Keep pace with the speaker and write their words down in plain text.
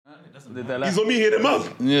Ils ont mis Hit 'em Up.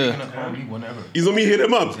 Yeah. Ils ont mis Hit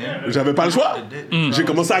 'em Up. J'avais pas le choix. J'ai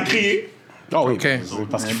commencé à crier. Oh, oui. Okay.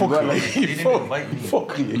 Parce qu'il faut crier. Il faut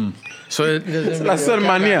crier. So C'est la seule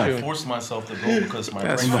manière. I forced myself to go because my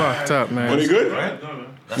That's brain. fucked up, On man. est good?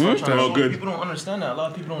 That's what I'm trying to Oh, show. good. People don't understand that. A lot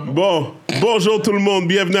of people don't know. Bon, bonjour tout le monde.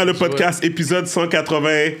 Bienvenue à le podcast épisode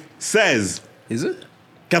 196. Is it?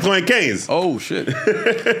 95. Oh, shit.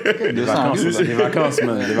 Des vacances,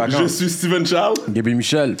 man. Des Je vacances. suis Steven Charles. Gabriel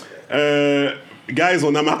Michel. Guys,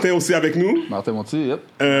 on a Martin aussi avec nous. Martin Monti, yep.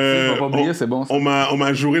 Euh, Faut pas oublier, c'est bon, ça. On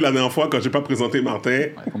m'a juré la dernière fois quand j'ai pas présenté Martin.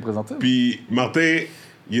 Faut me présenter. Puis Martin,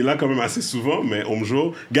 il est là quand même assez souvent, mais on me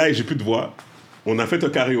jure. Guys, j'ai plus de voix. On a fait un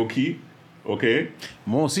karaoke, OK?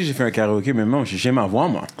 Moi aussi, j'ai fait un karaoké, mais moi, j'ai ma voix,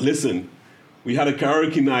 moi. Listen, we had a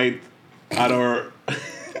karaoke night at our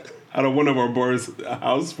at one of our boys'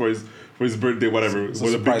 house for his birthday, whatever. It's a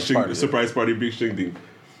With surprise big party, surprise party, big thing.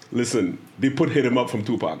 Listen, they put Hit 'em Up from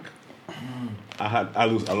Tupac. I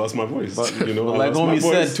lost my voice. You know, Like I lost my Homie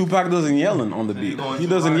said, voice. Tupac doesn't yell on the beat. He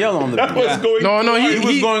doesn't yell on the That beat. was going. No, He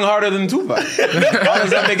was going harder than Tupac. How does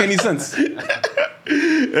that make any sense?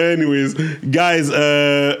 Anyways, guys,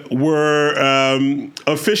 we're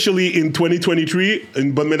officially in 2023.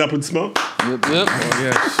 Une bonne main d'applaudissement. Yep. Yes.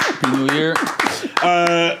 Happy New Year.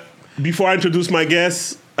 Before I introduce my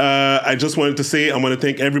guests, I just wanted to say I want to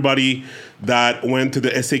thank everybody that went to the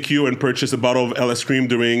SAQ and purchased a bottle of LS Cream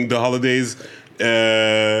during the holidays.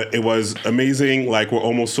 It was amazing. Like, we're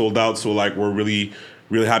almost sold out, so like we're really,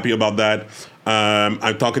 really happy about that.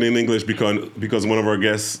 I'm talking in English because one of our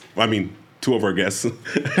guests, I mean, two of our guests,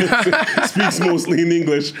 speaks mostly in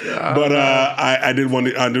English. But I did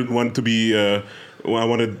want to be. I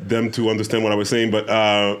wanted them to understand what I was saying, but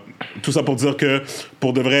tout ça pour dire que,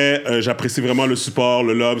 pour de vrai, j'apprécie vraiment le support,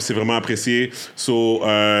 le love, c'est vraiment apprécié. So,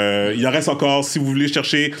 il en reste encore. Si vous voulez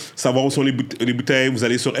chercher, savoir où sont les bouteilles, vous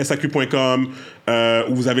allez sur saq.com,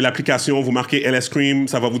 où vous avez l'application, vous marquez LS Cream,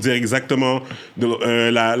 ça va vous dire exactement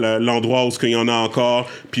l'endroit où il y en a encore.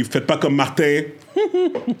 Puis, faites pas comme Martin,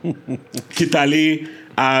 qui est allé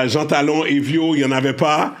à Jean Talon et Vio, il n'y en avait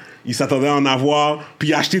pas. Il s'attendait à en avoir, puis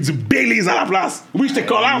il a acheté du Baileys à la place. Oui, j'étais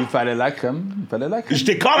call Il out. fallait la crème.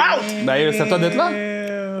 J'étais call out. D'ailleurs, c'est à toi d'être là.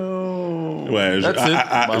 Ouais, That's it.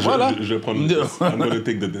 Bah, voilà. je vais prendre le disc. I'm going to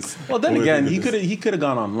take the disc. Well, then I'm gonna again, take the disc. he could have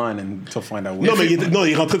gone online and to find out. Non, mais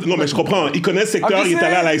il rentrait. Non, mais je comprends. Il connaît le secteur, I'm il just est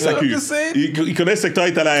allé à la saying. SAQ. I'm just saying. Il connaît le secteur,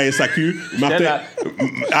 il est allé à la SAQ. Martin. là.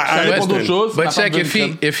 I Pour d'autres understand. choses. But la check femme if veut he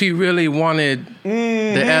une crème. if he really wanted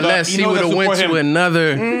the LS, You he know would have that's went for to him.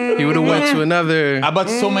 another. He would have went to another. I bought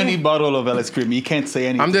so many bottles of LS Cream. You can't say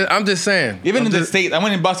anything. I'm just saying. Even I'm in the just- States, I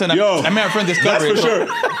went in Boston. Yo, I met a friend That's discovery. for sure.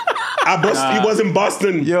 He was in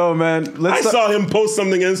Boston. Yo, man, I let's. saw him post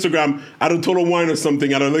something on Instagram at a Total Wine or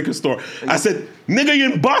something at a liquor store. I said, "Nigga,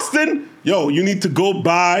 you in Boston? Yo, you need to go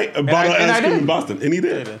buy a bottle of and I ice cream did. in Boston." And he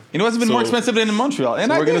did. You know what's been So- more expensive than in Montreal?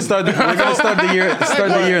 And We're gonna start the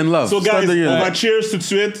year in love. So Start guys, the year in on va love. cheers tout de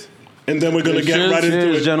suite, and then we're gonna get Cheers, right into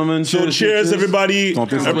cheers, it. gentlemen. So Cheers, cheers, cheers. everybody.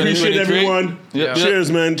 Santé, santé. Appreciate 2023. everyone. Yeah.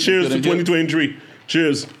 Cheers, man. Cheers to Good, good. 2023.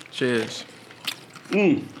 Cheers. Cheers.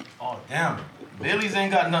 Oh, damn. Bailey's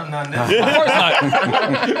ain't got nothing on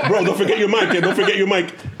this. Bro, don't forget your mic. Yeah, don't forget your mic.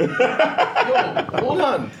 Hold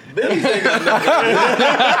on. Bailey's ain't got nothing.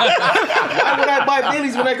 Why would I buy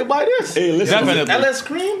Bailey's when I could buy this? Hey, listen. Definitely. LS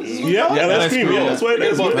Cream? This is what Yeah, y'all- LS Cream. Yeah, Cream. that's what it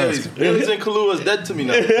Forget is. about Bailey's. Bailey's and Kahlua is dead to me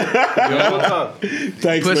now. Real talk.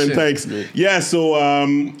 Thanks, Push man. it. Thanks. Yeah.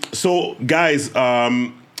 So guys,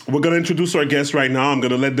 we're gonna introduce our guest right now. I'm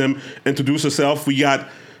gonna let them introduce herself. We got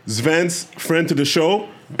Svens, friend to the show,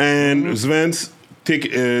 and Svens, take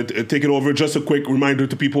it over. Just a quick reminder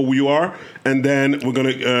to people who you are, and then we're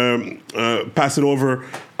gonna pass it over.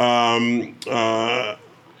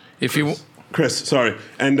 If you Chris, sorry,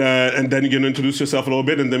 and then you're gonna introduce yourself a little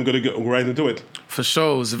bit, and then we're gonna go right into it. for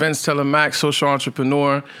shows, Vince Telemax, social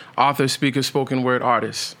entrepreneur, author, speaker, spoken word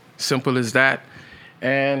artist. Simple as that.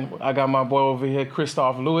 And I got my boy over here,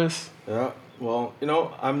 Christoph Lewis. Yeah, well, you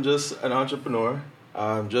know, I'm just an entrepreneur.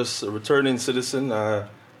 I'm just a returning citizen. I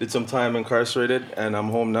did some time incarcerated, and I'm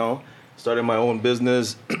home now. Started my own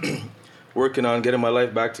business, working on getting my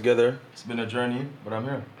life back together. It's been a journey, but I'm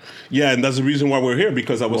here. Yeah, and that's the reason why we're here,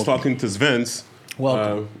 because I was talking to Svens.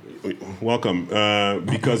 Welcome. Welcome.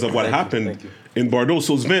 Because of what happened thank you. in Bordeaux.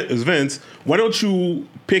 So Svens, why don't you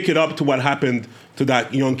pick it up to what happened to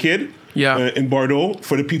that young kid Yeah. in Bordeaux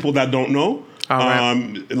for the people that don't know?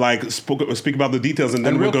 All right. Speak about the details, and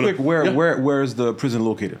then And we're real gonna. quick, where is the prison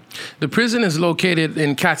located? The prison is located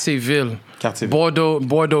in Quartier-Ville, Quartier-Ville.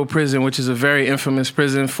 Bordeaux prison, which is a very infamous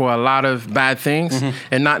prison for a lot of bad things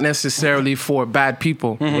and not necessarily for bad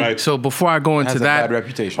people. Right. So before I go into Has a that, bad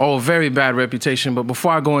reputation. Oh, very bad reputation. But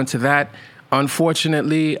before I go into that,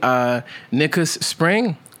 unfortunately, Nicholas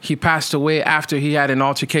Spring, he passed away after he had an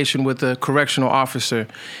altercation with a correctional officer.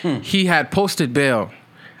 He had posted bail.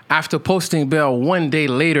 After posting bail, 1 day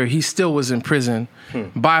later, he still was in prison.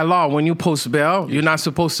 By law, when you post bail, you're not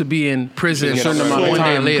supposed to be in prison certain amount of 1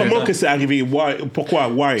 day time. later. Comment que c'est arrivé? Why? Pourquoi?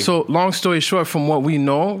 Why? So, long story short, from what we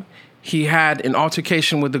know, he had an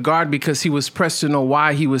altercation with the guard because he was pressed to know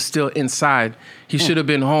why he was still inside. He should have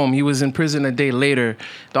been home. He was in prison a day later.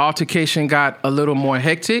 The altercation got a little more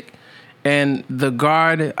hectic, and the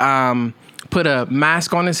guard put a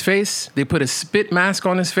mask on his face. They put a spit mask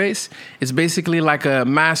on his face. It's basically like a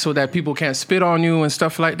mask so that people can't spit on you and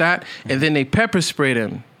stuff like that. And then they pepper sprayed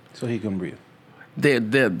him. So he can breathe.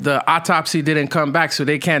 The autopsy didn't come back, so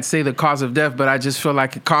they can't say the cause of death, but I just feel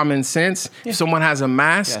like common sense. If someone has a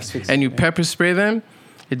mask and you pepper spray them,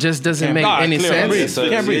 it just doesn't make any sense.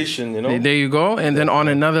 Association, you know? There you go. And then on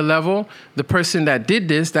another level, the person that did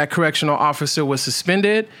this, that correctional officer, was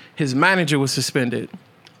suspended. His manager was suspended.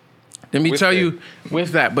 Let me tell you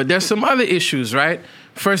with that. But there's some other issues, right?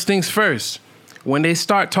 First things first. When they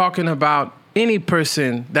start talking about any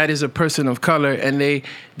person that is a person of color and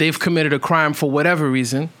they've committed a crime for whatever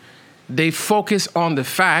reason, they focus on the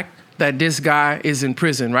fact that this guy is in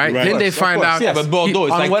prison, right? Then they find out. Yeah, but Bordeaux is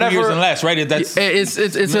like 2 years and less, right? That's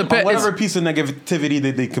It's a whatever piece of negativity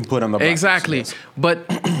that they can put on the box. Exactly. Yes. But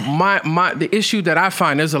the issue that I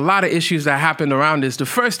find, there's a lot of issues that happened around this. The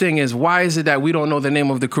first thing is, why is it that we don't know the name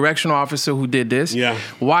of the correctional officer who did this? Yeah.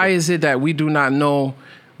 Why is it that we do not know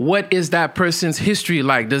what is that person's history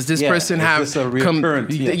like? Does this person is have, this a recurrent,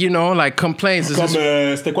 like complaints? Is Comme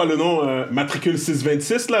this- c'était quoi le nom? Matricule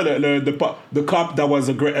 626 là, the cop that was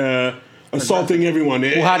assaulting everyone.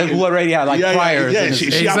 Who already had priors. Yeah, in his- she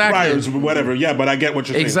had Exactly. priors, whatever. Yeah, but I get what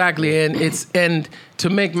you're saying. Exactly, and to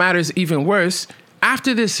make matters even worse,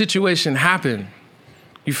 after this situation happened,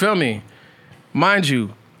 you feel me? Mind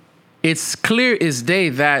you, it's clear as day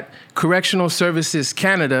that Correctional Services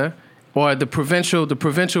Canada or the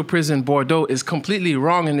provincial prison Bordeaux is completely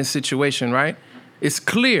wrong in this situation, right? It's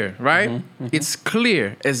clear, right? It's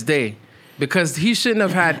clear as day. Because he shouldn't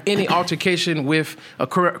have had any altercation with a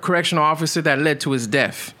correctional officer that led to his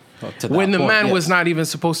death. When the man was not even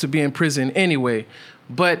supposed to be in prison anyway.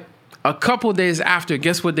 But a couple days after,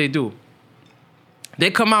 guess what they do? They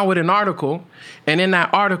come out with an article, and in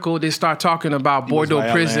that article, they start talking about Bordeaux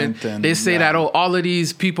prison. They say that all of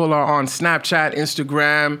these people are on Snapchat,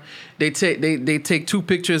 Instagram. They take 2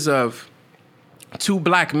 pictures of 2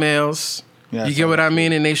 black males. Yeah, you get what I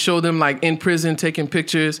mean? And they show them like in prison taking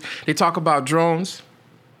pictures. They talk about drones.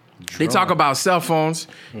 They talk about cell phones,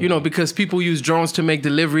 because people use drones to make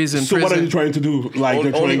deliveries in So prison. what are you trying to do? Like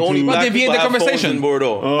they're trying Only to... black deviate people the have phones conversation. in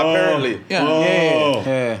Bordeaux, apparently.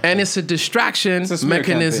 And it's a distraction a smear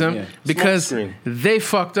mechanism campaign, because Smoke screen. they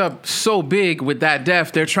fucked up so big with that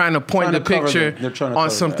death. They're trying to point Trying the to cover picture they're trying to on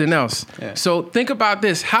cover something that. else. Yeah. So think about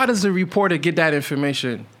this. How does the reporter get that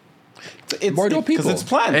information? Bordeaux people. Because it's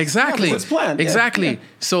planned. Exactly. Yeah, it's planned. Yeah, Exactly. yeah.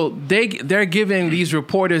 So they're giving these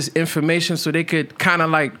reporters information so they could kind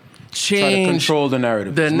of like Try to change control the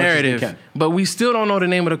narrative. the as much as they narrative. can. But we still don't know the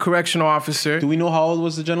name of the correctional officer. Do we know how old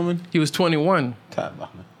was the gentleman? He was 21.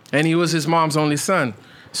 And he was his mom's only son.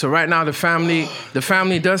 So right now the family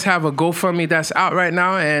does have a GoFundMe that's out right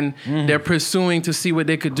now, and they're pursuing to see what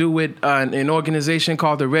they could do with an organization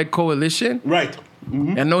called the Red Coalition. Right.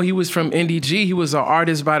 I know he was from NDG. He was an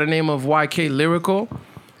artist by the name of YK Lyrical.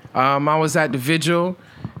 I was at the vigil.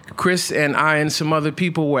 Chris and I and some other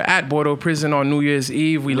people were at Bordeaux prison on New Year's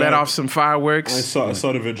Eve. We let Right. off some fireworks. I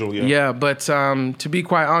saw the vigil, yeah. Yeah, but to be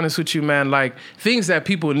quite honest with you, man, like things that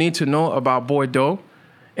people need to know about Bordeaux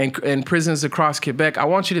and prisons across Quebec, I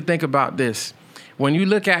want you to think about this. When you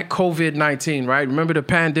look at COVID-19, right? Remember the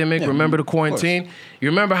pandemic? Remember the quarantine? You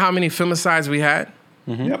remember how many femicides we had?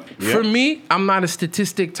 Yep. For me, I'm not a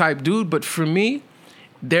statistic type dude, but for me,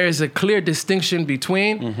 there is a clear distinction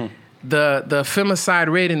between the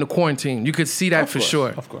femicide rate and the quarantine. You could see that for sure.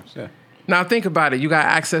 Of course, yeah. Now think about it. You got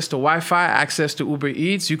access to Wi-Fi, access to Uber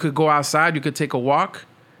Eats. You could go outside. You could take a walk.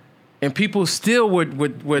 And people still were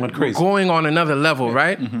crazy. going on another level,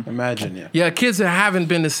 right? Imagine, yeah. Yeah, kids that haven't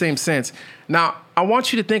been the same since. Now, I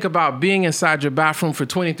want you to think about being inside your bathroom for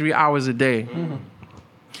 23 hours a day.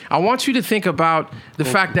 I want you to think about the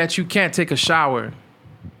fact that you can't take a shower.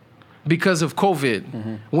 because of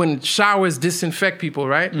COVID, when showers disinfect people,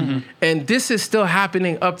 right? And this is still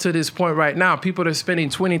happening up to this point right now. People are spending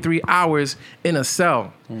 23 hours in a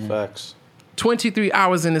cell. Facts. 23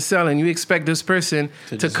 hours in a cell, and you expect this person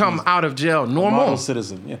to come out of jail normal. Model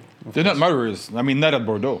citizen, yeah. They're not murderers. I mean, not at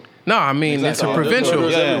Bordeaux. No, I mean, it's a There's provincial.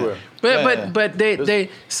 murderers Yeah. everywhere. But they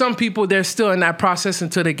some people, they're still in that process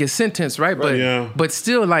until they get sentenced, right? But Yeah. but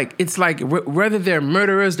still, like, it's like whether they're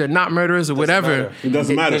murderers, they're not murderers, or whatever. matter. It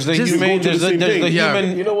doesn't matter. There's the Just humane. go to the There's the same thing. Yeah.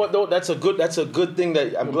 human. You know what though? That's a good thing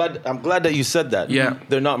that I'm glad that you said that. Yeah.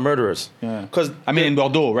 They're not murderers. Yeah. Because I mean, in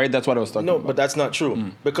Bordeaux, right? That's what I was talking no, about. but that's not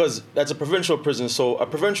true because that's a provincial prison. So a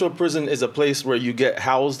provincial prison is a place where you get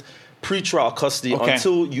housed pre-trial custody Okay.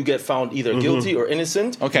 until you get found either guilty or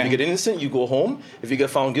innocent. Okay. If you get innocent, you go home. If you get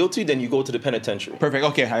found guilty, then you go to the penitentiary. Perfect.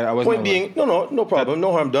 Okay, I was. Point being, no problem,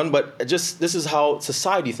 no harm done. But just this is how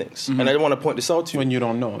society thinks, and I want to point this out to you. When you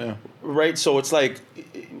don't know, yeah. Right? So it's like,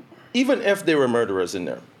 even if there were murderers in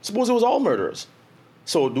there, suppose it was all murderers.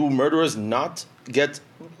 So do murderers not get?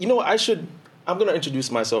 You know, I'm gonna introduce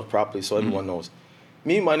myself properly so everyone knows.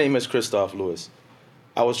 My name is Christophe Lewis.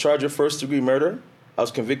 I was charged with first-degree murder. I was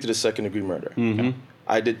convicted of second-degree murder.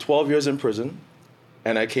 I did 12 years in prison,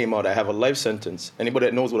 and I came out. I have a life sentence. Anybody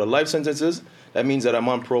that knows what a life sentence is, that means that I'm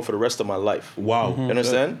on parole for the rest of my life. Wow. You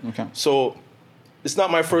understand? Okay. So it's not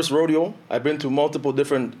my first rodeo. I've been through multiple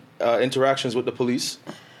different interactions with the police.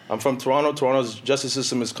 I'm from Toronto. Toronto's justice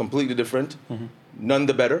system is completely different. None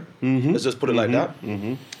the better. Let's just put it like that.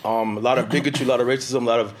 A lot of bigotry, a lot of racism, a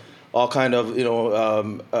lot of all kind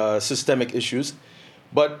of systemic issues.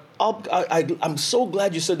 But I'm so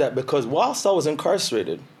glad you said that because whilst I was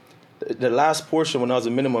incarcerated, the last portion when I was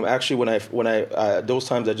a minimum, actually when I those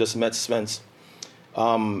times I just met Spence,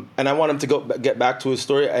 and I want him to get back to his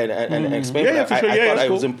story and explain. Yeah, for sure. I Yeah, thought that's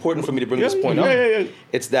it was cool. important for me to bring this point yeah, up. yeah.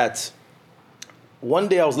 It's that one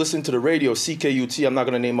day I was listening to the radio, CKUT. I'm not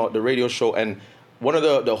going to name out the radio show, and one of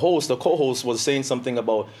the co-hosts was saying something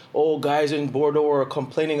about, guys in Bordeaux are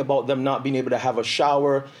complaining about them not being able to have a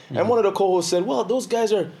shower. And one of the co-hosts said, well,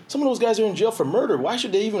 some of those guys are in jail for murder. Why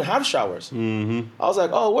should they even have showers? I was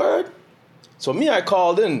like, oh, word? So I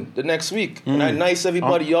called in the next week and I niced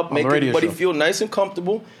everybody up, make everybody feel nice and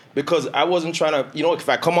comfortable because I wasn't trying to, if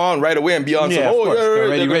I come on right away and be on Yeah, of course. They're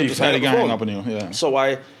Ready, they're ready. just Try to hang up the gang phone. up on you. Yeah. So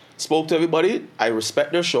I spoke to everybody. I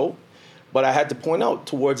respect their show. But I had to point out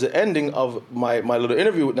towards the ending of my little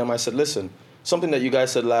interview with them, I said, listen, something that you guys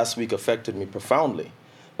said last week affected me profoundly.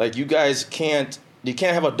 Like you guys can't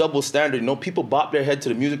have a double standard. People bop their head to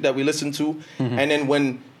the music that we listen to. And then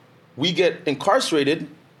when we get incarcerated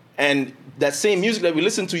and that same music that we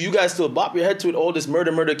listen to, you guys still bop your head to it, all this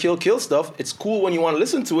murder, kill stuff. It's cool when you want to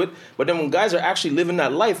listen to it, but then when guys are actually living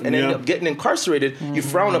that life and end up getting incarcerated, you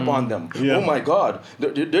frown upon them. Yeah. Oh my God,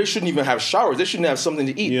 they shouldn't even have showers. They shouldn't have something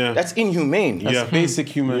to eat. Yeah. That's inhumane. Yeah. Basic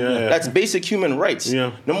human. Yeah. That's basic human rights.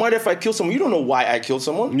 Yeah. No matter if I kill someone, you don't know why I killed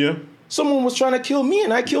someone. Yeah. Someone was trying to kill me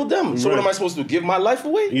and I killed them. So what Right. am I supposed to do? Give my life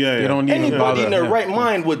away? Yeah. You don't need to Anybody bother. in their Yeah. right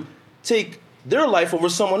mind would take their life over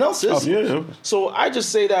someone else's. Yeah. So I just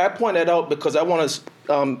say that, I point that out because I want to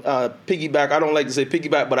piggyback. I don't like to say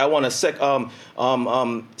piggyback, but I want to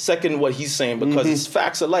second what he's saying because it's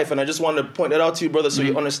facts of life. And I just wanted to point that out to you, brother, so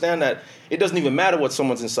you understand that it doesn't even matter what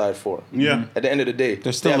someone's inside for. Yeah. At the end of the day.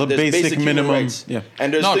 There's still There's a basic human minimum. rights. Yeah.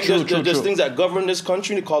 And there's, No, things, true, there's true. things that govern this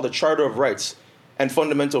country called the Charter of Rights and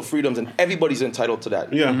fundamental freedoms, and everybody's entitled to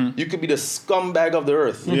that. Yeah. You could be the scumbag of the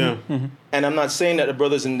earth. Yeah. And I'm not saying that the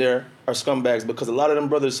brothers in there are scumbags because a lot of them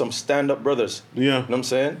brothers, some stand-up brothers. Yeah. You know what I'm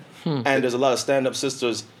saying? And there's a lot of stand-up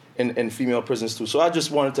sisters in female prisons too. So I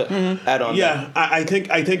just wanted to add on Yeah, I think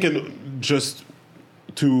just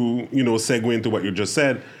to segue into what you just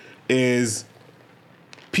said is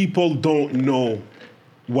people don't know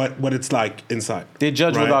what it's like inside. They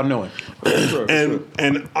judge right? without knowing.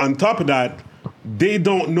 And on top of that, they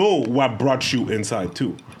don't know what brought you inside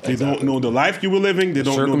too. They don't know the life you were living. They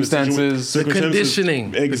don't know the Circumstances. The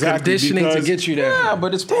conditioning. Exactly. The conditioning to because- get you there. Yeah,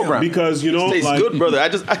 but it's programmed. Because Tastes like good, brother. I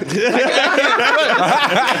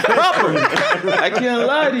can't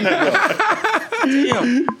lie to you,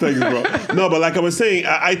 bro. Thanks, bro. No, but like I was saying,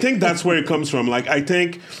 I think that's where it comes from. Like, I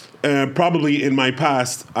think probably in my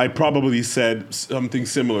past, I probably said something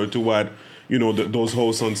similar to what, those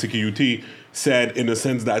hosts on CKUT said, in the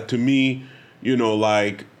sense that to me,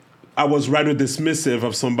 like, I was rather dismissive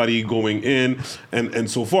of somebody going in and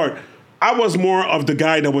so forth. I was more of the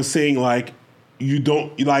guy that was saying, like,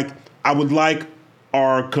 I would like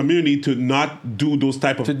our community to not do those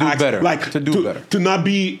type of To do acts, better. like To do better. to not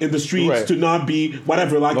be in the streets, Right. to not be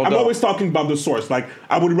whatever. Like No I'm doubt. always talking about the source. Like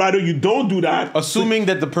I would rather you don't do that. Assuming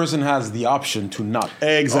that the person has the option to not.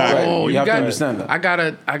 Exactly. Oh, you have to got- understand that. I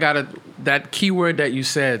gotta that key word that you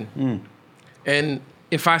said. And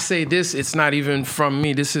if I say this, it's not even from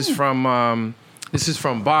me. This is from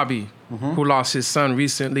Bobby, who lost his son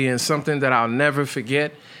recently, and something that I'll never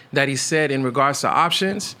forget that he said in regards to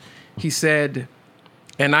options. He said,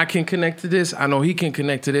 and I can connect to this. I know he can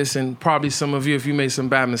connect to this, and probably some of you, if you made some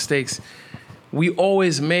bad mistakes, we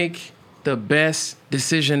always make the best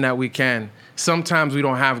decision that we can. Sometimes we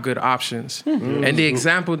don't have good options. And the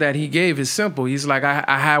example that he gave is simple. He's like,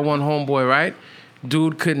 I had one homeboy, right?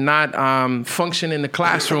 Dude could not function in the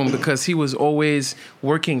classroom because he was always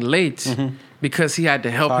working late because he had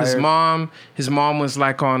to help his Tired. mom. His mom was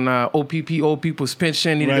like on OPP, old people's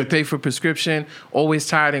pension, needed Right. to pay for prescription, always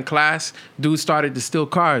tired in class. Dude started to steal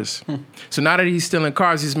cars. So now that he's stealing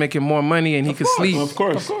cars, he's making more money and he could sleep. Of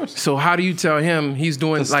course. So how do you tell him he's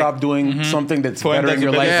doing To like stop doing something that's For him, better in that's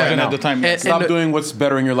your the life best right option now. at the time. And- Stop the- doing what's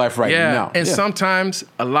better in your life right yeah. now. And sometimes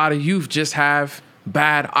a lot of youth just have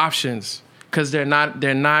bad options because they're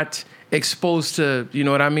not exposed to, you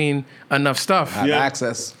know what I mean, enough stuff. have Yeah.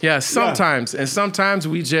 access. Yeah, sometimes. And sometimes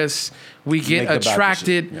we get make the bad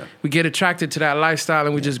attracted. decision. Yeah. We get attracted to that lifestyle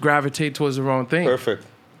and we just gravitate towards the wrong thing. Perfect.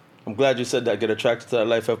 I'm glad you said that. Get attracted to that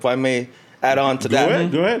life. If I may add on to Go that.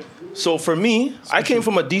 ahead. Go ahead. So for me, I came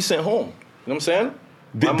from a decent home. You know what I'm saying?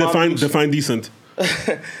 My mom used- Define decent.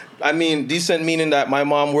 I mean, decent meaning that my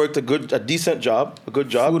mom worked a decent job, a good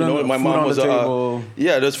job. Food you on know, the- my food mom on was the table.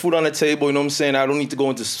 yeah, there's food on the table. You know what I'm saying? I don't need to go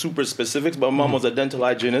into super specifics, but my mom was a dental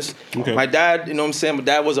hygienist. Okay. My dad, you know what I'm saying? My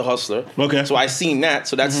dad was a hustler. Okay. So I seen that.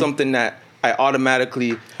 So that's something that I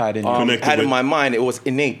automatically Had in- Connected had in with. my mind. It was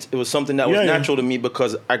innate. It was something that was Yeah, yeah. natural to me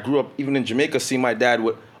because I grew up even in Jamaica, seeing my dad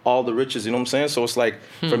with all the riches. You know what I'm saying? So it's like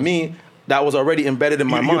for me, that was already embedded in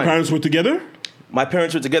my Your mind. parents were together? My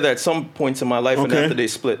parents were together at some points in my life, and Okay. after they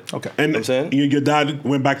split. Okay. And You know what I'm saying? your dad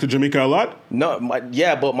went back to Jamaica a lot? No,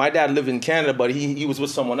 but my dad lived in Canada, but he was with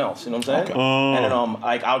someone else. You know what I'm saying? Oh. And then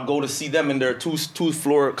like I'd go to see them in their two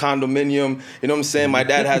floor condominium. You know what I'm saying? My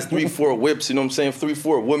dad has 3-4 whips. You know what I'm saying?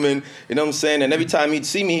 3-4 women. You know what I'm saying? And every time he'd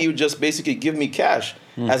see me, he would just basically give me cash,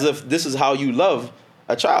 as if this is how you love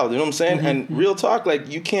a child. You know what I'm saying? And real talk,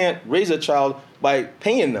 like you can't raise a child by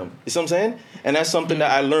paying them. You see what I'm saying? And that's something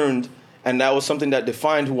that I learned. And that was something that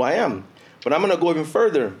defined who I am. But I'm going to go even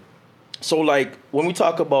further. So, like, when we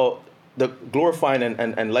talk about the glorifying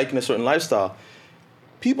and liking a certain lifestyle,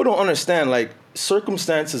 people don't understand, like,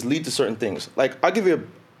 circumstances lead to certain things. Like,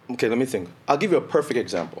 let me think. I'll give you a perfect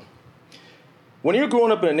example. When you're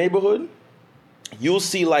growing up in a neighborhood, you'll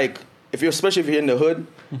see, like, especially if you're in the hood,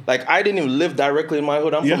 like I didn't even live directly in my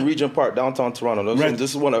hood. I'm Yeah. from Regent Park, downtown Toronto. Right.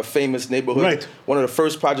 This is one of the famous neighborhoods. Right. One of the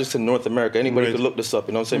first projects in North America. Anybody Right. could look this up.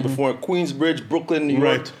 You know what I'm saying? Before Queensbridge, Brooklyn, New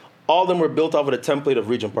York, Right. all of them were built off of the template of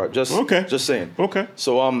Regent Park. Just saying. Okay.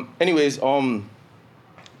 So anyways,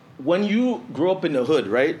 when you grow up in the hood,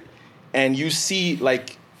 right, and you see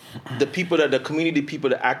like the people that the community, people,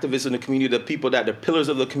 the activists in the community, the people that the pillars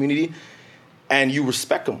of the community, and you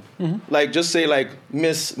respect them. Like just say like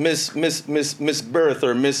Miss Birth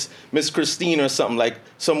or Miss Christine or something, like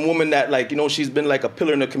some woman that like, you know, she's been like a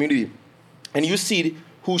pillar in the community. And you see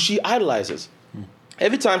who she idolizes.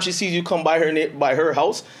 Every time she sees you come by her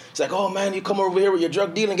house, it's like, oh man, you come over here with your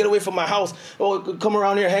drug dealing, get away from my house. Oh, come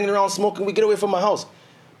around here hanging around smoking, we get away from my house.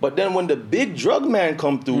 But then when the big drug man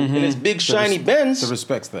come through in his big shiny Benz, The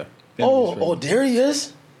respect's there. oh, there he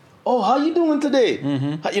is. Oh, how you doing today? You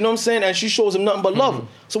know what I'm saying? And she shows him nothing but love.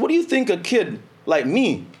 So what do you think a kid like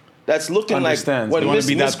me that's looking Understands. like You when wanna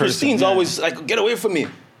be that Miss Christine's person, yeah. always like, get away from me.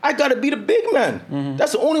 I gotta be the big man.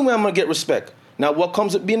 That's the only way I'm gonna get respect. Now, what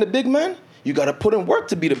comes with being the big man? You gotta put in work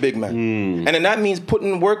to be the big man. And then that means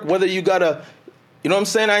putting in work, whether you gotta, you know what I'm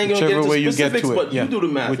saying? I ain't gonna Whichever get way into you get specifics, to it, but yeah. you do the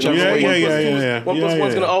math. Whichever you know what I'm way saying? you- One plus Yeah,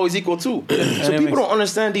 one's yeah. gonna always equal 2. So it people makes- don't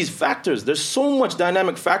understand these factors. There's so much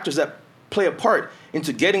dynamic factors that play a part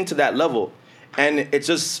into getting to that level. And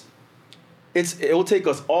it will take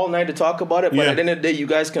us all night to talk about it, but Yeah. at the end of the day, you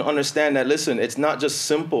guys can understand that, listen, it's not just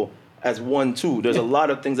simple as 1, 2. There's a lot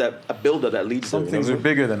of things that a builder that leads Some to. things are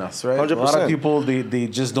bigger than us, right? 100%. A lot of people, they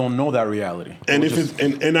just don't know that reality. And We'll if just-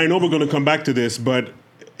 it's, and I know we're going to come back to this, but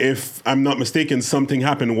if I'm not mistaken, something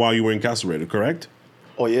happened while you were incarcerated, correct?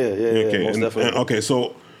 Oh, yeah, Okay. most definitely. Okay,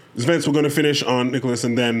 so Vince, we're going to finish on Nicholas,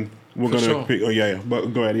 and then we're For gonna sure. pick. Oh yeah.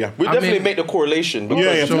 But go ahead. Yeah. We definitely mean- make the correlation. Because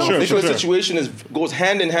Yeah, for sure, This for sure. situation goes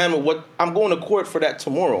hand in hand with what I'm going to court for that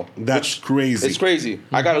tomorrow. That's crazy. It's crazy.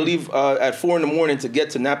 I got to leave at 4 a.m. to get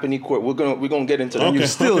to Napanee Court. We're gonna get into that. Okay. You're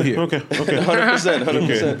still okay, here. Okay. Okay. 100%. 100%.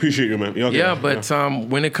 Okay. Appreciate you, man. Okay. Yeah, but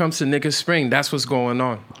when it comes to Nigga Spring, that's what's going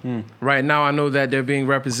on. Right now, I know that they're being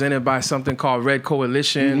represented by something called Red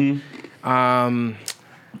Coalition.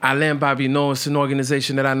 Alain Babino, it's an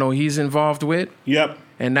organization that I know he's involved with. Yep.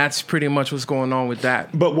 And that's pretty much what's going on with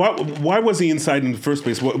that. But why was he inside in the first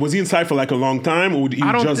place? Was he inside for like a long time, or he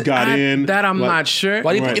just got in? That I'm Like- not sure.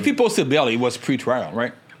 But Right. if he posted bail, it was pre-trial,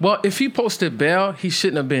 right? Well, if he posted bail, he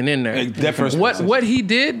shouldn't have been in there. Definitely. What he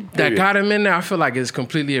did that got him in there, I feel like is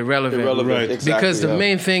completely irrelevant. Right. Exactly, Because the yeah.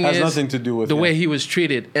 main thing Has is nothing to do with the him. way he was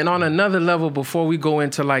treated. And on another level, before we go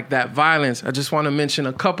into like that violence, I just want to mention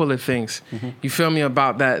a couple of things. You feel me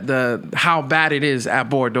about that? How bad it is at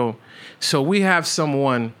Bordeaux. So we have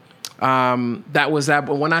someone that was at.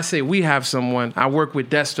 When I say we have someone, I work with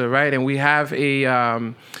Desta, right? And we have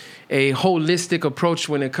a holistic approach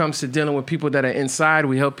when it comes to dealing with people that are inside.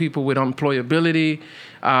 We help people with employability.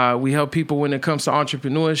 We help people when it comes to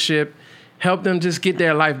entrepreneurship. Help them just get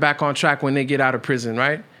their life back on track when they get out of prison,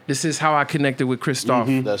 right? This is how I connected with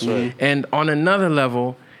Christophe. That's right. And on another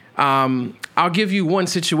level, I'll give you one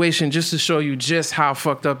situation just to show you just how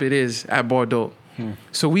fucked up it is at Bordeaux.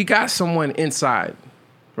 So we got someone inside,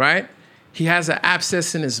 right? He has an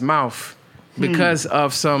abscess in his mouth because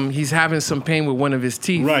of he's having some pain with one of his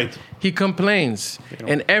teeth. Right. He complains.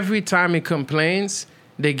 And every time he complains,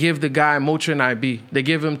 they give the guy Motrin IB. They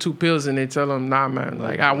give him 2 pills and they tell him, nah, man.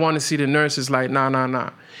 Like, I want to see the nurse. It's like, nah.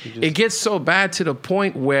 It gets so bad to the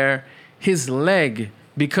point where his leg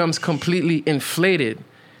becomes completely inflated.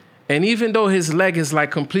 And even though his leg is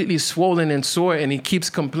like completely swollen and sore and he keeps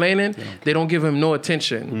complaining, they don't give him no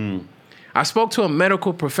attention. I spoke to a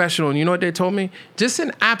medical professional, and you know what they told me? Just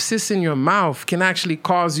an abscess in your mouth can actually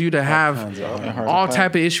cause you to have all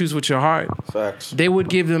type of issues with your heart. Facts. They would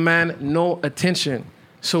give the man no attention.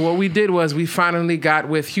 So what we did was we finally got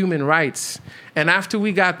with human rights. And after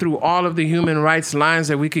we got through all of the human rights lines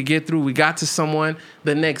that we could get through, we got to someone.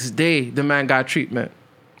 The next day, the man got treatment.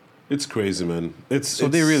 It's crazy, man. So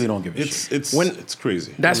they really don't give a shit. It's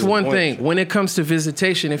crazy. That's one thing. When it comes to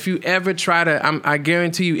visitation, if you ever try to, I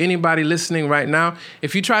guarantee you, anybody listening right now,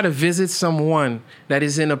 if you try to visit someone that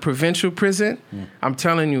is in a provincial prison, I'm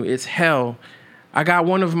telling you, it's hell. I got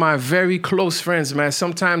one of my very close friends, man.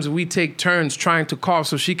 Sometimes we take turns trying to call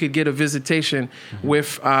so she could get a visitation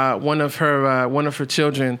with one of her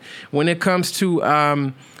children. When it comes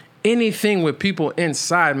to anything with people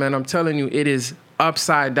inside, man, I'm telling you, it is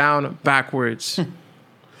upside down, backwards.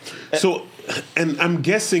 So, and I'm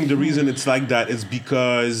guessing the reason it's like that is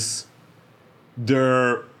because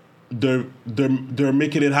they're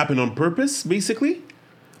making it happen on purpose, basically.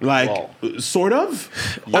 Like, sort of,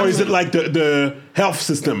 or is it like the health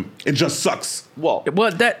system? It just sucks. Well,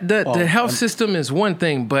 The health system is one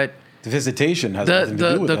thing, but The visitation has nothing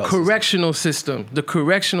to do with the health correctional system. The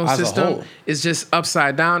correctional As a system whole. is just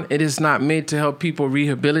upside down. It is not made to help people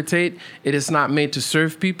rehabilitate. It is not made to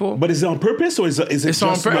serve people. But is it on purpose or is it It's just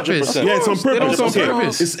on purpose. Yeah, it's on Of course, purpose. it's on Okay.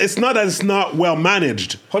 purpose. It's not that it's not well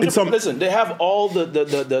managed. It's Listen, they have all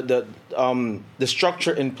the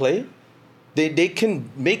structure in play. They can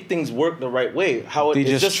make things work the right way. How They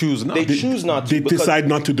it's just choose not. They They- choose not to. they because decide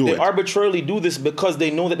not to do they it. arbitrarily do this because they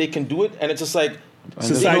know that they can do it, and it's just like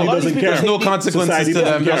Society a lot of these doesn't people care. take No these- consequences Society to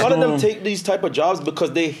doesn't them. care. A lot of them No- take these type of jobs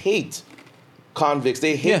because they hate convicts.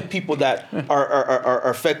 They hate people that are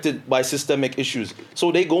affected by systemic issues.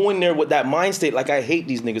 So they go in there with that mind state, like, I hate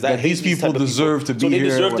these niggas. I That hate these people type of deserve to be So they here,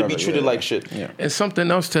 deserve to be whatever. treated Yeah. like shit. Yeah. And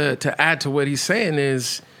something else to add to what he's saying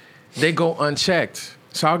is they go unchecked.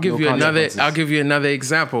 So I'll give No you consequences. another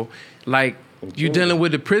example. Like, you're dealing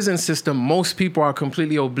with the prison system. Most people are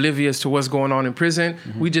completely oblivious to what's going on in prison.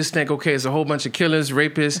 We just think, okay, it's a whole bunch of killers,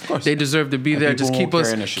 rapists. They deserve to be And there. people Just won't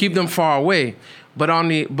care initially. keep them far away. But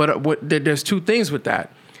there's two things with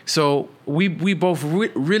that. So we both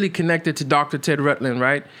really connected to Dr. Ted Rutland,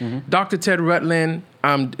 right? Dr. Ted Rutland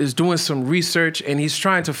is doing some research and he's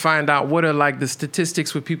trying to find out what are like the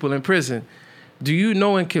statistics with people in prison. Do you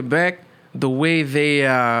know in Quebec the way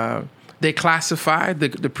they classify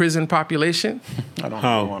the prison population? I don't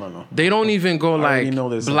How? want to know. They don't even go already like know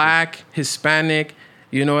this. black, Hispanic,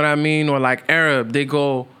 you know what I mean, or like Arab. They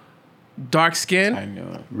go dark I skin.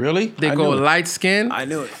 know it. Really? They I go knew it. light skin. I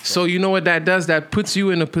knew it. So you know what that does? That puts you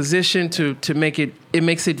in a position to make it. It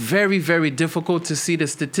makes it very, very difficult to see the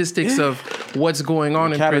statistics of what's going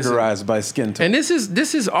on in prison. Categorized by skin tone. And this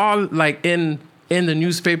is all like in in the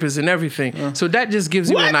newspapers and everything. So that just gives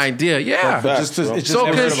you an idea. Yeah. But it's just So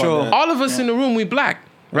because show. all of us in the room, we black,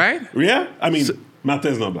 right? Yeah, I mean,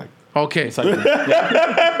 Martin's not black. Okay.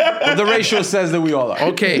 But the ratio says that we all are.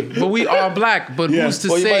 Okay, but we are black. But Yeah. who's to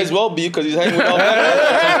Well, you say? might as well be because he's hanging with all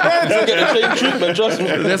black. He's gonna get the same treatment, trust me.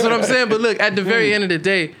 That's what I'm saying. But look, at the very end of the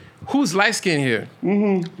day, who's light skinned here?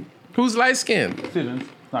 Who's light skinned?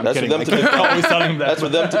 I'm That's for kidding. them I to keep define. always telling him that. That's for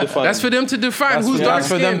them to define. That's for them to define. That's Who's for- dark that's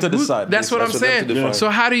for them skinned? to decide. That's what I'm That's for them saying. to define. So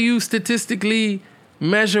how do you statistically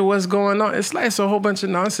measure what's going on? It's like it's a whole bunch of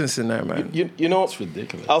nonsense in there, man. You know, It's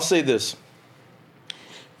ridiculous. I'll say this.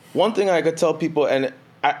 One thing I could tell people, and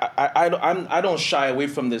I don't shy away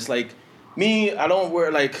from this. Like me, I don't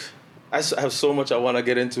wear like. I have so much I want to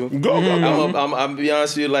get into. Go. I'm be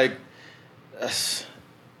honest with you, like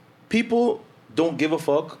people don't give a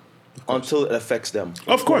fuck until it affects them.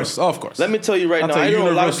 Of course. Of course. Let me tell you right That's now, a I know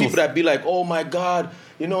a lot of universal people that be like, oh my God,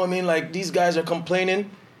 you know what I mean? Like these guys are complaining.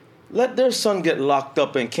 Let their son get locked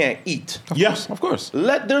up and can't eat. Yes. Of course.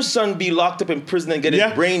 Let their son be locked up in prison and get Yeah.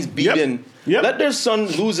 his brains beaten. Yep. Let their son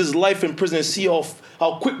lose his life in prison and see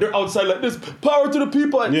how quick they're outside like this. Power to the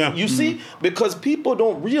people. And Yeah. you see? Because people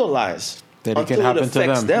don't realize That it can until happen it to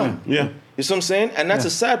affects them. them. Yeah. You see what I'm saying? And that's a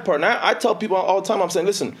sad part. And I tell people all the time, I'm saying,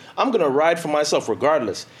 listen, I'm gonna ride for myself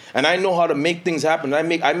regardless. And I know how to make things happen. I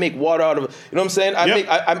make water out of, you know what I'm saying?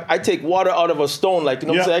 I take water out of a stone, like, you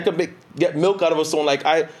know what I'm saying? I can get milk out of a stone, like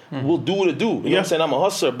I will do what I do. You know what I'm saying? I'm a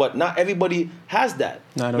hustler, but not everybody has that.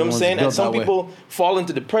 You know what I'm saying? And some people fall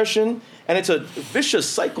into depression, and it's a vicious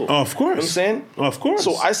cycle. Of course. You know what I'm saying? Of course.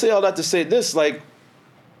 So I say all that to say this, like,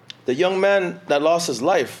 the young man that lost his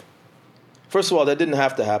life, first of all, that didn't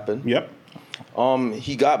have to happen. Yep.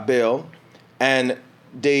 He got bail, and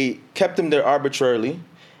they kept him there arbitrarily,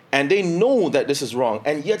 and they know that this is wrong,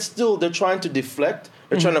 and yet still they're trying to deflect.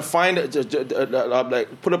 They're trying to find,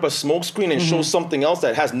 like, put up a smoke screen and show something else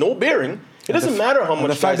that has no bearing. It doesn't matter how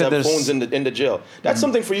much guys have phones in the jail. That's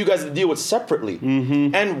something for you guys to deal with separately.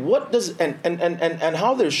 And what does and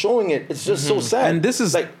how they're showing it, it's just so sad. And this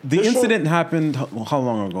is like the they're incident happened how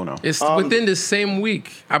long ago now? It's within the same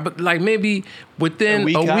week. Like maybe within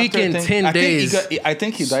a week after, and 10 days. I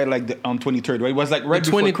think he died like on 23rd, right? It was like right The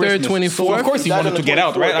before 23rd, Christmas. So 24th? of course he Died wanted on to the get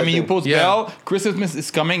out, right? 24th, I mean, you I post think. bail, Christmas is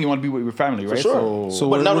coming, you want to be with your family, right? sure. So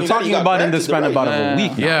But not we're only that, talking you got about in the granted span the about right. of a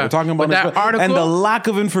week now. Yeah. We're talking about But that in the span- article- and the lack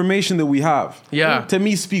of information that we have. Yeah. To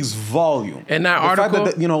me speaks volume. And that the article-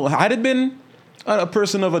 fact that, had it been a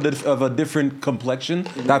person of a different complexion,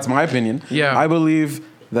 that's my opinion. Yeah. I believe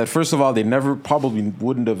that first of all, they never probably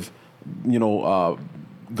wouldn't have,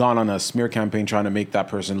 gone on a smear campaign trying to make that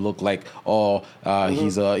person look like,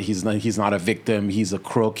 he's not a victim, he's a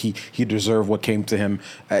crook, he deserved what came to him.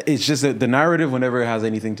 It's just that the narrative, whenever it has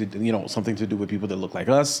anything to do, something to do with people that look like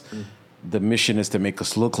us, the mission is to make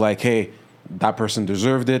us look like, hey, that person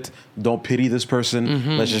deserved it. Don't pity this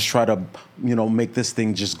person. Let's just try to, make this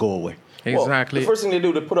thing just go away. Well, Exactly. the first thing they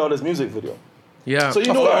do, they put out his music video. Yeah. So you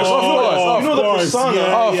know, the persona,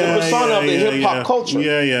 the persona of the hip hop culture.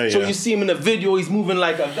 Yeah. So you see him in the video, he's moving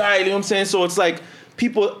like a guy. You know what I'm saying? So it's like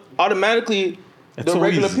people automatically, the so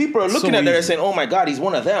regular easy. people are It's looking so at that and easy. saying, "Oh my God, he's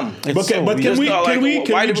one of them." It's so but weird. can we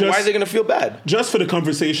why just, are they gonna feel bad? just for the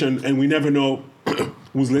conversation, and we never know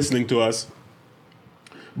who's listening to us,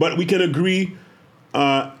 but we can agree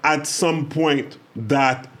at some point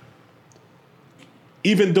that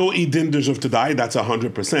even though he didn't deserve to die, that's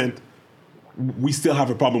 100%. We still have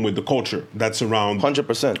a problem with the culture that's around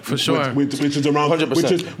 100%. For sure. which is around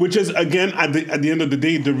 100%. which is again at the end of the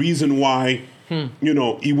day the reason why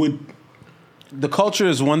he would The culture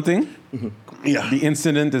is one thing. The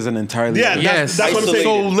incident is an entirely yeah different. that's what I'm saying.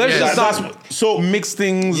 So let's Yes. just stop mix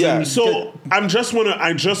things. Yeah. and So I just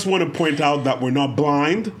want to point out that we're not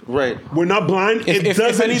blind. Right. We're not blind. If It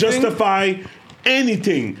doesn't anything- justify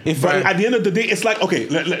anything. If But I- at the end of the day, it's like, okay,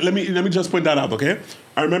 let me just point that out. Okay,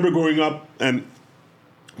 I remember growing up and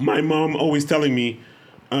my mom always telling me,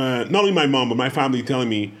 not only my mom but my family telling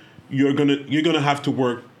me, you're gonna have to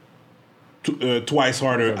work twice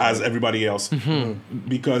harder as everybody else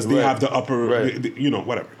because they have the upper,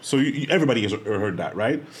 whatever. So everybody has heard that,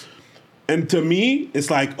 right? And to me, it's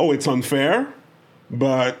like, oh, it's unfair,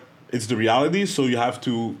 but it's the reality. So you have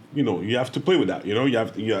to, you have to play with that. You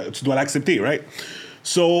have to dois l'accepter, right?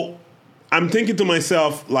 So I'm thinking to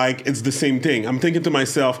myself, like, it's the same thing. I'm thinking to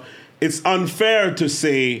myself, it's unfair to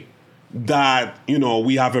say that,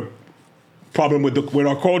 we have a problem with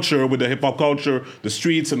our culture, with the hip hop culture, the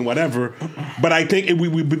streets and whatever. But I think we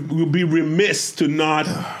will be remiss to not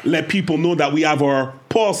let people know that we have our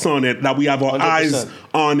pulse on it, that we have our 100%. eyes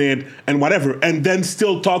on it, and whatever, and then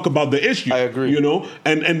still talk about the issue. I agree. You know,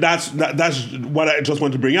 and that's what I just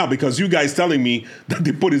want to bring out, because you guys telling me that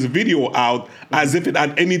they put his video out as if it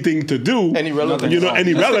had anything to do, Any relevance. you know,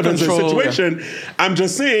 any relevance to the control, situation. I'm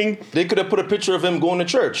just saying. They could have put a picture of him going to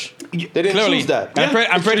church. They didn't Clearly. choose that.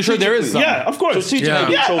 I'm pretty sure there is some. Yeah, of course.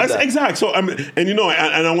 Strategically Yeah. chose that's that. exact. So and you know,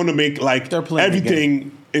 and I want to make like They're playing the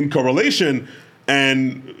everything in correlation,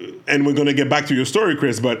 and we're gonna get back to your story,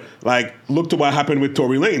 Chris. But like, look to what happened with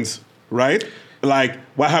Tory Lanez, right? Like,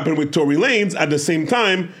 what happened with Tory Lanez at the same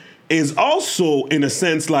time is also, in a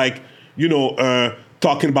sense, like, you know,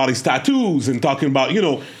 talking about his tattoos and talking about, you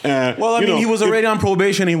know. Well, I mean, he was already on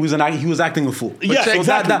probation. He was acting a fool. Yeah, so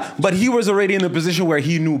exactly. But he was already in a position where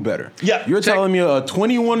he knew better. Yeah. You're telling me a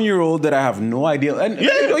 21-year-old that I have no idea. And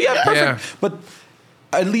Yeah. perfect. Yeah. But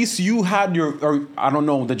at least you had or I don't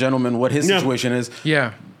know the gentleman what his Yeah. situation is.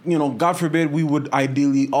 Yeah. You know, God forbid we would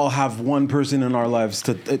ideally all have one person in our lives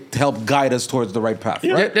to help guide us towards the right path.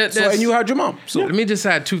 Right? That's- And you had your mom. So Let me just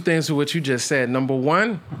add two things to what you just said. Number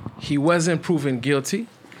one, he wasn't proven guilty.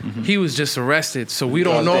 He was just arrested. So we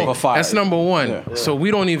don't know. Of a fire. That's number one. Yeah. So we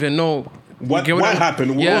don't even know what you get what I'm-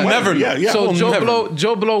 happened. Yeah. We'll never know. Yeah. So we'll never know.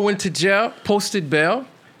 Joe Blow went to jail, posted bail,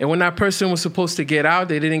 and when that person was supposed to get out,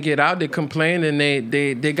 they didn't get out. They complained and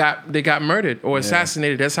they got murdered or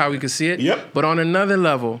assassinated. That's how we could see it. Yep. But on another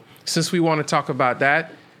level, since we want to talk about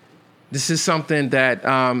that, this is something that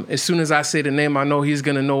as soon as I say the name, I know he's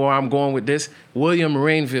gonna know where I'm going with this. William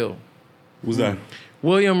Rainville. Who's that?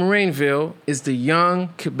 William Rainville is the young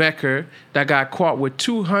Quebecer that got caught with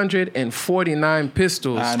 249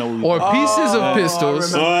 pistols I know. or pieces of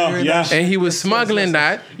pistols. Oh, yeah. And he was smuggling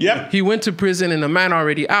that. Yep. He went to prison and the man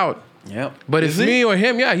already out. Yep. But if me or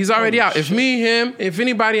him, yeah, he's already out. If shit. me, him, if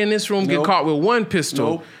anybody in this room get Nope. caught with one pistol,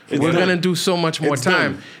 Nope. we're It's gonna done. do so much more It's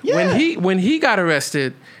time. done. Yeah. When he got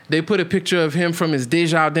arrested, they put a picture of him from his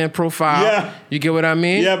Desjardins profile. Yeah. You get what I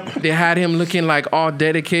mean? Yep. They had him looking like all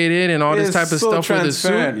dedicated and all this It's type of so stuff with a suit.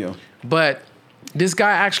 transparent, yo. But this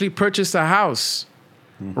guy actually purchased a house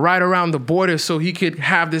right around the border so he could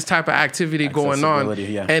have this type of activity going on. Accessibility,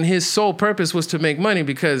 yeah. And his sole purpose was to make money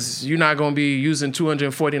because you're not going to be using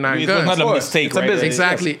 249 It guns. was not a course. mistake, It's a right? business.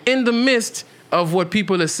 Exactly. In the midst of what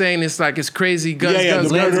people are saying, it's like it's crazy guns, Yeah, guns,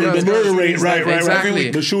 the guns, murder, guns, the murder guns. rate, right. Exactly. Every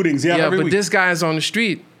week, the shootings, yeah. Yeah, every but week. this guy's on the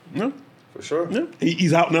street. For sure.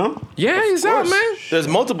 He's out now. Yeah, he's out, man. There's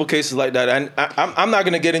multiple cases like that, and I'm not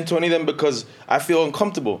gonna get into any of them because I feel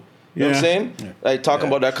uncomfortable. You know what I'm Yeah. saying? Like talking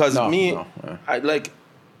about that because No. I like.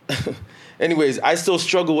 Anyways, I still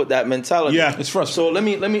struggle with that mentality. Yeah. It's frustrating.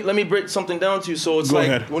 So let me break something down to you. So it's Go like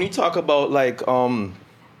ahead. when you talk about like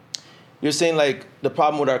you're saying like the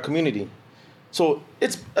problem with our community. So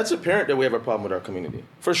that's apparent that we have a problem with our community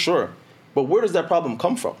for sure. But where does that problem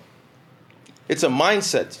come from? It's a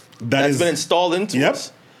mindset that's is- been installed into Yep.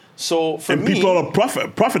 us. So for And me, people are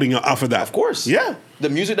profiting off of that. of course. Yeah. The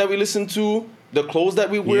music that we listen to, the clothes that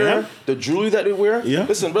we wear, Yeah. the jewelry that we wear. Yeah.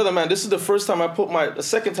 Listen, brother, man, this is the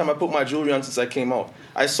second time I put my jewelry on since I came out.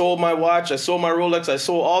 I sold my watch, I sold my Rolex, I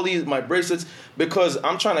sold all my bracelets because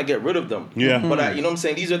I'm trying to get rid of them. Yeah. But you know what I'm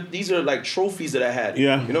saying? These are like trophies that I had.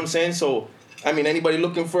 Yeah. You know what I'm saying? So, I mean, anybody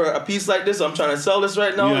looking for a piece like this, I'm trying to sell this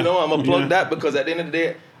right now. Yeah. You know, I'm gonna plug Yeah. that because at the end of the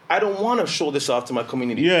day, I don't want to show this off to my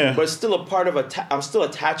community. Yeah. But it's still a part of I'm still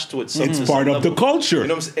attached to it. It's part of the culture. You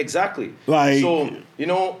know what I'm saying? Exactly. Like- So, you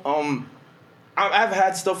know, I've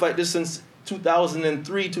had stuff like this since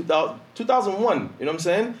 2003, 2001. You know what I'm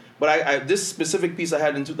saying? But I this specific piece I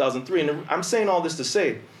had in 2003, and I'm saying all this to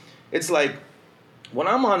say, it's like when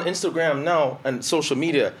I'm on Instagram now and social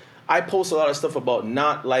media, I post a lot of stuff about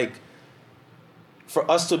not like for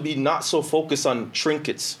us to be not so focused on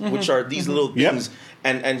trinkets, which are these little Yep. things,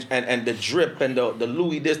 and the drip and the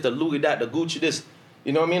Louis this, the Louis that, the Gucci this.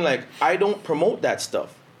 You know what I mean? Like I don't promote that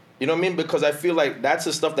stuff. You know what I mean? Because I feel like that's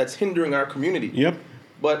the stuff that's hindering our community. Yep.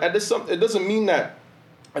 But it doesn't mean that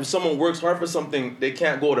if someone works hard for something, they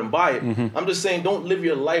can't go out and buy it. I'm just saying, don't live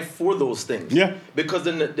your life for those things. Yeah. Because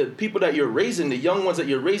then the people that you're raising, the young ones that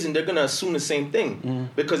you're raising, they're gonna assume the same thing.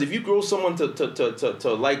 Because if you grow someone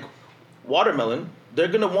to like watermelon, they're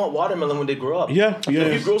gonna want watermelon when they grow up. Yeah, yeah.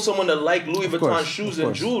 If you grow someone to like Louis Vuitton course, shoes of and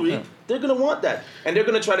course, jewelry, yeah. they're gonna want that, and they're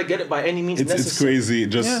gonna try to get it by any means It's necessary. crazy.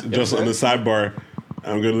 Just on the sidebar,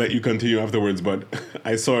 I'm gonna let you continue afterwards. But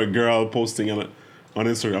I saw a girl posting on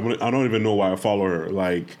Instagram. I don't even know why I follow her.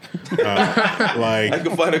 Like, I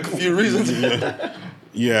can find a few reasons.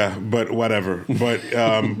 yeah, but whatever. But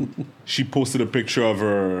she posted a picture of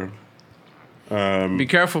her Be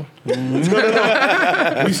careful. We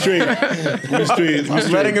straight.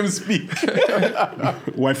 I'm letting him speak.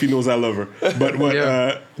 Wifey knows I love her. But what?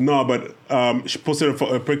 Yeah. She posted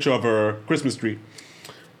a picture of her Christmas tree,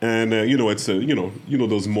 and it's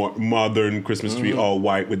those more modern Christmas tree, all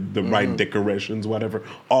white with the right decorations, whatever,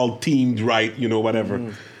 all themed right,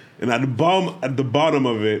 whatever. And at the bottom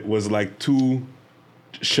of it was like 2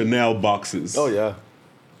 Chanel boxes. Oh yeah.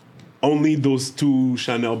 Only those 2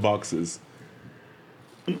 Chanel boxes.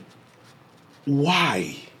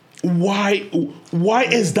 Why? Why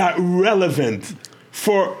is that relevant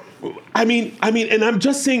for? I mean, and I'm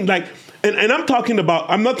just saying, like, and I'm talking about.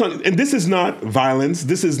 I'm not talking, and this is not violence.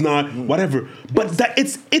 This is not whatever. But that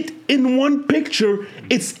it's in one picture.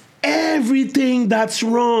 It's everything that's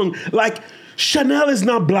wrong. Like, Chanel is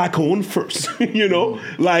not black owned first,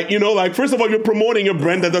 Like first of all, you're promoting a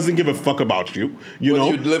brand that doesn't give a fuck about you, you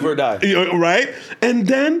know. You live or die, right? And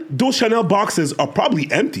then those Chanel boxes are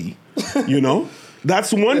probably empty,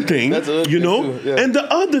 That's one thing, That's another thing too, yeah. And the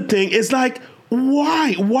other thing is like,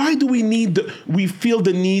 why? Why do we feel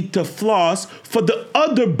the need to floss for the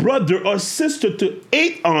other brother or sister to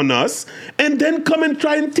hate on us and then come and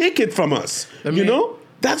try and take it from us?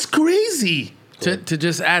 That's crazy. To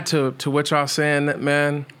just add to what y'all saying,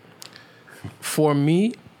 man, for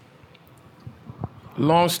me,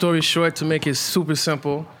 long story short, to make it super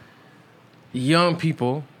simple, young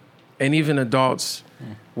people and even adults,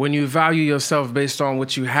 when you value yourself based on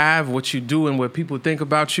what you have, what you do, and what people think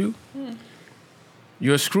about you,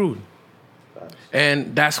 you're screwed.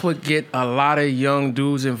 And that's what get a lot of young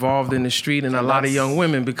dudes involved in the street and a lot of young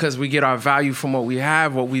women, because we get our value from what we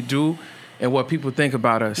have, what we do, and what people think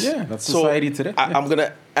about us. Yeah, that's society today. I'm going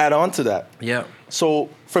to add on to that. Yeah. So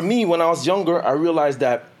for me, when I was younger, I realized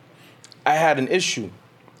that I had an issue.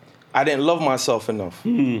 I didn't love myself enough.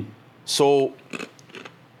 So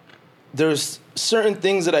there's certain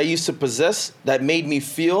things that I used to possess that made me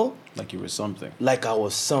feel like you were something. Like I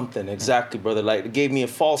was something, exactly, brother. Like, it gave me a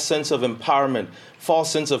false sense of empowerment, false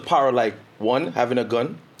sense of power. Like, one, having a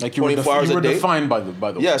gun, like you were, 24 hours you were a day. defined by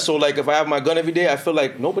the Yeah, so like if I have my gun every day, I feel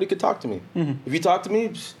like nobody could talk to me. If you talk to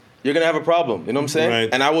me, you're gonna have a problem. You know what I'm saying? Right.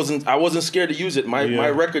 And I wasn't scared to use it. My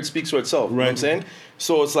record speaks for itself. You know what I'm saying?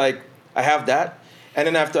 So it's like I have that, and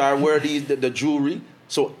then after I wear the jewelry.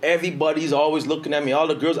 So everybody's always looking at me, all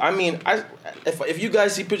the girls. I mean, if you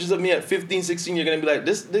guys see pictures of me at 15, 16, you're going to be like,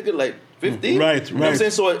 this nigga like 15? Right, You know what I'm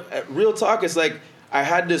saying? So real talk, it's like I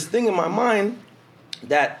had this thing in my mind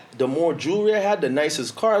that the more jewelry I had, the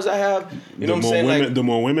nicest cars I have. You know what I'm saying? Like, the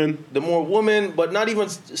more women. The more women, but not even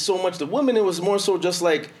so much the women. It was more so just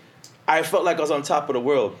like I felt like I was on top of the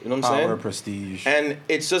world. You know what I'm saying? Power, prestige. And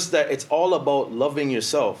it's just that it's all about loving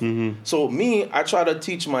yourself. So me, I try to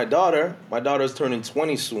teach my daughter. My daughter's turning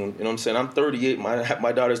 20 soon. You know what I'm saying? I'm 38.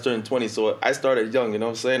 My daughter's turning 20. So I started young. You know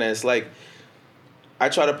what I'm saying? And it's like I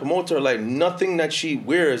try to promote her like nothing that she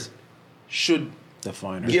wears should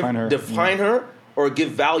define her. Define her or give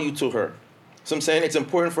value to her. So I'm saying it's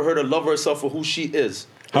important for her to love herself for who she is.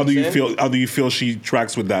 How do you feel she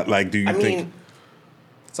tracks with that? Like, do you think?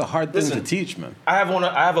 It's a hard thing to teach, man. I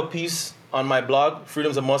have a piece on my blog,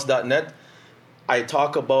 freedomsamust.net. I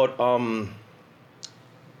talk about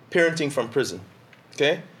parenting from prison.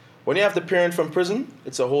 Okay? When you have to parent from prison,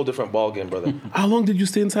 it's a whole different ballgame, brother. How long did you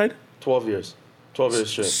stay inside? 12 years. 12 years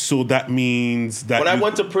straight. So that means that when I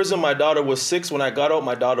went to prison, my daughter was 6. When I got out,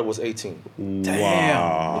 my daughter was 18.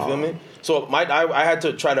 Damn. You feel me? So I had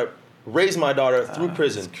to try to raise my daughter through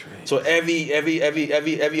prison. So every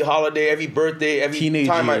holiday, every birthday, every teenage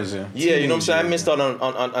time years, you know what I'm saying? I missed out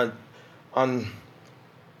on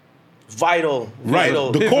vital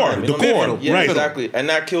the core, yeah, right? Exactly. And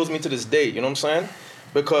that kills me to this day, you know what I'm saying?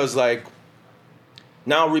 Because like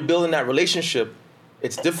now rebuilding that relationship,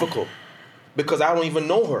 it's difficult because I don't even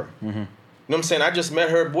know her. You know what I'm saying? I just met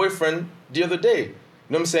her boyfriend the other day.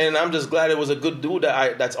 You know what I'm saying? And I'm just glad it was a good dude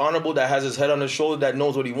that's honorable, that has his head on his shoulder, that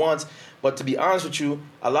knows what he wants. But to be honest with you,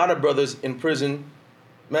 a lot of brothers in prison,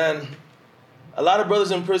 man,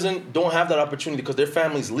 don't have that opportunity because their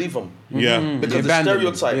families leave them. Yeah. Because the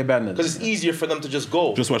stereotype. Abandoned. Because it's easier for them to just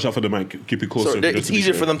go. Just watch out for the mic. Keep it closer. It's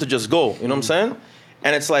easier for them to just go. You know what I'm saying?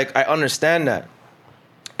 And it's like, I understand that.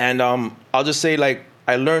 And I'll just say, like,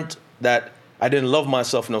 I learned that I didn't love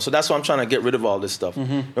myself enough. So that's why I'm trying to get rid of all this stuff. You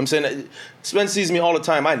know what I'm saying? Spence sees me all the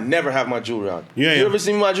time. I never have my jewelry on. Yeah, you ever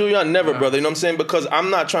see me with my jewelry on? Never, brother. You know what I'm saying? Because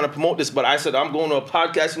I'm not trying to promote this, but I said I'm going to a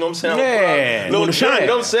podcast. You know what I'm saying? Yeah. You know what I'm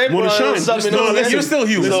saying? You're still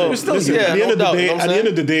human. Listen, You're still listen, human. at the end of the doubt, day, you know what I'm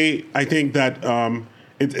I think that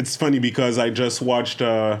it's funny because I just watched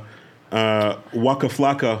Waka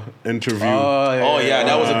Flocka interview. Oh yeah,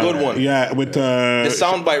 that was a good one. Yeah, with The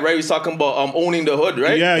soundbite, right? He's talking about owning the hood,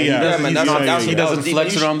 right? Yeah, yeah. man. He doesn't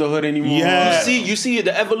flex around the hood anymore. Yeah. You see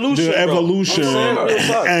the evolution. the bro. evolution, I'm saying, real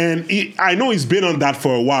talk. and I know he's been on that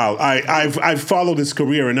for a while. I've followed his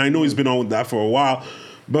career, and I know he's been on that for a while.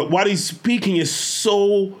 But what he's speaking is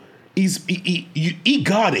so he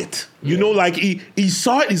got it. You know, like he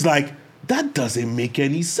saw it. He's like, that doesn't make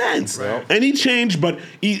any sense. Right. And he changed, but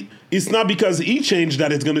it's not because he changed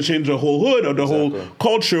that it's going to change the whole hood or the whole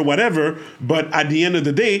culture, whatever. But at the end of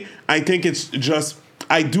the day, I think it's just.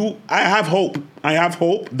 I have hope. I have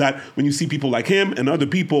hope that when you see people like him and other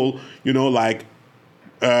people, you know, like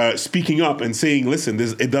speaking up and saying, "Listen,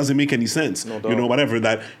 it doesn't make any sense," you know, whatever.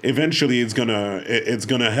 That eventually it's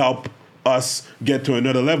gonna help us get to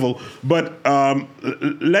another level. But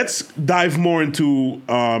let's dive more into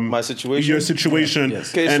My situation? your situation,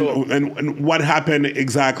 Yes. Okay, and what happened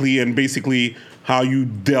exactly, and basically how you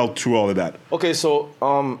dealt through all of that. Okay, so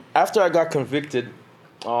after I got convicted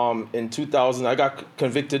in 2000, I got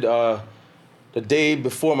convicted the day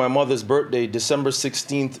before my mother's birthday, December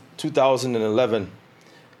 16th, 2011.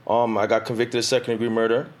 I got convicted of second-degree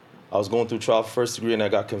murder. I was going through trial for first degree, and I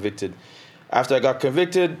got convicted. After I got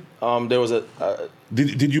convicted, there was a...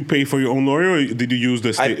 Did you pay for your own lawyer, or did you use the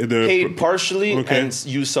I state? paid partially and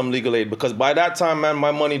used some legal aid, because by that time, man,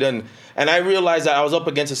 my money done... And I realized that I was up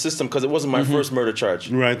against a system because it wasn't my first murder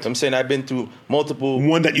charge. Right. I'm saying I've been through multiple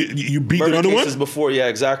One that you beat murder the other cases one? before, yeah,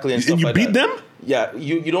 exactly, and stuff You like beat that. them? Yeah,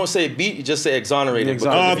 you don't say beat, you just say exonerated.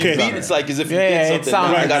 Exonerated. Because if you Okay. beat, it's like as if you Yeah, did it something.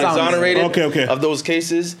 sounds- I got it sounds- exonerated Okay. of those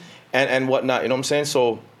cases and whatnot. You know what I'm saying?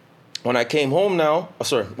 So when I came home now,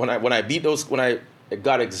 when I beat those, when I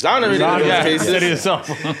got exonerated of those Yeah, cases, said it yourself.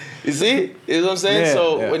 you see, you know what I'm saying? Yeah,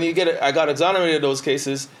 So yeah. when you I got exonerated of those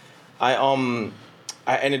cases.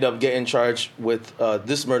 I ended up getting charged with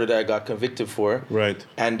this murder that I got convicted for. Right.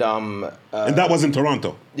 And And that was in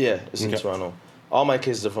Toronto. yeah, it's in Okay. Toronto. All my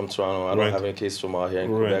cases are from Toronto. I don't Right. have any cases from out here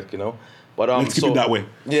in Right. Quebec, you know. But Let's keep it that way.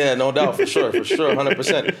 Yeah, no doubt, for sure,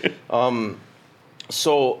 100%.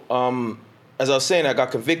 As I was saying, I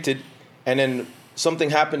got convicted, and then something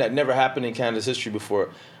happened that never happened in Canada's history before.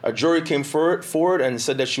 A jury came forward and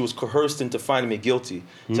said that she was coerced into finding me guilty.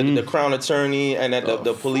 Said that the Crown Attorney and that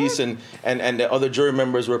the police and the other jury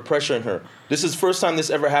members were pressuring her. This is the first time this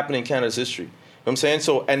ever happened in Canada's history. You know what I'm saying?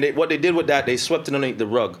 So, and what they did with that, they swept it underneath the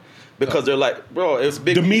rug. Because they're like, bro, it's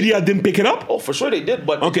big. The media didn't pick it up? Oh, for sure they did,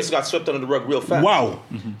 but it just got swept under the rug real fast. Wow.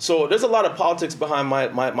 So there's a lot of politics behind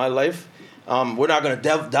my life. We're not going to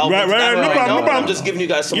delve into Right, that no right problem, now. no problem. I'm just giving you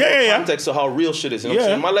guys some Yeah, more yeah. context of how real shit is. You know what I'm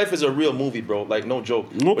Yeah. saying? My life is a real movie, bro. Like, no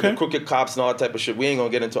joke. With Okay. the crooked cops and all that type of shit. We ain't going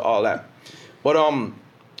to get into all that. But,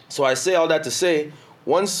 so I say all that to say,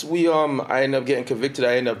 once I end up getting convicted,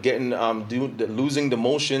 I end up getting, losing the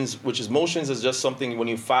motions, motions is just something when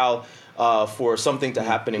you file for something to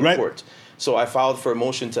happen in Right. court. So I filed for a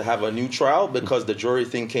motion to have a new trial because the jury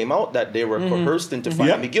thing came out that they were coerced into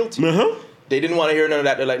finding me guilty. Uh-huh. They didn't want to hear none of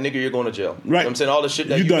that. They're like, nigga, you're going to jail. You know Right. what I'm saying? All the shit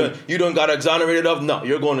that You you done. got exonerated of, no,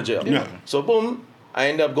 you're going to jail. Yeah. So boom, I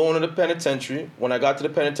ended up going to the penitentiary. When I got to the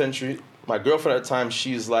penitentiary, my girlfriend at the time,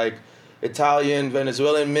 she's like Italian,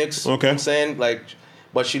 Venezuelan mix. You know Okay. what I'm saying? Like,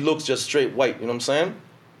 but she looks just straight white. You know what I'm saying?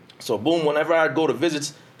 So boom, whenever I'd go to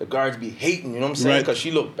visits, the guards be hating, you know what I'm saying? Right. Because she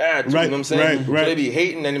looked bad, too, Right, you know what I'm saying? right. So they be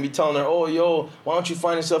hating and they be telling her, oh, yo, why don't you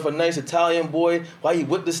find yourself a nice Italian boy? Why you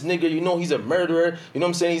with this nigga? You know he's a murderer. You know what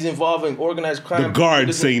I'm saying? He's involved in organized crime. The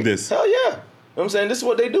guards saying this. Hell yeah. You know what I'm saying? This is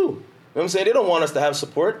what they do. You know what I'm saying? They don't want us to have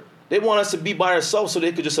support. They want us to be by ourselves so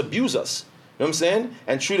they could just abuse us. You know what I'm saying?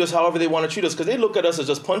 And treat us however they want to treat us because they look at us as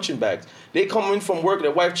just punching bags. They come in from work,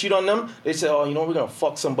 their wife cheat on them. They say, oh, you know, we're going to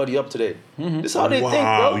fuck somebody up today. This is how they think, bro.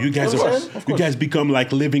 Wow, you guys know what I'm are saying? you guys become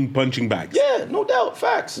like living punching bags. Yeah, no doubt.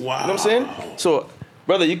 Facts. Wow. You know what I'm saying? So,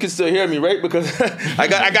 brother, you can still hear me, right? Because I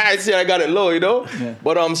got it low, you know? Yeah.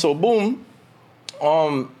 But so boom.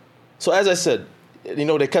 So as I said, you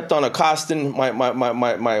know, they kept on accosting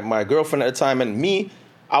my girlfriend at the time and me.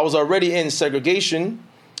 I was already in segregation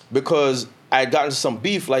because I had gotten some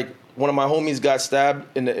beef. Like one of my homies got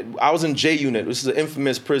stabbed I was in J Unit, which is an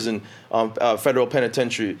infamous prison, federal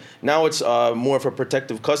penitentiary. Now it's more of a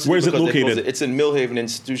protective custody. Where is it because they closed located? It's in Millhaven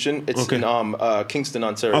Institution. It's Okay. in Kingston,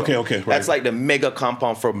 Ontario. Okay, right. That's like the mega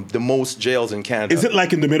compound for the most jails in Canada. Is it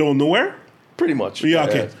like in the middle of nowhere? Pretty much. Yeah,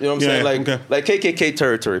 okay. You know what I'm Yeah, saying? okay. Like KKK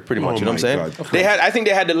territory, pretty much. Oh you know what I'm my saying? God. I think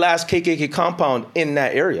they had the last KKK compound in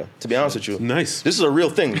that area. To be honest with you, Nice. This is a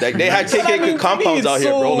real thing. Like they had KKK compounds out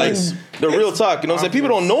here, bro. Like the real talk. You know what I'm saying? People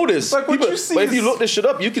don't know this. like what People- you see but if you is- look this shit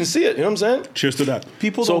up, you can see it. You know what I'm saying? Cheers to that.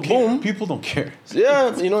 People So don't care. boom. People don't care.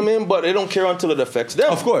 Yeah, you know what I mean? But they don't care until it affects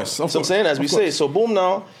them. Of course, of So I'm course, saying, as we of say. course. So boom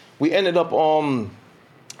now, we ended up.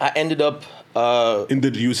 I ended up. In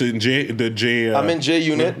the you said J. I'm in J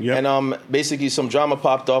unit, Yep. and basically some drama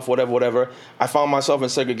popped off, whatever. I found myself in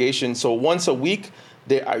segregation. So once a week,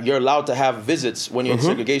 you're allowed to have visits when you're in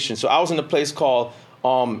segregation. So I was in a place called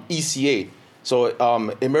ECA, so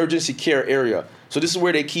emergency care area. So this is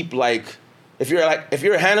where they keep like. If you're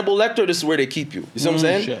a Hannibal Lecter, this is where they keep you. You see what I'm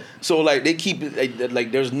saying? Shit. So like they keep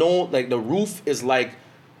like there's no like the roof is like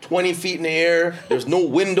 20 feet in the air. There's no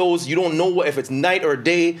windows. You don't know if it's night or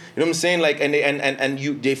day. You know what I'm saying? Like and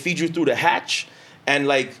they feed you through the hatch, and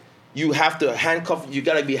like you have to handcuff. You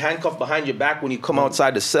gotta be handcuffed behind your back when you come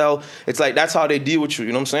outside the cell. It's like that's how they deal with you.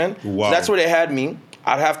 You know what I'm saying? Wow. So that's where they had me.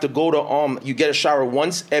 I'd have to go to You get a shower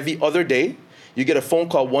once every other day. You get a phone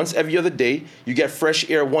call once every other day. You get fresh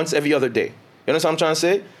air once every other day. You understand what I'm trying to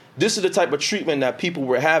say? This is the type of treatment that people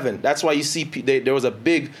were having. That's why you see there was a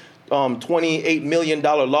big $28 million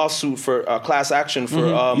lawsuit for class action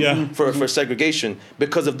for segregation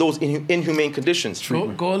because of those inhumane conditions.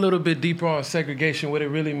 Go a little bit deeper on segregation, what it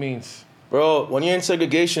really means. Bro, when you're in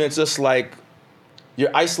segregation, it's just like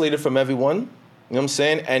you're isolated from everyone. You know what I'm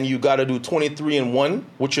saying? And you got to do 23-1,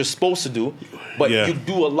 which you're supposed to do. But you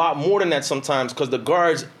do a lot more than that sometimes because the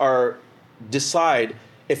guards decide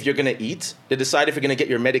if you're going to eat. They decide if you're going to get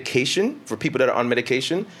your medication for people that are on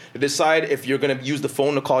medication. They decide if you're going to use the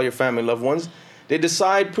phone to call your family and loved ones. They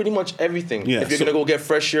decide pretty much everything. Yeah, if you're going to go get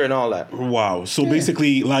fresh air and all that. Wow. So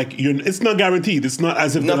basically, like, it's not guaranteed. It's not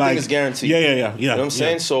as if Nothing is guaranteed. Yeah. You know what I'm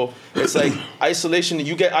saying? So it's like isolation.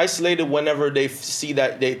 You get isolated whenever they see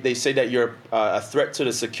that they say that you're a threat to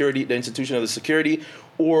the institution of the security,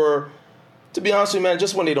 or to be honest with you, man,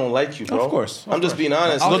 just when they don't like you, bro. Of course. I'm just being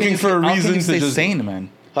honest. Looking for a reason to stay just sane, man.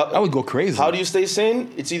 I would go crazy. How do you stay sane?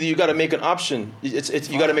 It's either you got to make an option. It's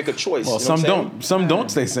you got to make a choice. Well, you know some what I'm saying? don't. Some don't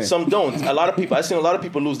stay sane. Some don't. A lot of people. I've seen a lot of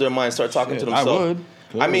people lose their mind, start talking to I themselves.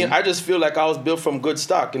 would. I mean, I just feel like I was built from good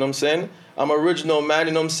stock. You know what I'm saying? I'm original, man.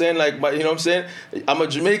 You know what I'm saying? Like, you know what I'm saying? I'm a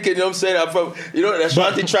Jamaican. You know what I'm saying? I'm from, the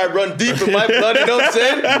Ashanti tribe run deep in my blood. You know what I'm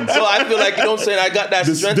saying? So I feel like, you know what I'm saying? I got that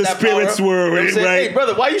strength, the that spirits power. were, you know what I'm saying? right. Hey,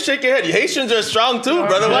 brother, why you shake your head? You Haitians are strong too,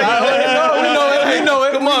 brother. Why We know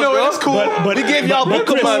it. Come on, bro. It's cool. But we gave y'all book.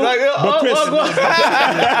 Come on.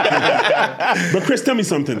 But Chris, tell me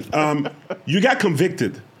something. You got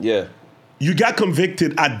convicted. Yeah. You got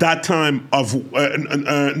convicted at that time of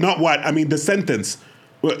the sentence.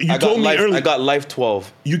 Well, you told me earlier. I got life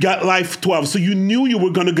 12. You got life 12, so you knew you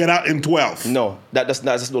were going to get out in 12. No, that's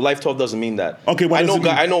life 12 doesn't mean that. Okay, what does it mean?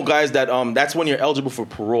 I know guys that that's when you're eligible for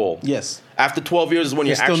parole. Yes. After 12 years is when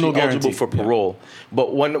There's you're still actually no eligible guarantee. for parole.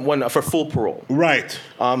 But when for full parole. Right.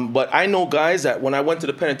 But I know guys that when I went to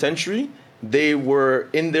the penitentiary, they were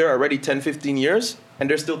in there already 10, 15 years, and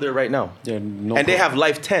they're still there right now. They have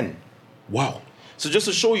life 10. Wow. So just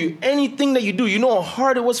to show you, anything that you do, you know how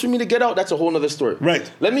hard it was for me to get out. That's a whole other story. Right.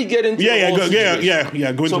 Let me get into Go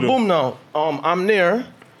into So boom now, I'm there.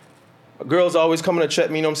 A girl's always coming to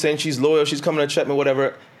check me. You know what I'm saying? She's loyal. She's coming to check me,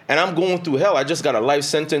 whatever. And I'm going through hell. I just got a life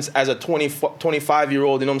sentence as a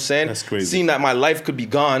 25-year-old, you know what I'm saying? That's crazy. Seeing that my life could be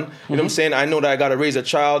gone, you know what I'm saying? I know that I got to raise a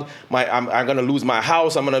child. I'm going to lose my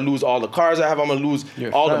house. I'm going to lose all the cars I have. I'm going to lose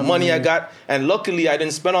all the money I got. And luckily, I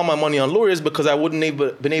didn't spend all my money on lawyers because I wouldn't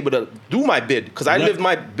have been able to do my bid. Because I lived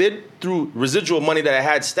my bid through residual money that I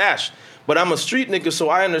had stashed. But I'm a street nigga, so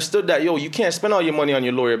I understood that, you can't spend all your money on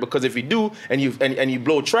your lawyer because if you do and you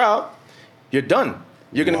blow trial, you're done.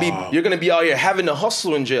 You're gonna be out here having to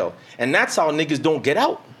hustle in jail, and that's how niggas don't get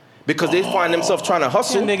out because they find themselves trying to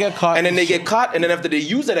hustle, And they get caught. and then they get caught, and then after they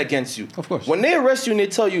use that against you, Of course. when they arrest you and they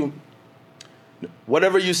tell you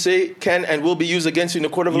whatever you say can and will be used against you in the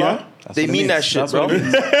court of law, they what it mean that means. shit, That's bro. what it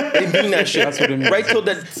means. They mean that shit. That's what it means. Right till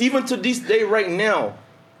that, even to this day, right now,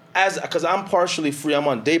 because I'm partially free, I'm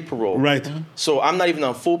on day parole, Right. so I'm not even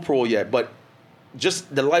on full parole yet, but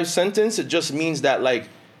just the life sentence, it just means that like.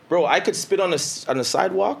 Bro, I could spit on the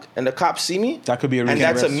sidewalk and the cops see me. That could be a reason. And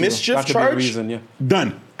that's a to arrest you. mischief That could charge. be a reason, yeah.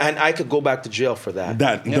 Done. And I could go back to jail for that.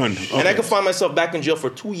 Done. And I could find myself back in jail for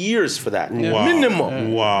 2 years for that. Wow.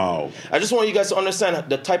 Minimum. Wow. I just want you guys to understand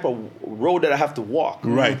the type of road that I have to walk.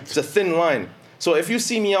 Right. It's a thin line. So if you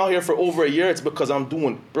see me out here for over a year, it's because I'm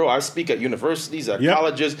I speak at universities, at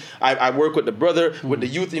colleges. I work with the brother, with the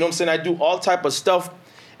youth. You know what I'm saying? I do all type of stuff.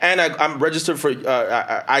 And I'm registered for,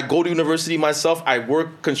 I go to university myself, I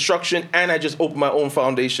work construction, and I just open my own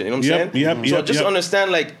foundation. You know what I'm saying? So just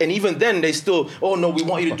understand, like, and even then, they still, oh no, we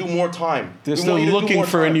want you to do more time. They're still looking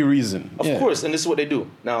for any reason. Of course, and this is what they do.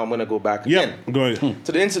 Now I'm going to go back Yeah. again Go ahead.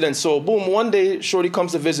 to the incident. So boom, one day, Shorty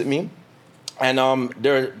comes to visit me, and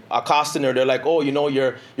they're accosting her. They're like, oh,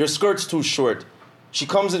 your skirt's too short. She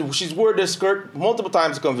comes in, she's wore this skirt multiple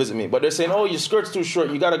times to come visit me, but they're saying, oh, your skirt's too short,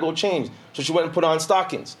 you gotta go change. So she went and put on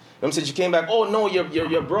stockings. You know what I'm saying? She came back, oh no,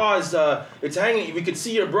 your bra is, it's hanging, we could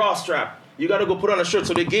see your bra strap. You gotta go put on a shirt.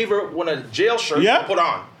 So they gave her one of the jail shirts to put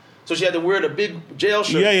on. So she had to wear the big jail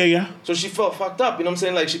shirt. Yeah. So she felt fucked up, you know what I'm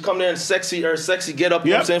saying? Like she come there in sexy get up,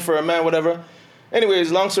 you know what I'm saying, for a man, whatever.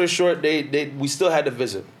 Anyways, long story short, we still had to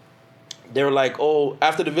visit. They were like, oh,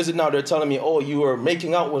 after the visit now, they're telling me, oh, you were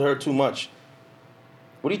making out with her too much.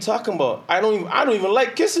 What are you talking about? I don't even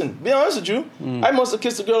like kissing. Be honest with you. I must have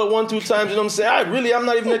kissed a girl 1-2 times. You know what I'm saying? I'm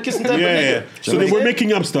not even a kissing type of nigga. So they were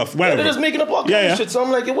making up stuff. Whatever. They're just making up all kinds of shit. So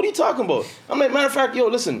I'm like, what are you talking about? I'm like, matter of fact, yo,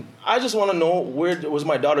 listen. I just want to know where was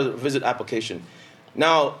my daughter's visit application.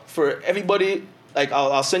 Now, for everybody, like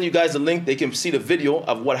I'll send you guys the link. They can see the video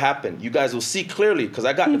of what happened. You guys will see clearly because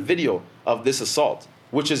I got the video of this assault,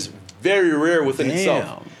 which is very rare within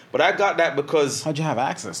itself. But I got that because... How'd you have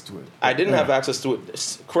access to it? I didn't have access to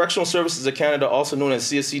it. Correctional Services of Canada, also known as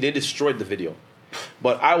CSC, they destroyed the video.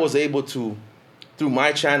 But I was able to, through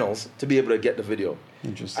my channels, to be able to get the video.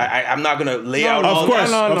 Interesting. I'm not going to lay out all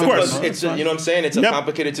that. Of course. It's you know what I'm saying? It's a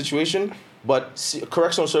complicated situation. But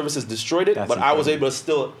Correctional Services destroyed it, but I was able to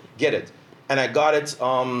still get it. And I got it...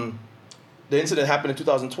 the incident happened in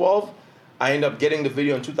 2012. I ended up getting the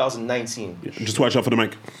video in 2019. Just watch out for the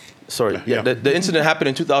mic. Sorry. The incident happened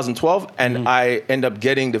in 2012, and I end up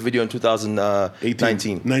getting the video in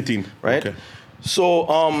 2019. 19. Right? Okay. So,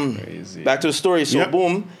 back to the story. So,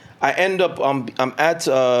 boom, I end up, I'm at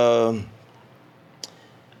the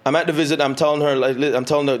visit. I'm telling her,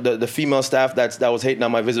 the female staff that was hating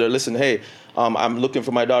on my visitor, listen, hey, I'm looking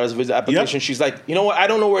for my daughter's visit application. She's like, you know what? I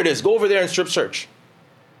don't know where it is. Go over there and strip search.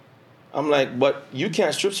 I'm like, but you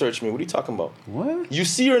can't strip search me. What are you talking about? What? You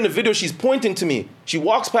see her in the video. She's pointing to me. She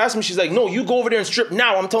walks past me. She's like, no, you go over there and strip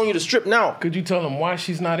now. I'm telling you to strip now. Could you tell them why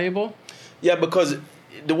she's not able? Yeah, because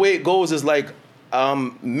the way it goes is like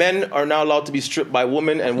men are not allowed to be stripped by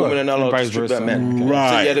women, and women are not allowed to be stripped by men. Right.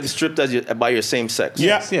 So you have to be stripped by your same sex.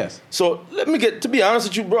 Yes. So to be honest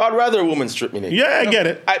with you, bro, I'd rather a woman strip me naked. Yeah, I get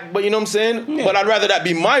it. But you know what I'm saying? Yeah. But I'd rather that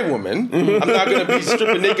be my woman. I'm not going to be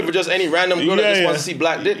stripping naked for just any random girl that just wants to see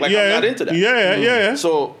black dick. Like, I'm not into that. Yeah.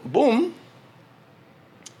 So, boom.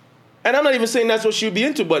 And I'm not even saying that's what she would be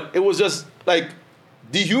into, but it was just like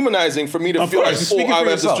dehumanizing for me to feel like, I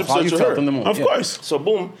have to strip search her. Of course. So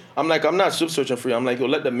boom, I'm like, I'm not strip searching for you. I'm like, yo,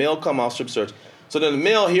 let the male come, I'll strip search. So then the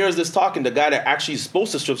male hears this talking, the guy that actually is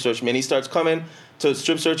supposed to strip search me, and he starts coming to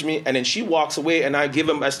strip search me, and then she walks away, and I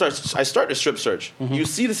start the strip search. You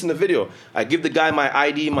see this in the video. I give the guy my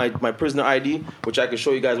ID, my prisoner ID, which I can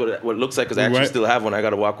show you guys what it looks like, because I actually still have one. I got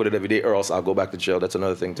to walk with it every day, or else I'll go back to jail. That's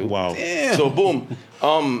another thing too. Wow. Damn. So boom,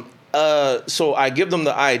 so I give them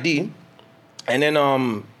the ID, and then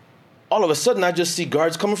all of a sudden I just see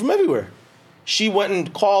guards coming from everywhere. She went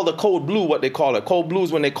and called a code blue, what they call it. Code blue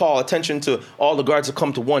is when they call attention to all the guards to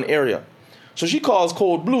come to one area. So she calls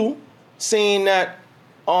code blue, saying that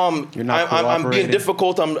I'm being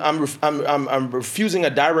difficult. I'm refusing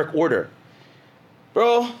a direct order,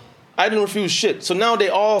 bro. I didn't refuse shit. So now they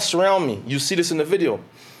all surround me. You see this in the video,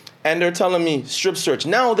 and they're telling me strip search.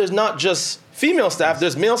 Now there's not just female staff,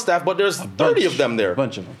 there's male staff, but there's 30 of them there. A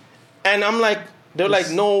bunch of them. And I'm like, they're like,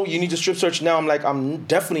 no, you need to strip search now. I'm like, I'm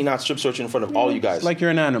definitely not strip searching in front of all you guys. It's like you're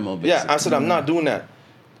an animal, basically. Yeah, I said, I'm not doing that.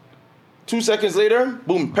 2 seconds later,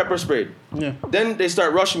 boom, pepper sprayed. Yeah. Then they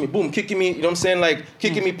start rushing me, boom, kicking me, you know what I'm saying? Like,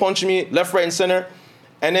 kicking me, punching me, left, right, and center.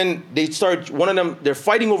 And then one of them, they're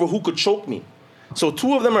fighting over who could choke me. So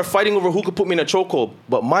 2 of them are fighting over who could put me in a chokehold.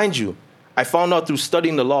 But mind you, I found out through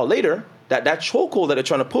studying the law later that chokehold that they're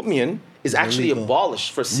trying to put me in is actually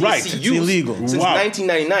abolished for CSC use. Illegal. Since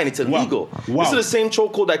 1999, it's illegal. Wow. This is the same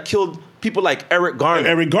chokehold that killed people like Eric Garner.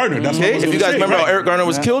 That's what I was if you guys remember how Eric Garner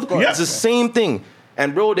was killed? Yeah. It's the same thing.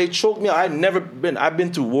 And bro, they choked me out. I've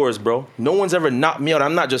been through wars, bro. No one's ever knocked me out.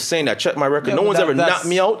 I'm not just saying that. Check my record. Yeah, no one's ever knocked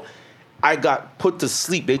me out. I got put to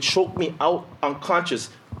sleep. They choked me out unconscious.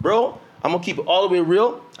 Bro, I'm gonna keep it all the way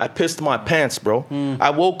real. I pissed my pants, bro.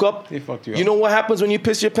 I woke up. They fucked you up. You know what happens when you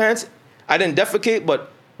piss your pants? I didn't defecate,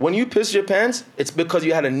 but when you piss your pants, it's because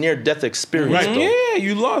you had a near-death experience. Right. Bro. Yeah,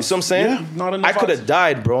 you lost. You know what I'm saying? Yeah, not enough I could have oxygen.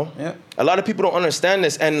 died, bro. Yeah. A lot of people don't understand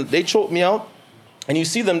this, and they choked me out. And you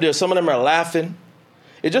see them there. Some of them are laughing.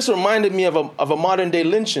 It just reminded me of a modern-day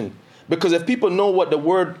lynching. Because if people know what the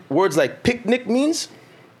words like picnic means,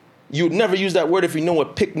 you would never use that word if you know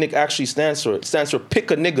what picnic actually stands for. It stands for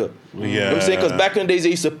pick a nigga. Yeah. You know what I'm saying? Because back in the days,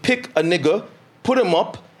 they used to pick a nigga, put him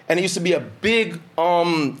up, and it used to be a big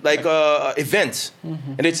event.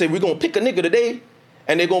 And they'd say, we're going to pick a nigga today,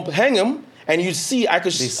 and they're going to hang him, And you see, I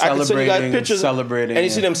could send you guys celebrating, pictures, celebrating, and you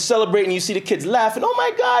see them celebrating. You see the kids laughing. Oh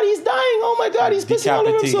my God, he's dying. Oh my God, he's pissing all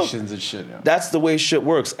over himself. Decapitations and shit. Yeah. That's the way shit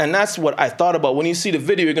works, and that's what I thought about. When you see the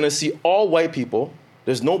video, you're gonna see all white people.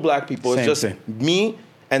 There's no black people. It's Same just thing. me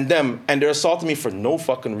and them, and they're assaulting me for no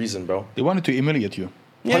fucking reason, bro. They wanted to humiliate you.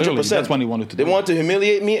 100%. That's what they wanted to do. They wanted to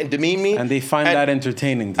humiliate me and demean me, And they find that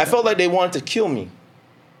entertaining. I felt like they wanted to kill me.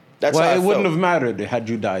 That's how I it felt. wouldn't have mattered had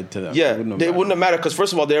you died to them. Yeah, It they wouldn't have mattered because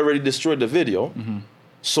first of all, they already destroyed the video. Mm-hmm.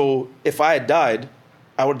 So if I had died,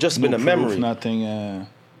 I would have just been a proof, memory. Nothing.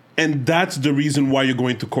 And that's the reason why you're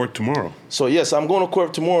going to court tomorrow. So yes, I'm going to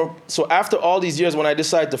court tomorrow. So after all these years, when I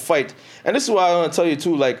decided to fight, and this is why I want to tell you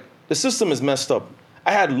too, like the system is messed up.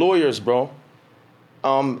 I had lawyers, bro,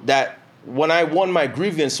 that when I won my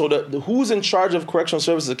grievance, so who's in charge of correctional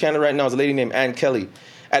services in Canada right now is a lady named Ann Kelly.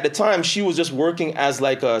 At the time, she was just working as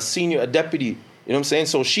like a deputy. You know what I'm saying?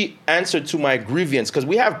 So she answered to my grievance because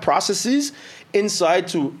we have processes inside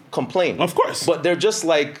to complain. Of course. But they're just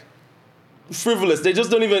like frivolous. They just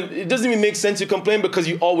don't even, it doesn't even make sense to complain because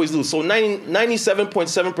you always lose. So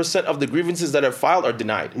 97.7% of the grievances that are filed are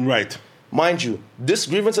denied. Right. Mind you, this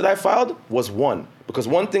grievance that I filed was one. Because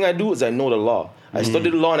one thing I do is I know the law. I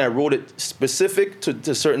studied the law and I wrote it specific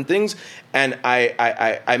to certain things. And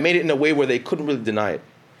I made it in a way where they couldn't really deny it.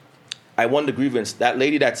 I won the grievance. That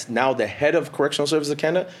lady that's now the head of Correctional Services of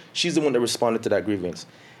Canada, she's the one that responded to that grievance.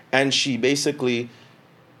 And she basically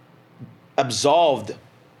absolved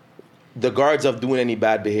the guards of doing any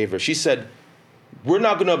bad behavior. She said, we're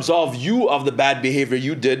not going to absolve you of the bad behavior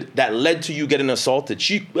you did that led to you getting assaulted.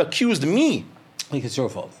 She accused me. Like it's your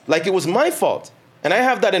fault. Like it was my fault. And I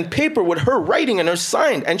have that in paper with her writing and her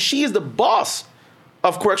signed. And she is the boss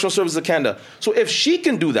of Correctional Services of Canada. So if she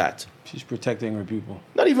can do that. She's protecting her people.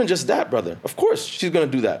 Not even just that, brother. Of course she's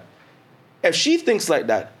going to do that. If she thinks like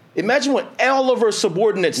that, imagine what all of her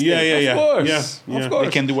subordinates think. Of course. Yeah. Of course.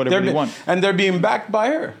 They can do whatever they want. And they're being backed by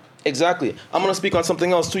her. Exactly. I'm gonna speak on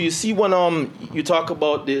something else too. You see, when you talk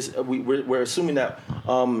about this, we're assuming that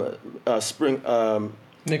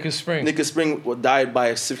Nicholas Spring. Nicholas Spring died by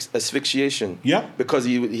asphyxiation. Yeah. Because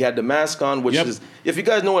he had the mask on, which Yep. is, if you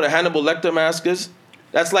guys know what a Hannibal Lecter mask is,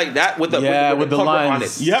 that's like that with the with the cover lines. on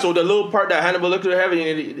it. Yep. So the little part that Hannibal Lecter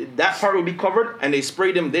had, that part would be covered, and they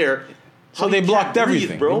sprayed him there. So they you blocked can't breathe,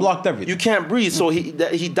 everything. bro. They blocked everything. You can't breathe. So he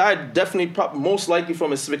died definitely, most likely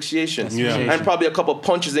from asphyxiation. Yeah. And probably a couple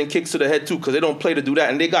punches and kicks to the head too, because they don't play to do that.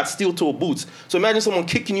 And they got steel-toe boots. So imagine someone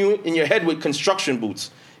kicking you in your head with construction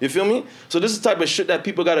boots. You feel me? So this is the type of shit that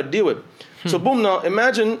people got to deal with. So boom, now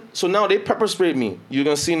imagine, so now they pepper sprayed me. You're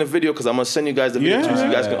going to see in the video, because I'm going to send you guys the video too, so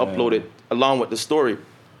you guys can upload it along with the story.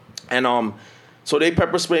 And so they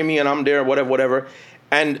pepper spray me and I'm there, whatever.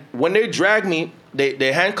 And when they drag me,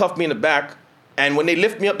 they handcuff me in the back. And when they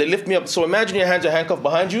lift me up. So imagine your hands are handcuffed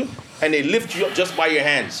behind you, and they lift you up just by your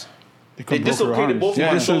hands. They dislocated both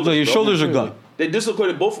of my shoulders. Your shoulders are gone. They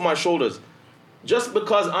dislocated both of my shoulders. Just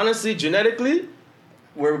because, honestly, genetically,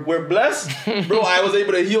 we're blessed. Bro, I was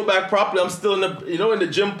able to heal back properly. I'm still in the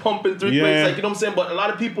gym pumping 3 plates. Like, you know what I'm saying? But a lot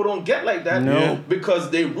of people don't get like that. No. Because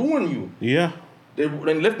they ruin you. Yeah. They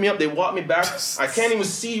lift me up, they walk me back. I can't even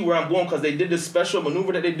see where I'm going because they did this special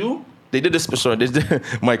maneuver that they do.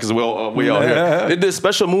 Mike is way out here. They did this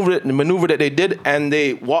special maneuver that they did, and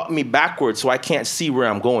they walked me backwards so I can't see where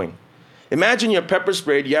I'm going. Imagine you're pepper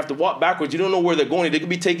sprayed, you have to walk backwards, you don't know where they're going. They could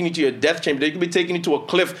be taking you to your death chamber, they could be taking you to a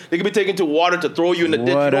cliff, they could be taking you to water to throw you in the ditch,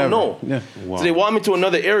 you don't know. Yeah. Wow. So they walk me to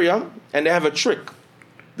another area, and they have a trick.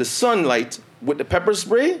 The sunlight with the pepper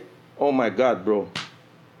spray, oh my God, bro.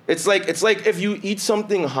 It's like if you eat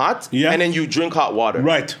something hot and then you drink hot water.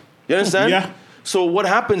 Right. You understand? Yeah. So what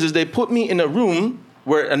happens is they put me in a room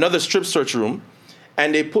where another strip search room,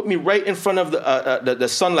 and they put me right in front of the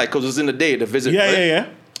sunlight because it was in the day, the visit. Yeah, right? yeah.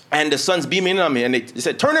 And the sun's beaming in on me, and they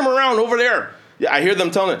said, "Turn him around over there." Yeah, I hear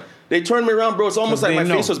them telling it. They turned me around, bro. It's almost like my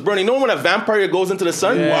face was burning. You know when a vampire goes into the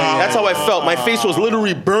sun? Wow. That's how I felt. My face was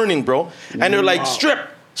literally burning, bro. And they're like, strip.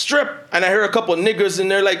 And I hear a couple of niggers, and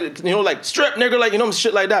they're like, like, strip, nigger, like,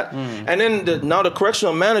 shit like that. And then now the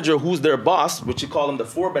correctional manager, who's their boss, which you call him the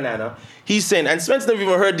 4-banana, he's saying, and Spence never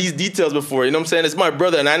even heard these details before, you know what I'm saying? It's my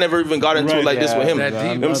brother, and I never even got into it like this with him. You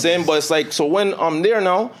know what I'm saying? But it's like, so when I'm there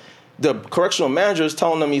now, the correctional manager is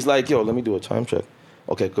telling them, he's like, yo, let me do a time check.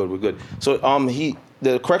 Okay, good, we're good. So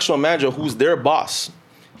the correctional manager, who's their boss,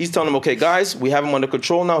 he's telling them, okay, guys, we have him under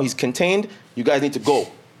control now. He's contained. You guys need to go.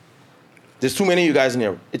 There's too many of you guys in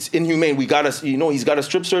there. It's inhumane. We got us, he's got a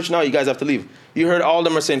strip search now. You guys have to leave. You heard all of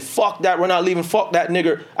them are saying, fuck that, we're not leaving. Fuck that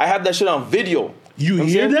nigger. I have that shit on video. You know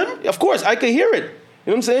hear them? them? Of course, I could hear it.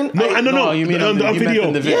 You know what I'm saying? No, I don't know. you mean on you meant video.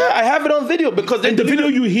 in the video. Yeah, I have it on video because In the video,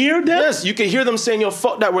 you hear that? Yes, you can hear them saying, "Yo,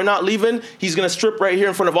 fuck that, we're not leaving. He's gonna strip right here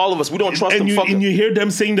in front of all of us. We don't trust him." And you hear them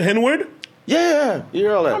saying the N-word? Yeah, you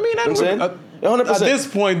hear all that. I mean, you know what I'm saying? At 100%. this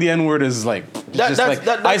point, the N word is like That's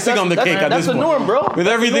icing on the cake. At that's this the point, norm, bro. With That's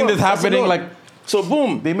the everything norm. that's That's the happening, norm. like So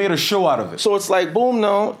boom. they made a show out of it. So it's like boom.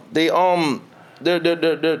 Now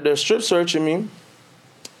they're strip searching me,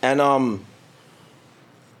 and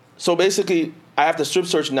so basically I have to strip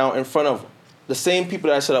search now in front of the same people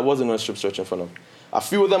that I said I wasn't going to strip search in front of. A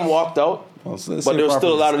few of them walked out, but there was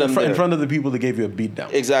still a lot of them in front of the people that gave you a beat down.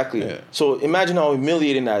 Exactly. Yeah. So imagine how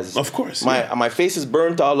humiliating that is. Of course, My face is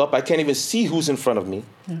burnt all up. I can't even see who's in front of me,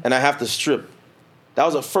 and I have to strip. That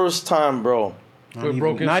was the first time, bro. With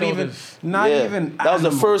broken Not shoulders. even. That was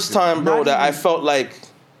the first time, bro, that I felt like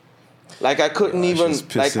I couldn't even,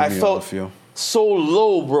 just like pissing I me felt off, yo. so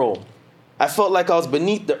low, bro. I felt like I was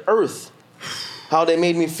beneath the earth. How they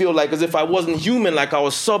made me feel like as if I wasn't human, like I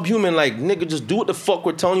was subhuman, like, nigga, just do what the fuck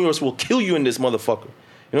we're telling you or else we'll kill you in this motherfucker. You know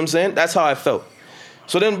what I'm saying? That's how I felt.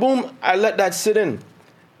 So then, boom, I let that sit in.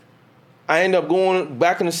 I end up going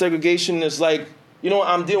back into segregation. It's like, you know,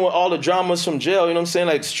 I'm dealing with all the dramas from jail, you know what I'm saying?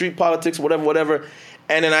 Like street politics, whatever.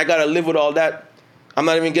 And then I got to live with all that. I'm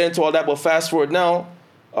not even getting to all that, but fast forward now.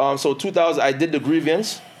 So 2000, I did the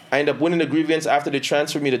grievance. I ended up winning the grievance after they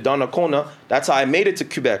transferred me to Donnacona. That's how I made it to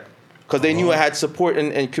Quebec. Because they knew I had support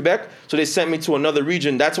in Quebec, so they sent me to another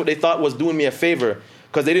region. That's what they thought was doing me a favor,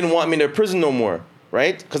 because they didn't want me in their prison no more,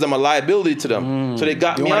 right? Because I'm a liability to them. So they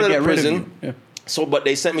got me out of the prison. Yeah. So, but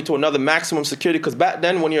they sent me to another maximum security, because back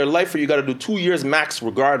then, when you're a lifer, you got to do 2 years max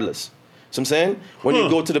regardless. So I'm saying, when you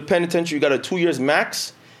go to the penitentiary, you got a 2 years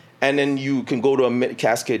max, and then you can go to a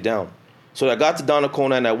cascade down. So I got to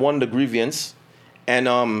Donnacona and I won the grievance, and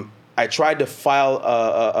I tried to file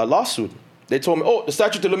a lawsuit. They told me, oh, the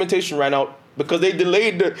statute of limitation ran out because they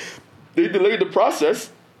delayed the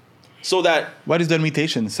process so that What is the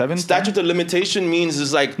limitation? 7? statute of limitation means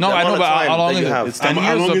is like No, the I amount know, of but time how long that is you it? have. It's 10 How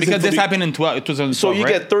years, long though, is it because for this the- happened in 2012, So you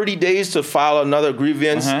right? get 30 days to file another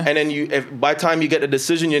grievance, and then by the time you get the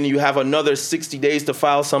decision, and you have another 60 days to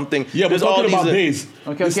file something. Yeah, we're There's all talking about these, days.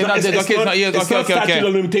 Okay, It's okay, not- not days. Okay, it's not years. it's Okay, not okay, statute okay.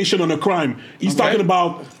 of limitation on a crime. He's Okay. talking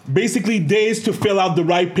about basically days to fill out the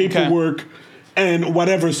right paperwork and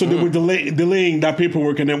whatever. So they were delaying that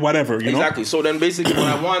paperwork and then whatever. You know? Exactly. So then basically when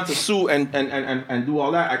I wanted to sue and do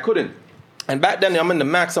all that, I couldn't. And back then I'm in the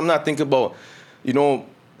max. I'm not thinking about, you know,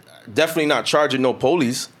 definitely not charging no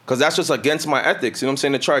police, because that's just against my ethics. You know what I'm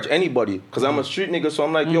saying? To charge anybody, because I'm a street nigga. So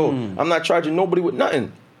I'm like, yo, I'm not charging nobody with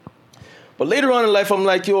nothing. But later on in life, I'm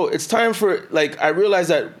like, yo, it's time for, like, I realize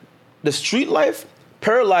that the street life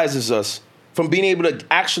paralyzes us from being able to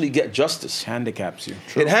actually get justice. Handicaps you.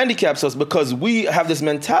 It handicaps us because we have this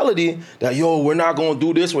mentality that, yo, we're not going to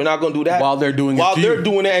do this, we're not going to do that. While they're doing it While to they're you.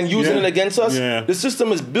 doing it and using Yeah. it against us. Yeah. The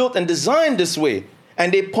system is built and designed this way.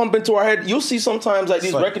 And they pump into our head. You'll see sometimes like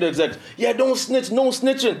these like- record execs, yeah, don't snitch, no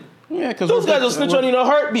snitching. Yeah, because Those guys will snitch on you in a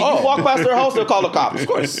heartbeat. Oh. You walk past their house, they'll call the cops. Of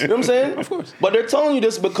course. You know what I'm saying? Of course. But they're telling you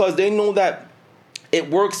this because they know that it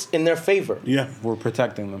works in their favor. Yeah. We're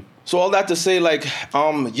protecting them. So all that to say, like,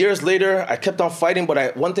 years later, I kept on fighting,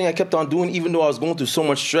 but one thing I kept on doing, even though I was going through so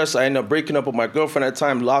much stress, I ended up breaking up with my girlfriend at the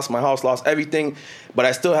time, lost my house, lost everything, but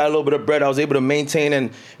I still had a little bit of bread I was able to maintain,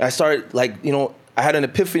 and I started, like, you know, I had an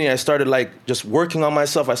epiphany. I started, like, just working on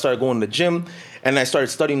myself. I started going to the gym, and I started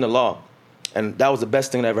studying the law. And that was the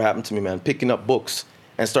best thing that ever happened to me, man, picking up books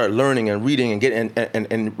and start learning and reading and getting and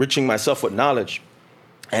enriching myself with knowledge.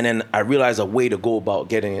 And then I realized a way to go about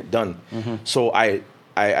getting it done. So I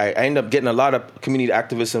ended up getting a lot of community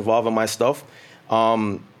activists involved in my stuff.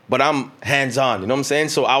 But I'm hands-on, you know what I'm saying?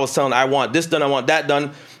 So I was telling, I want this done, I want that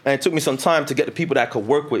done. And it took me some time to get the people that I could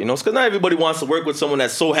work with, you know? Because not everybody wants to work with someone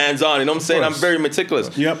that's so hands-on, you know what I'm saying? I'm very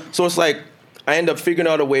meticulous. Yep. So it's like, I ended up figuring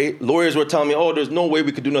out a way. Lawyers were telling me, oh, there's no way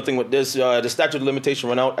we could do nothing with this. The statute of limitation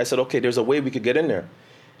ran out. I said, okay, there's a way we could get in there.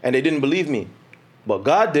 And they didn't believe me. But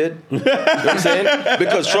God did. You know what I'm saying?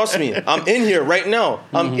 Because trust me, I'm in here right now.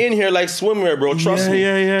 I'm in here like swimwear, bro. Trust me.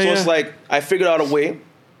 So it's like I figured out a way.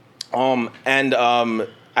 I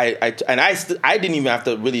didn't even have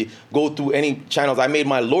to really go through any channels. I made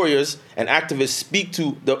my lawyers and activists speak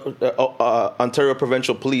to the Ontario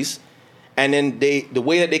Provincial Police. And then the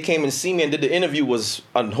way that they came and see me and did the interview was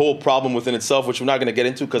a whole problem within itself, which we're not going to get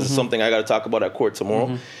into because it's something I got to talk about at court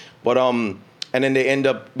tomorrow. But and then they end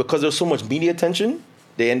up, because there's so much media attention,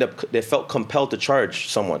 they felt compelled to charge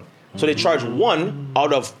someone. So they charge 1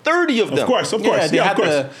 out of 30 of them. Of course. they Yeah, had of course.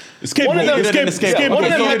 to- Escape. One of them, Escape. one of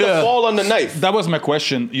them Okay, had to the- fall on the knife. That was my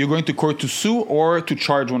question. You're going to court to sue or to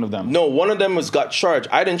charge one of them? No, one of them got charged.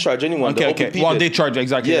 I didn't charge anyone. Okay, The okay. OPP Well, did. they charge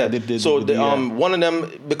exactly. Yeah. Yeah. One of them,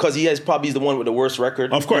 because he has probably the one with the worst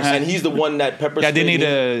record. Of course. And he's the one that pepper Yeah, they sprayed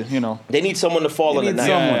need me. They need someone to fall on the need knife.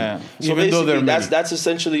 someone. Yeah. So Even though they're basically, many. that's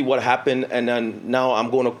essentially what happened. And then now I'm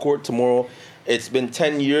going to court tomorrow. It's been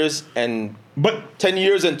 10 years and But 10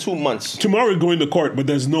 years and 2 months. tomorrow you're going to court, but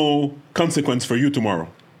there's no consequence for you tomorrow.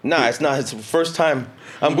 Nah, it's not. It's the first time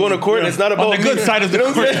I'm going to court. And it's not about On the me. good side of the You know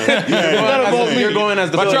what I'm court. saying? It's not about me. You're going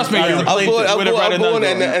as the But trust me, as the you're- plaintiff. would have rather I'm not going, go,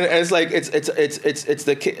 and, yeah. and it's like it's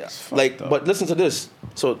the like. up. But listen to this.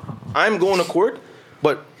 So I'm going to court,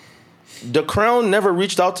 but the Crown never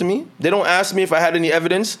reached out to me. They don't ask me if I had any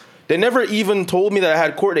evidence. They never even told me that I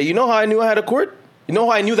had court date. You know how I knew I had a court? You know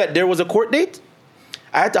how I knew that there was a court date?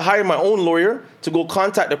 I had to hire my own lawyer to go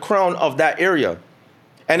contact the Crown of that area.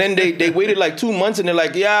 And then they waited like 2 months and they're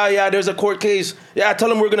like, yeah, there's a court case. Yeah, tell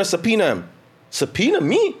them we're going to subpoena him. Subpoena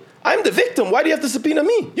me? I'm the victim. Why do you have to subpoena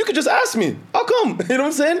me? You could just ask me. How come? You know what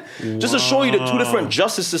I'm saying? Just to show you the two different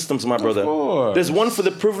justice systems, my brother. course. There's one for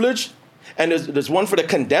the privileged, and there's one for the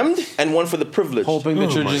condemned, and one for the privileged. Hoping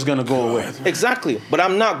that you're just gonna go away. Exactly. But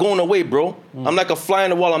I'm not going away, bro. I'm like a fly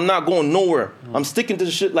on the wall. I'm not going nowhere. I'm sticking to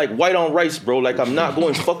the shit like white on rice, bro. Like I'm not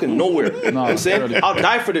going fucking nowhere. You know what I'm saying? really. I'll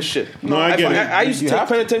die for this shit. No, I get it. I used to You take have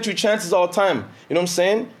to. penitentiary chances all the time. You know what I'm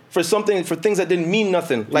saying? For things that didn't mean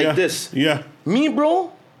nothing, like Yeah. this. Yeah. Me,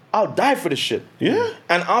 bro, I'll die for this shit. Yeah.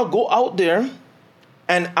 And I'll go out there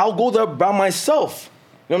and I'll go there by myself.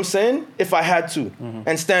 You know what I'm saying? If I had to.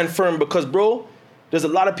 And stand firm because, bro, there's a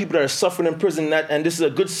lot of people that are suffering in prison, and this is a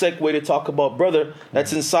good segue to talk about brother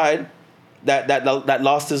that's inside that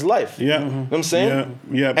lost his life. Yeah. You know what I'm saying?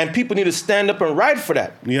 Yeah. And people need to stand up and ride for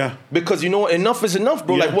that. Yeah. Because you know what? Enough is enough,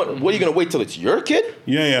 bro. Yeah. Like, what are you going to wait till it's your kid?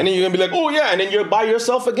 Yeah. And then you're going to be like, oh, yeah. And then you're by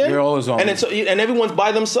yourself again? You're always on. And then and everyone's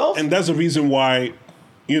by themselves? And that's the reason why,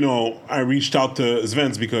 I reached out to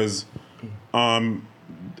Sven's because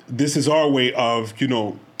this is our way of,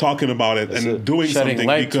 talking about it and it. doing Shedding something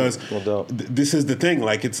light to because it, no doubt. this is the thing.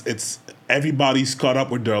 Like it's everybody's caught up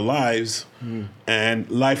with their lives and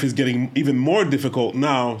life is getting even more difficult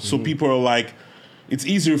now. So people are like, it's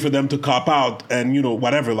easier for them to cop out and,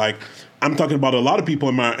 whatever. Like I'm talking about a lot of people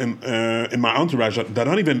in my entourage that are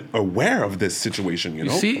not even aware of this situation, You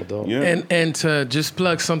see? Yeah. And to just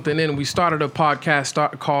plug something in, we started a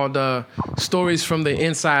podcast called Stories from the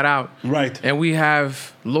Inside Out. Right. And we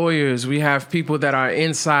have lawyers, we have people that are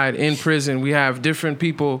inside in prison, we have different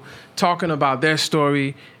people talking about their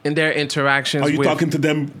story and their interactions Are you with talking to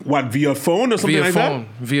them, via phone or something via like phone.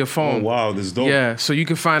 that? Via phone. Oh, wow, this is dope. Yeah, so you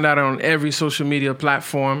can find out on every social media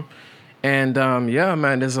platform. And yeah,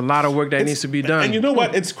 man, there's a lot of work that needs to be done. And you know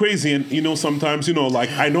what? It's crazy. And, sometimes, like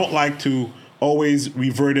I don't like to always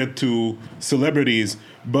revert it to celebrities,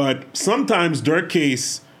 but sometimes their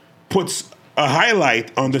case puts a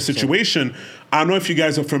highlight on the situation. I don't know if you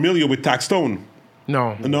guys are familiar with Taxstone.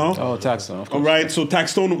 No. No? Oh, Taxstone, of course. All right. So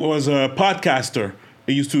Taxstone was a podcaster.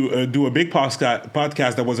 He used to do a big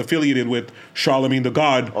podcast that was affiliated with Charlemagne the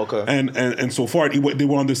God, Okay. and so forth. They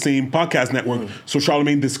were on the same podcast network. So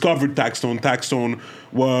Charlemagne discovered Taxstone. Taxstone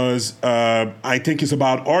was, I think, is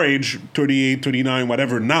about our age, 38, 39,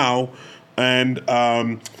 whatever now, and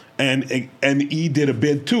he did a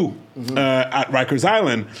bid too at Rikers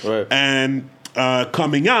Island, Right. and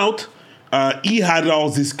coming out. He had all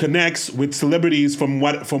these connects with celebrities from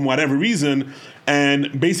whatever reason,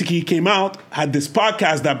 and basically he came out, had this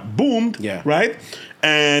podcast that boomed, Yeah. right?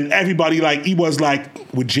 And everybody he was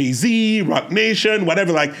with Jay-Z, Rock Nation,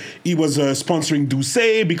 whatever. He was sponsoring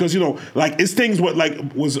Douce because his things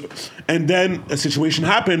was, and then a situation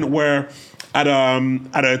happened where at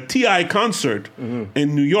a T.I. concert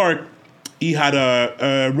in New York, he had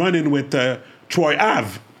a run-in with Troy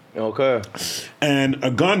Ave. Okay. And a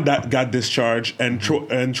gun that got discharged, and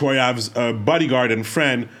Troy Ave's bodyguard and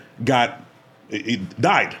friend died.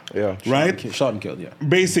 Yeah. Right? Shot and killed, yeah.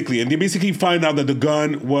 Basically. And they basically find out that the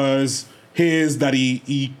gun was his, that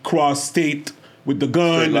he crossed state with the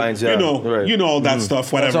gun. Straight lines, yeah. Right. All that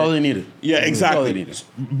stuff, whatever. That's all they needed. Yeah, exactly. all they needed.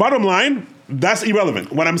 Bottom line, that's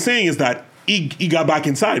irrelevant. What I'm saying is that he got back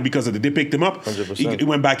inside because of they picked him up. 100%. He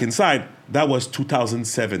went back inside. That was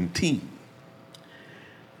 2017.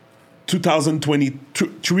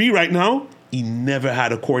 2023 right now, he never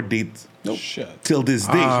had a court date till this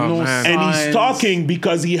day. Oh, man. And he's signs. talking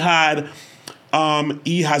because he has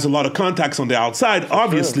a lot of contacts on the outside,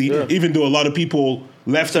 obviously, yeah. even though a lot of people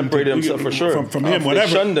left him Separated himself, for sure. from him, They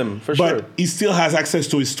whatever. shunned him, for but sure. he still has access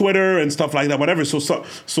to his Twitter and stuff like that, whatever. So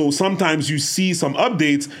sometimes you see some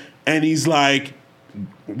updates and he's like,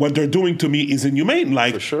 what they're doing to me is inhumane.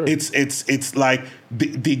 Like, For sure. it's like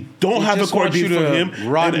they don't have a just court want you date for to him,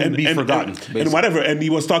 rot and be forgotten, and basically. whatever. And he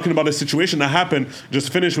was talking about a situation that happened. Just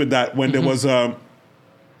to finish with that, when there was a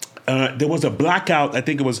blackout. I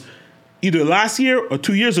think it was either last year or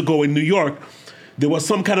 2 years ago in New York. There was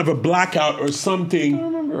some kind of a blackout or something,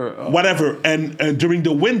 whatever, and during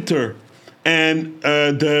the winter, and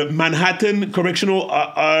the Manhattan Correctional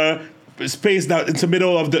space that in the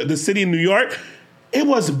middle of the city in New York, it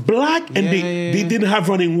was black, and they didn't have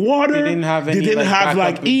running water. They didn't have any, They didn't like, have backup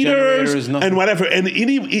like eaters generators, nothing. and whatever. And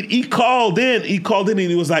he called in. He called in and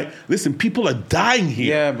he was like, "Listen, people are dying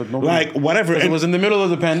here. Yeah, but nobody, like whatever." It And was in the middle of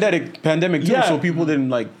the pandemic too, Yeah. so people didn't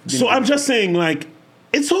like. so I'm just saying, like,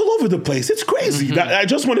 it's all over the place. It's crazy. I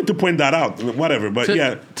just wanted to point that out. Whatever, but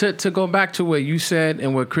yeah. To go back to what you said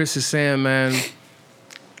and what Chris is saying, man,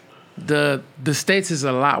 the States is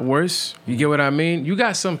a lot worse. You get what I mean? You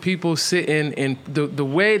got some people sitting in the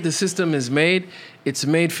way the system is made, it's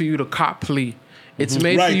made for you to cop plea. It's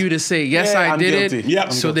made Right. for you to say, yes, Yeah, I I'm did guilty. it, Yeah,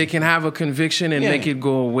 I'm so they can have a conviction and Yeah. make it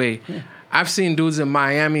go away. I've seen dudes in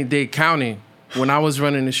Miami-Dade County, when I was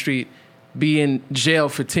running the street, be in jail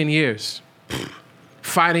for 10 years.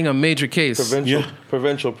 Fighting a major case.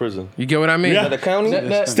 Provincial prison. You get what I mean? Yeah. The county?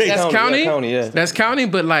 State. That's county? Yeah, county, yeah. That's county,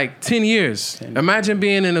 but like 10 years. Imagine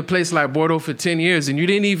being in a place like Bordeaux for 10 years and you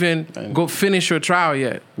didn't even go finish your trial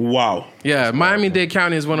yet. Wow. Yeah, Miami-Dade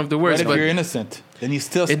County is one of the What worst. if But you're innocent? Then you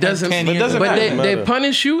still it spend doesn't, 10 but, years. doesn't in but prison. they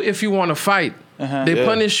punish you if you want to fight. They Yeah.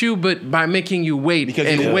 punish you, but by making you wait Because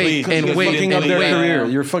and you wait didn't and plead. wait Because you fucking didn't up and their plead. wait. career.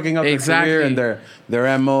 You're fucking up Exactly. their career and their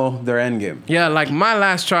MO, their end game. Yeah, like my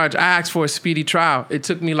last charge, I asked for a speedy trial. It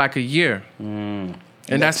took me like a year. And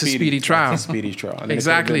that's a speedy trial. That's a speedy trial. And it could've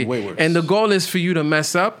Exactly. been way worse. And the goal is for you to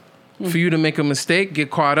mess up, for you to make a mistake, get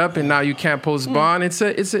caught up, and now you can't post bond. It's a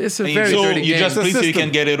And very you, dirty you game. just plead so you system.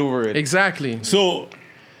 can get it over it. Exactly. So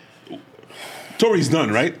Tory's done,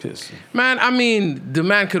 right? Man, I mean, the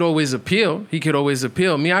man could always appeal. He could always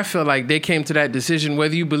appeal. Me, I feel like they came to that decision,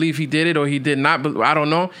 whether you believe he did it or he did not. But I don't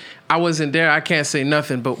know. I wasn't there. I can't say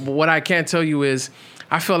nothing. But what I can tell you is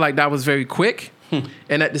I feel like that was very quick.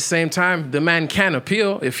 And at the same time, the man can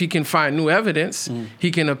appeal. If he can find new evidence, he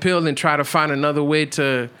can appeal and try to find another way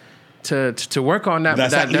to work on that.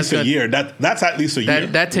 That's But at least a year. That's at least a year.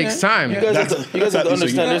 That takes time. You guys have That's- to, you guys that's have to at least a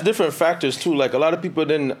understand year. there's different factors too. Like a lot of people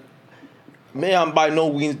didn't. Me, I'm by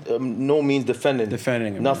no means defending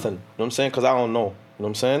him. nothing. You know what I'm saying? Because I don't know. You know what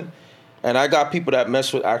I'm saying? And I got people that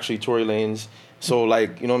mess with actually Tory Lanez. So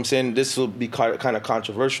like, you know what I'm saying? This will be kind of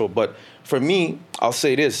controversial. But for me, I'll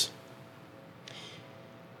say this.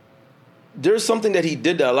 There's something that he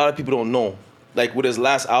did that a lot of people don't know. Like with his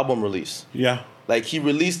last album release. Yeah. Like he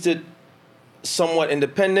released it somewhat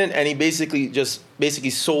independent, and he basically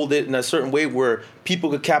sold it in a certain way where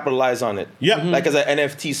people could capitalize on it. Yeah. Like as an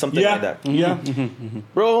NFT, something Yeah. like that. Yeah.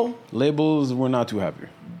 Bro, Labels were not too happy.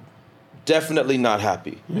 definitely not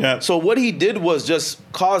happy. Yeah. So what he did was just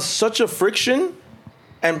cause such a friction,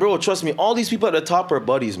 and bro, trust me, all these people at the top are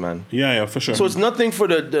buddies, man. Yeah, for sure. So it's nothing for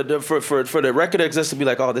the record execs to be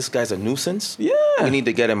like, oh, this guy's a nunuisance. Yeah. We need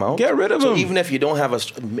to get him out. Get rid of so him. even if you don't have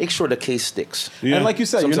make sure the case sticks. Yeah. And like you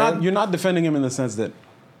said, Sometimes- you're not defending him in the sense that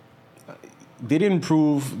they didn't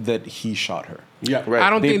prove that he shot her. Yeah. Right.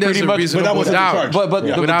 I don't They think there's pretty a much- but that reasonable wasn't the doubt. charge. But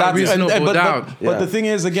Yeah. Without that's- reasonable but, doubt. But the thing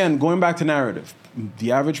is, again, going back to narrative,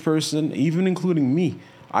 the average person, even including me,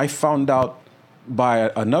 I found out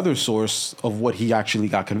by another source of what he actually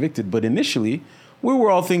got convicted. But initially, we were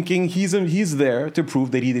all thinking he's there to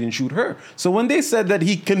prove that he didn't shoot her. So when they said that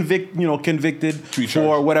he convicted Three for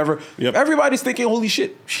charges. whatever, Yep. everybody's thinking, holy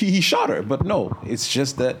shit, he shot her. But no, it's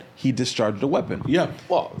just that he discharged a weapon. Yeah.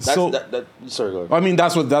 Well, that's, So- sorry, go ahead. I mean,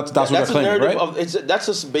 that's what they're That's a claiming, narrative right? that's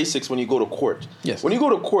just basics when you go to court. Yes. When you go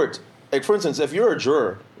to court, like for instance, if you're a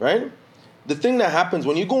juror, right? The thing that happens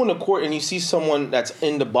when you go into court and you see someone that's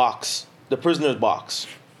in the box, the prisoner's box,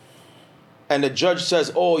 and the judge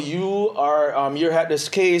says, "Oh, you are you're at this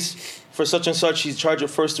case for such and such. He's charged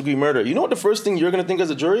with first-degree murder." You know what the first thing you're gonna think as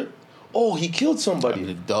a jury? Oh, he killed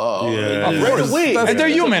somebody. Yeah. Right away. And they're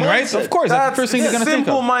human, right? Of course, that's the first thing you're going to think of.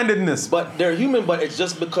 Simple-mindedness. But they're human, but it's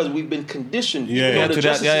just because we've been conditioned. Yeah, even yeah, though to the that.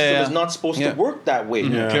 justice Yeah, system yeah. is not supposed Yeah. to work that way.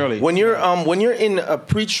 Clearly. When you're in a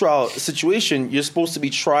pretrial situation, you're supposed to be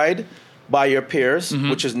tried by your peers,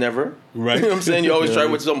 which is never. Right. You know what I'm saying? You always try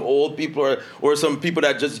with some old people or some people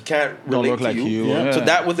that just can't Don't relate look to like you. you. Yeah. So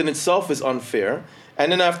that within itself is unfair.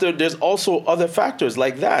 And then after, there's also other factors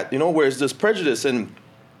like that, where it's just prejudice. And,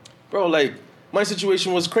 bro, like, my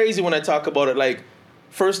situation was crazy when I talk about it. Like,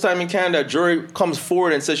 First time in Canada, a jury comes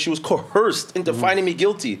forward and says she was coerced into finding me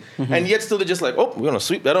guilty. And yet still they're just like, oh, we're going to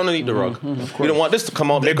sweep that underneath the rug. We don't want this to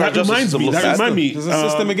come out. That reminds me. There's a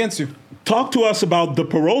system against you. Talk to us about the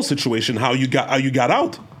parole situation. How you got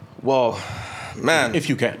out? Well, man. If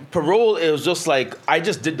you can. Parole, it was just like, I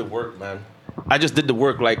just did the work, man. I just did the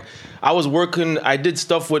work. Like, I was working, I did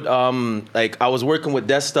stuff with, I was working with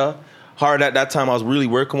Desta hard at that time. I was really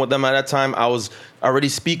working with them at that time. I was already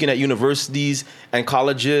speaking at universities and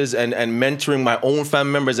colleges and mentoring my own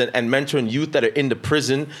family members and mentoring youth that are in the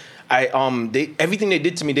prison. Everything they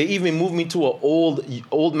did to me, they even moved me to an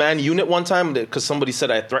old man unit one time because somebody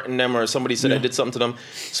said I threatened them or somebody said I did something to them.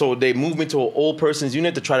 So they moved me to an old person's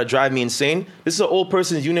unit to try to drive me insane. This is an old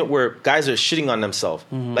person's unit where guys are shitting on themselves,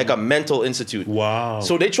 like a mental institute. Wow.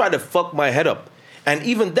 So they tried to fuck my head up. And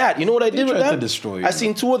even that, you know what I did with that? To destroy you. I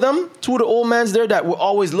seen two of the old mans there that would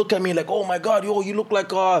always look at me like, oh my God, yo, you look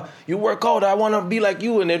like you work out. I want to be like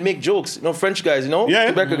you. And they'd make jokes, French guys,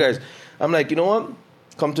 Quebec guys. I'm like, you know what?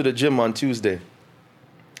 Come to the gym on Tuesday.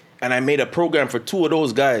 And I made a program for two of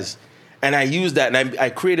those guys. And I used that and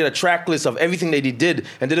I created a track list of everything that they did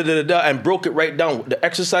and broke it right down. The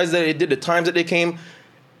exercise that they did, the times that they came.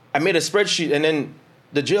 I made a spreadsheet and then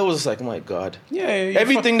the jail was just like, oh my God. Yeah.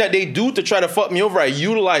 Everything that they do to try to fuck me over, I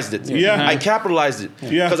utilized it. Yeah. I capitalized it.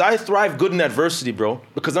 Yeah. Because I thrive good in adversity, bro.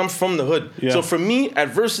 Because I'm from the hood. Yeah. So for me,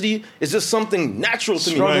 adversity is just something natural to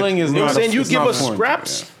me. Struggling is You know what I'm not saying? You it's give not us foreign.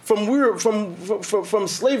 scraps from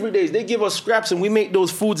slavery days. They give us scraps and we make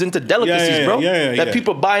those foods into delicacies, bro. That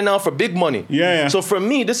people buy now for big money. Yeah. So for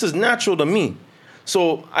me, this is natural to me.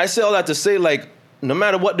 So I say all that to say, like, no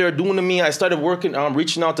matter what they're doing to me, I started working,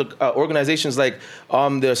 reaching out to organizations like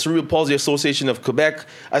the Cerebral Palsy Association of Quebec.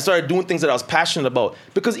 I started doing things that I was passionate about.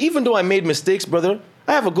 Because even though I made mistakes, brother,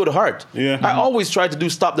 I have a good heart. Yeah. I always tried to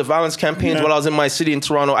do Stop the Violence campaigns while I was in my city in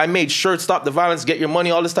Toronto. I made shirts, Stop the Violence, Get Your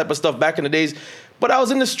Money, all this type of stuff back in the days. But I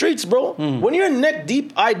was in the streets, bro. When you're neck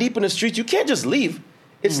deep, eye deep in the streets, you can't just leave.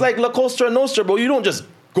 It's like La Costa Nostra, bro. You don't just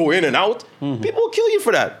go in and out. People will kill you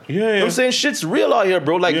for that. Yeah. You know what I'm saying? Shit's real out here,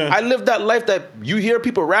 bro. Like, I lived that life that you hear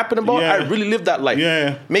people rapping about. Yeah. I really lived that life.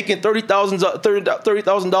 Yeah. Making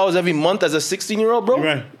 $30,000 every month as a 16-year-old, bro.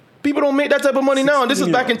 Right. People don't make that type of money now, and this is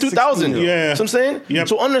back in 2000. Yeah. So I'm saying? Yep.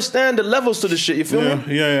 So understand the levels to this shit, you feel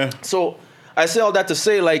me? Yeah. So I say all that to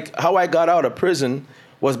say, like, how I got out of prison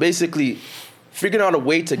was basically figuring out a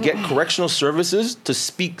way to get correctional services to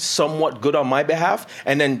speak somewhat good on my behalf,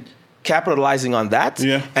 and then capitalizing on that,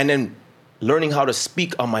 and then learning how to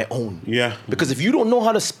speak on my own. Yeah. Because if you don't know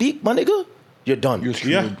how to speak, my nigga, you're done.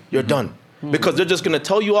 You're done. Because they're just going to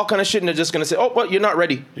tell you all kind of shit and they're just going to say, oh, well, you're not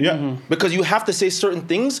ready. Yeah. Because you have to say certain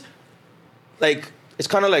things. Like, it's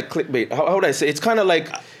kind of like clickbait. How would I say? It's kind of like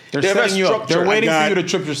They're they have a setting you up. structure. They're waiting for you to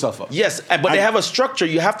trip yourself up. Yes, but they have a structure.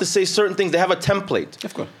 You have to say certain things. They have a template.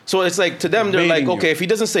 Of course. So it's like, to them, they're like, Baiting you. okay, if he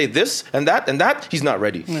doesn't say this and that, he's not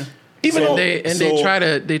ready. Yeah. Even though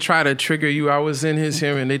They try to trigger you. I was in his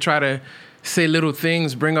hearing. They try to say little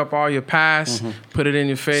things, bring up all your past, put it in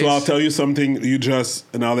your face. So I'll tell you something.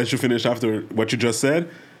 And I'll let you finish after what you just said.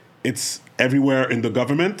 It's everywhere in the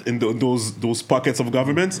government, in those pockets of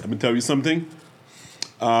governments. I'm gonna tell you something.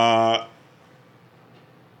 One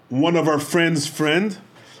of our friends' friend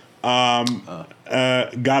got a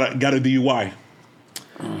DUI,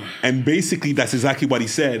 and basically that's exactly what he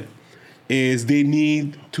said. Is they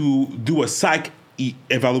need to do a psych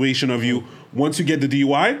evaluation of you. Once you get the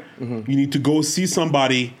DUI, you need to go see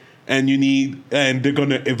somebody, and they're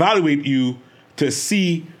gonna evaluate you to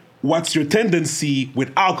see what's your tendency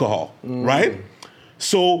with alcohol, right?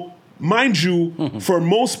 So, mind you, for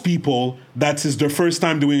most people, that's their first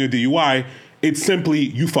time doing a DUI. It's simply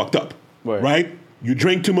you fucked up, right? You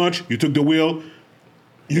drank too much, you took the wheel,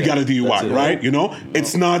 you got a DUI, right? You know,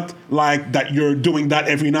 it's not like that you're doing that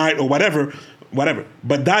every night or whatever.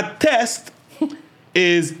 But that test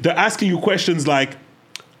is they're asking you questions like,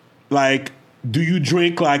 do you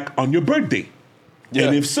drink like on your birthday? Yeah.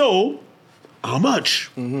 And if so, how much?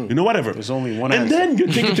 You know, whatever. There's only one and answer. then you're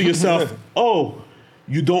thinking to yourself, oh,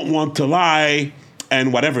 you don't want to lie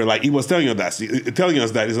and whatever. Like he was telling us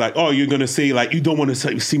that. It's like, oh, you're going to say like, you don't want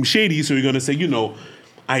to seem shady. So you're going to say,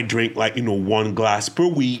 I drink like, 1 glass per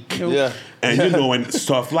week. Yeah. And, and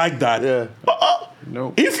stuff like that. Yeah.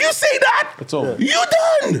 No. If you say that, It's over. you're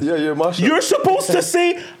done. Yeah, you're mushed up. You're supposed to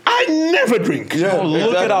say, I never drink. Yeah, Oh,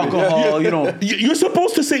 look at alcohol. You're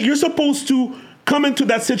supposed to come into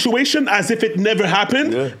that situation as if it never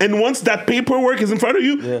happened. Yeah. And once that paperwork is in front of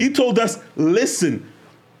you, he told us, listen,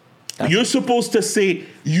 You're supposed to say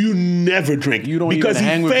you never drink. You don't because even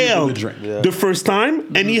hang he with people failed that drink. Yeah. the first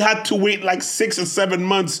time, and he had to wait like 6 or 7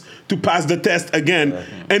 months to pass the test again.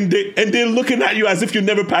 And they're looking at you as if you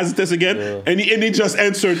never passed the test again. And he just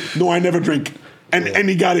answered, "No, I never drink." And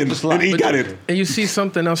he got it. And he got it. And you see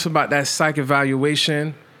something else about that psych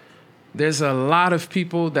evaluation. There's a lot of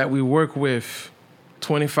people that we work with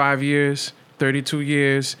 25 years, 32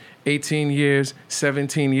 years, 18 years,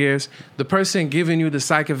 17 years. The person giving you the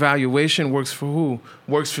psych evaluation works for who?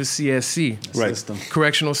 Works for CSC. Right. System.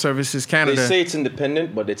 Correctional Services They Canada. say it's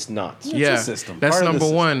independent, but it's not. Yeah, a system. that's Part of the number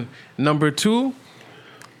system. one. Number two,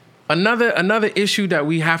 another issue that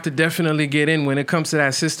we have to definitely get in when it comes to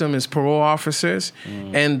that system is parole officers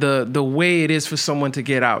and the way it is for someone to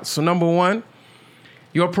get out. So number one,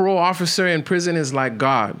 your parole officer in prison is like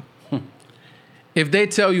God. If they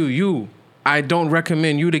tell you, I don't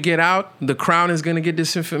recommend you to get out, the Crown is going to get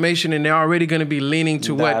this information and they're already going to be leaning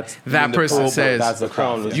to what that person says. That's the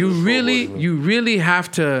Crown. Crown. is You the really, parole board. you really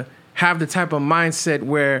have to have the type of mindset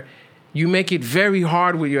where you make it very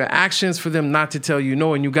hard with your actions for them not to tell you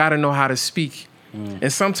no, and you got to know how to speak.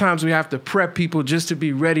 And sometimes we have to prep people just to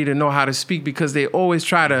be ready to know how to speak because they always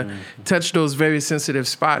try to touch those very sensitive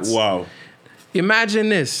spots. Wow. Imagine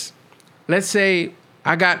this. Let's say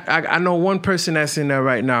I know one person that's in there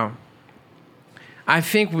right now. I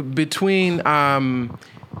think between I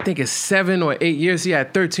think it's 7 or 8 years, he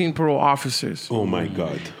had 13 parole officers. Oh my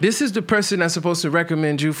God. This is the person that's supposed to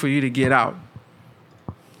recommend you for you to get out.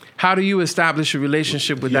 How do you establish a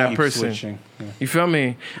relationship with that Keep person? switching. Yeah. You feel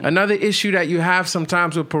me? Another issue that you have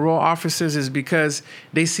sometimes with parole officers is because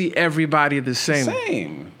they see everybody the same.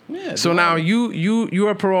 Same. Yeah, So now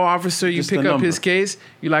you're a parole officer, you Just pick a up his number. case,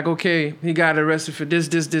 you're like, okay, he got arrested for this,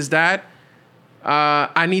 that.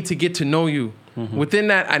 I need to get to know you. Within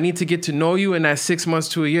that, I need to get to know you. In that 6 months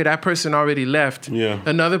to a year, that person already left. Yeah.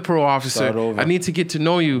 Another parole officer. Start over. I need to get to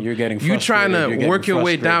know you. You're getting You trying frustrated. You're to getting work your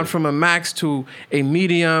way down frustrated. from a max to a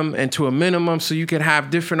medium and to a minimum, so you could have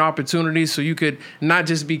different opportunities. So you could not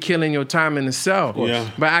just be killing your time in the cell, Yeah.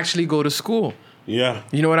 but actually go to school. Yeah.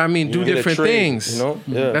 You know what I mean? Do Get a different trade, things. you know?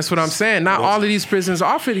 Yeah. That's what I'm saying. Not all of these prisons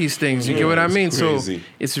offer these things. You get what I it's mean? crazy. So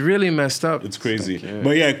it's really messed up. It's crazy.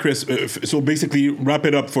 But yeah, Chris, so basically wrap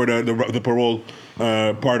it up for the parole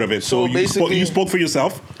part of it. So, So basically- you spoke for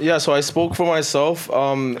yourself, Yeah, so I spoke for myself.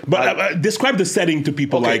 but describe the setting to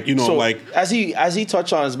people, Okay, like, you know, so like, as he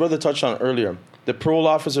touched on, his brother touched on earlier, the parole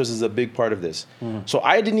officers is a big part of this. So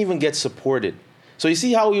I didn't even get supported. So you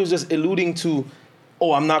see how he was just alluding to,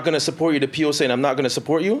 oh, I'm not going to support you. The PO saying I'm not going to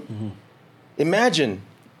support you. Imagine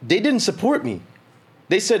they didn't support me.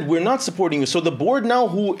 They said we're not supporting you. So the board now,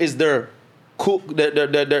 who is they're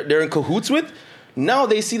in cahoots with, now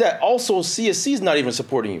they see that also CSC is not even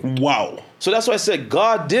supporting you. wow. So that's why I said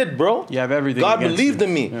God did, bro. You have everything God against believed you.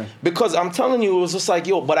 in me. Yeah. Because I'm telling you, it was just like,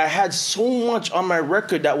 yo, but I had so much on my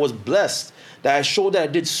record that was blessed, that I showed that I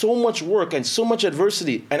did so much work and so much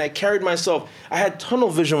adversity, and I carried myself. I had tunnel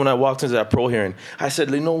vision when I walked into that parole hearing. I said,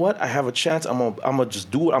 you know what? I have a chance. I'm gonna just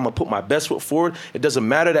do it. I'm gonna put my best foot forward. It doesn't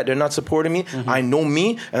matter that they're not supporting me. I know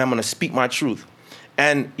me, and I'm gonna speak my truth.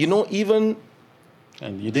 And you know, even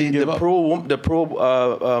And you didn't give up. the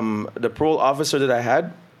parole officer that I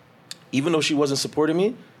had, even though she wasn't supporting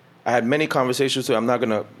me, I had many conversations with her. I'm not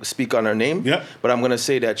gonna speak on her name, Yeah. but I'm gonna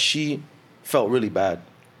say that she felt really bad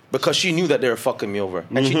because she knew that they were fucking me over,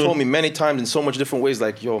 and she told me many times in so much different ways,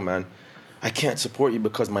 like, "Yo, man, I can't support you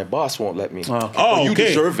because my boss won't let me. Oh, But you okay.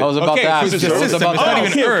 deserve it." I was about Okay, to ask. for the I was system, about it's to not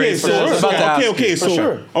ask. even earned. okay, For so, sure. I was about to ask okay, you. so,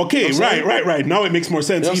 sure. okay, You know what I'm saying? right. Now it makes more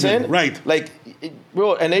sense, You know what I'm even, saying? right? Like,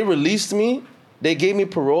 bro, and they released me. They gave me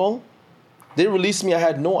parole. They released me. I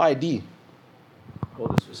had no ID.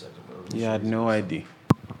 Hold this for a second, bro. You had no idea.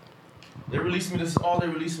 They released me. This is all they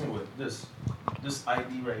released me with. This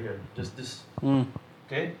ID right here. Just this.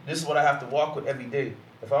 Okay. This is what I have to walk with every day.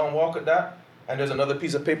 If I don't walk with that, and there's another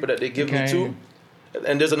piece of paper that they give me too,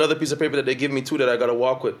 and there's another piece of paper that they give me too that I gotta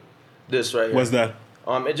walk with. This right here. What's that?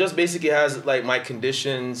 It just basically has like my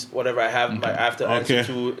conditions, whatever I have, I have to answer Okay.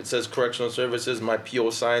 to. It says correctional services. My PO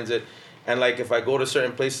signs it, and like if I go to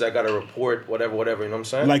certain places, I gotta report whatever. You know what I'm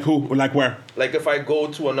saying? Like who? Like where? Like if I go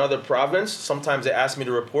to another province, sometimes they ask me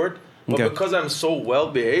to report. But Okay. because I'm so well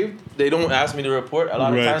behaved, they don't ask me to report a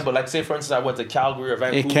lot of Right. times. But like say for instance, I went to Calgary or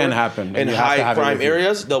Vancouver. can happen, and In you have to high have it crime with you.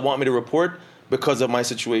 areas, they'll want me to report because of my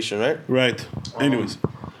situation, right? Right. Anyways.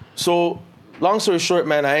 So, long story short,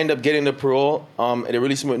 man, I ended up getting the parole. They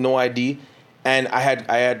released me with no ID, and I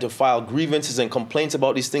had to file grievances and complaints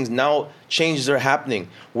about these things. Now changes are happening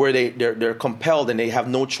where they're compelled and they have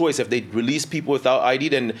no choice. If they release people without ID,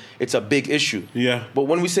 then it's a big issue. Yeah. But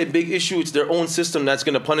when we say big issue, it's their own system that's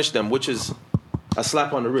going to punish them, which is a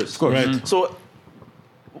slap on the wrist. Of course. Right. So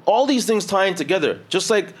all these things tying together, just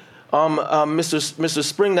like Mr.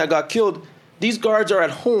 Spring that got killed, these guards are at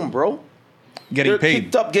home, bro. Getting They're paid.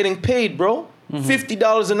 picked up, getting paid, bro.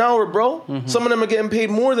 $50 an hour, bro. Some of them are getting paid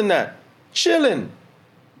more than that. Chilling.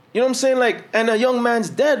 You know what I'm saying? Like, and a young man's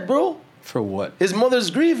dead, bro. For what? His mother's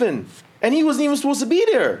grieving. And he wasn't even supposed to be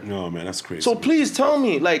there. No, man, that's crazy. So please tell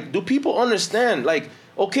me, like, do people understand? Like,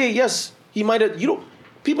 okay, yes, he might have,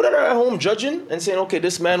 people that are at home judging and saying, okay,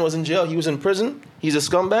 this man was in jail, he was in prison, he's a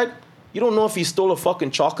scumbag. You don't know if he stole a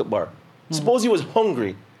fucking chocolate bar. Suppose he was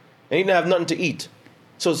hungry and he didn't have nothing to eat.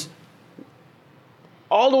 So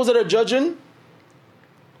all those that are judging,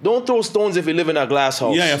 don't throw stones if you live in a glass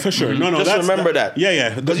house. Yeah, for sure. No, Just remember that.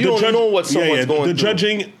 Yeah. Because you don't know what someone's going The through.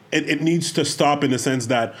 judging, it needs to stop in the sense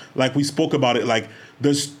that, like we spoke about it, like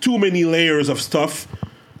there's too many layers of stuff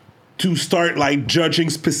to start like judging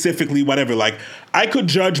specifically whatever. Like I could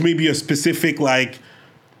judge maybe a specific like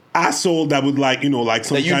asshole that would like, like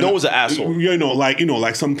some That you kind know of, is an asshole.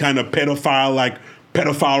 Like some kind of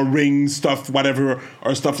pedophile ring stuff, whatever,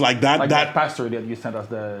 or stuff like that. Like that that pastor that you sent us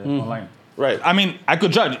the online. Right. I mean, I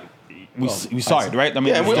could judge. We saw it, right? I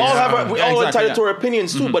mean, Yeah, and we all have we all exactly, entitled yeah. to our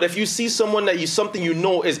opinions too. But if you see someone that something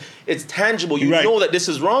it's tangible, you Right. know that this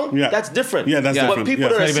is wrong. Yeah. That's different. Yeah, that's different. But people Yeah.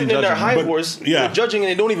 that are It's not even sitting in their judging. high But- horse, yeah. they're judging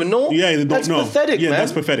and they don't even know. Yeah, they don't that's know. pathetic, yeah, man.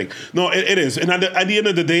 that's pathetic. No, it is. And at the end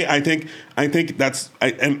of the day, I think that's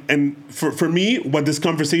and for me, what this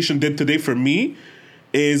conversation did today for me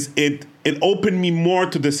is it opened me more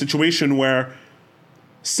to the situation where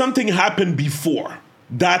something happened before.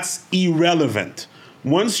 That's irrelevant.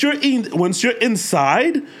 Once you're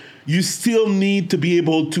inside, you still need to be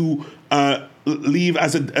able to live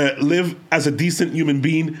as a decent human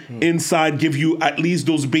being inside, give you at least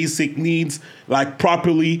those basic needs like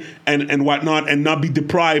properly and whatnot, and not be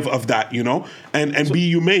deprived of that, and be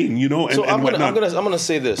humane, and, So and I'm whatnot. gonna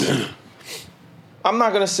say this. I'm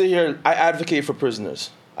not gonna sit here. I advocate for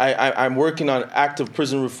prisoners. I'm working on active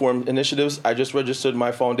prison reform initiatives. I just registered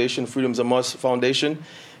my foundation, Freedom's a Must Foundation.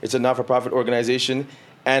 It's a not-for-profit organization.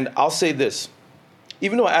 And I'll say this.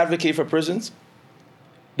 Even though I advocate for prisons,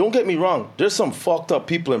 don't get me wrong. There's some fucked up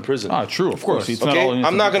people in prison. Ah, true, of course. It's Okay? all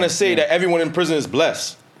I'm not going to say that everyone in prison is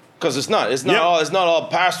blessed. Because it's not. It's not Yep. all. It's not all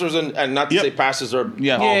pastors and not to Yep. say pastors are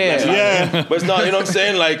Yeah. all blessed. Yeah. But it's not. You know what I'm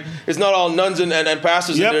saying? Like it's not all nuns and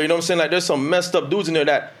pastors Yep. in there. You know what I'm saying? Like there's some messed up dudes in there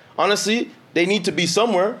that honestly they need to be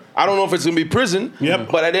somewhere. I don't know if it's gonna be prison. Yep.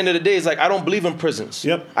 But at the end of the day, it's like I don't believe in prisons.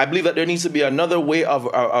 Yep. I believe that there needs to be another way of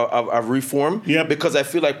reform. Yep. Because I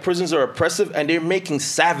feel like prisons are oppressive and they're making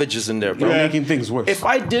savages in there, bro. You're Yeah. making things worse. If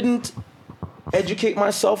I didn't educate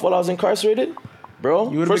myself while I was incarcerated, bro,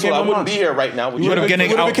 would've first of became all, I a wouldn't be monster. here right now. with You would have getting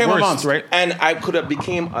would've out became a worse, monster. right? and I could have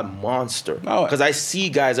became a monster. Oh. Because I see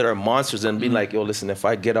guys that are monsters and be like, yo, listen, if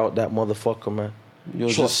I get out that motherfucker, man. You'll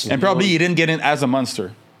Trust just me. And probably you didn't get in as a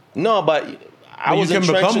monster. No, but I you was can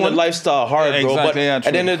entrenched become in the one. lifestyle hard, Yeah, bro. But exactly, yeah, at the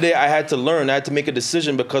true. end of the day, I had to learn. I had to make a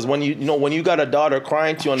decision because when you got a daughter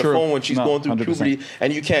crying to you on the True. phone when she's No, going through 100%. puberty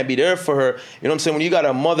and you can't be there for her, you know what I'm saying? When you got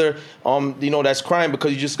a mother, that's crying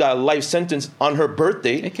because you just got a life sentence on her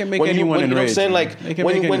birthday. It can make when anyone you know what I'm enraged, saying? man. Like It can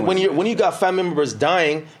when make anyone. when you got family members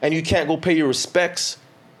dying and you can't go pay your respects,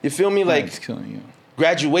 you feel me? Like It's killing you.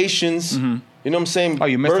 graduations, you know what I'm saying? Oh,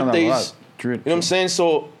 you missed on that a birthdays. lot. True, You know what I'm saying?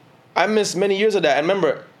 So I missed many years of that. And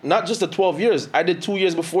remember, not just the 12 years. I did 2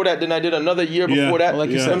 years before that. Then I did another year Yeah. before that. Well, like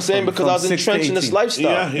you you know said, what I'm saying? from- Because I was from 6 to entrenched in this 18.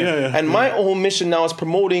 lifestyle. Yeah. And my whole mission now is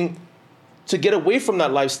promoting to get away from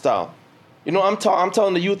that lifestyle. You know, I'm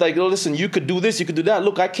telling the youth, like, yo, listen, you could do this, you could do that.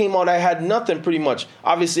 Look, I came out, I had nothing pretty much.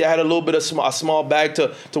 Obviously, I had a little bit of a small bag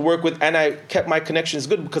to work with, and I kept my connections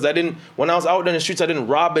good because when I was out in the streets, I didn't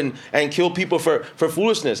rob and kill people for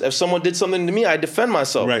foolishness. If someone did something to me, I defend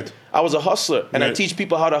myself. Right. I was a hustler, and I Right. teach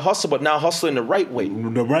people how to hustle, but now hustle in the right way.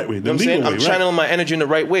 The right way, the You know what I'm legal saying? way, I'm right. channeling my energy in the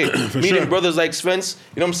right way. Meeting sure. brothers like Spence,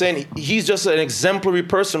 you know what I'm saying? He's just an exemplary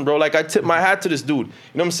person, bro. Like, I tip my hat to this dude. You know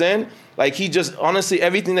what I'm saying? Like, he just, honestly,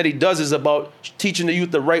 everything that he does is about teaching the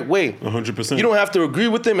youth the right way. 100%. You don't have to agree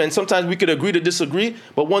with him, and sometimes we could agree to disagree,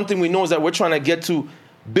 but one thing we know is that we're trying to get to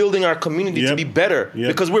building our community to Yep. be better Yep.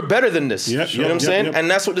 because we're better than this. Yep, You know what I'm yep, saying? yep.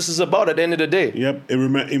 And that's what this is about at the end of the day. Yep, it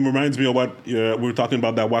reminds me of what we were talking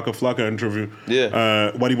about that Waka Flocka interview.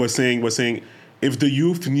 Yeah. What he was saying if the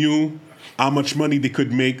youth knew how much money they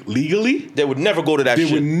could make legally, They would never go to that they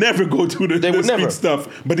shit. would never go to the would street never. stuff.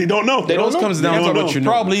 But they don't know. They don't know. comes down They to don't what know. you know.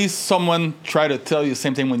 Probably someone tried to tell you the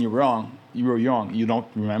same thing when you were wrong. You were young. You don't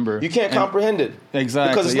remember. You can't And- comprehend it.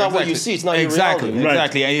 Exactly. Because it's not what exactly. you see. It's not your exactly, reality. Right.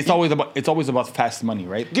 Exactly. And it's always about fast money,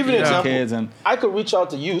 right? Give you an Yeah. example. Kids and I could reach out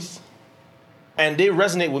to youth, and they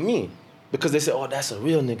resonate with me. because they say, oh, that's a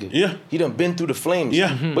real nigga. Yeah. He done been through the flames. Yeah.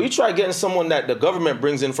 Mhm. But you try getting someone that the government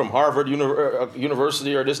brings in from Harvard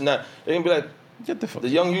University or this and that, they're going to be like, Get the fuck. the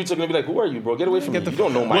young youths are going to be like, who are you, bro? Get away from me. You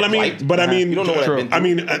don't know my Well, I mean, plight. but I mean, You don't know what I've been through. I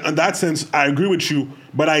mean, in that sense, I agree with you.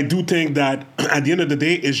 But I do think that at the end of the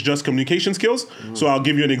day, it's just communication skills. So I'll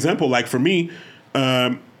give you an example. Like for me,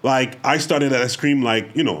 like I started at Scream, like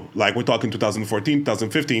like we're talking 2014,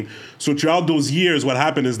 2015. So throughout those years, what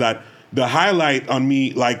happened is that the highlight on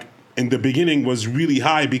me, like in the beginning, was really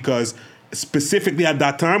high because specifically at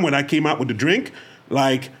that time when I came out with the drink,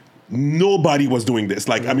 like. Nobody was doing this.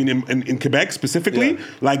 Like, I mean, in Quebec specifically,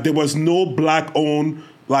 like there was no black-owned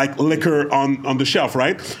like liquor on the shelf,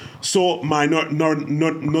 right? So my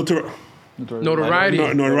notoriety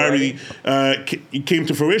came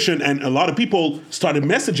to fruition, and a lot of people started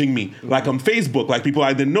messaging me, like on Facebook, like people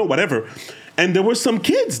I didn't know, whatever. And there were some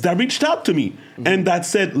kids that reached out to me and that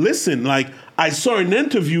said, listen, like I saw an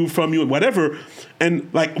interview from you, whatever. And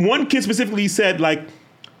like one kid specifically said, like,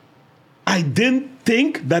 I didn't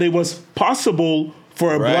think that it was possible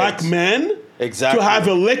for a black man to have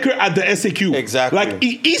a liquor at the SAQ. Exactly. Like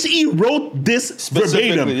he wrote this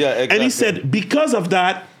verbatim. Yeah, exactly. And he said, because of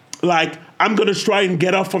that, like, I'm going to try and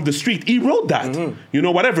get off from the street. He wrote that,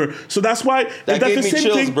 whatever. So that's why. That that's gave the me same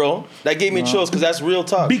chills, thing. bro. That gave me chills because that's real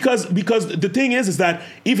talk. Because the thing is that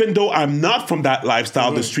even though I'm not from that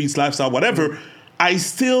lifestyle, the streets lifestyle, whatever, I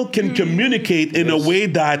still can communicate in a way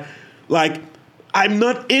that, like, I'm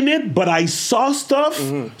not in it, but I saw stuff,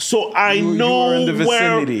 so I know were in the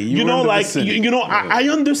where vicinity. I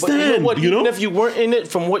understand. But you know what? Even if you weren't in it,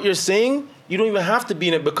 from what you're saying, you don't even have to be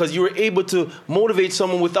in it because you were able to motivate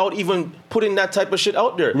someone without even putting that type of shit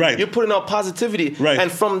out there. Right. You're putting out positivity, right.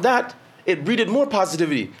 And from that, it breeded more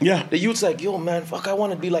positivity. Yeah. The youth's like, yo, man, fuck, I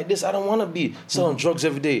want to be like this. I don't want to be selling drugs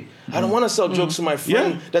every day. I don't want to sell drugs to my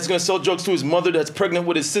friend that's going to sell drugs to his mother that's pregnant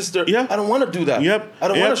with his sister. Yeah. I don't want to do that. Yep. I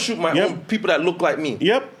don't Yep. want to shoot my Yep. own people that look like me.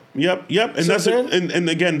 Yep. And So that's then- and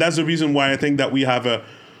again, that's the reason why I think that we have a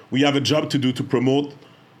job to do to promote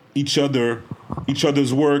each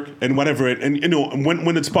other's work and whatever. And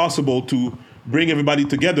when it's possible to bring everybody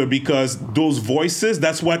together, because those voices,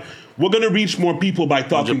 that's what we're going to reach more people by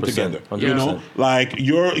talking 100%, together. 100%. Like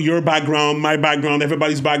your background, my background,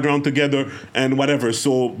 everybody's background together and whatever.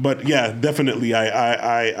 So, but yeah, definitely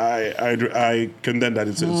I condemn that.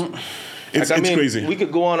 It's crazy. We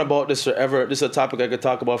could go on about this forever. This is a topic I could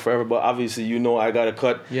talk about forever, but obviously, I got to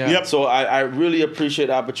cut. Yeah. Yep. So I really appreciate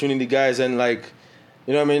the opportunity, guys, and like,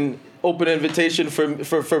 open invitation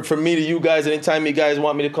for me to you guys. Anytime you guys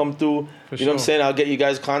want me to come through, what I'm saying? I'll get you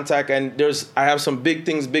guys contact. And I have some big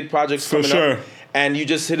things, big projects coming up. And you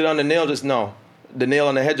just hit it on the nail just now. The nail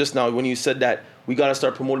on the head just now when you said that we got to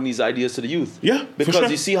start promoting these ideas to the youth. Yeah, because for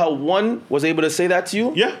sure. you see how one was able to say that to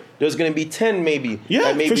you? Yeah. There's going to be 10 maybe. Yeah,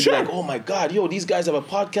 that maybe for sure. like, oh my God, these guys have a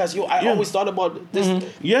podcast. I always thought about this.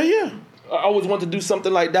 Yeah. I always want to do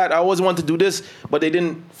something like that. I always want to do this, but they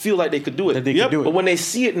didn't feel like they could do it. That they could do it. But when they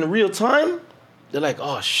see it in real time, they're like,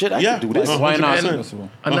 oh shit, I can do this. Why not? 100%.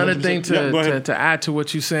 Another 100%. thing Yeah, go ahead. to add to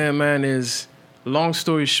what you're saying, man, is long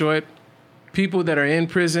story short, people that are in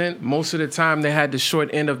prison, most of the time they had the short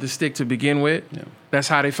end of the stick to begin with. Yeah. That's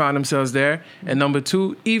how they found themselves there. And number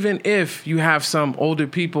two, even if you have some older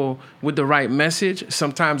people with the right message,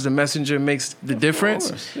 sometimes the messenger makes the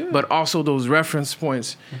difference, but also those reference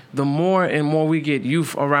points. The more and more we get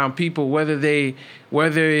youth around people, whether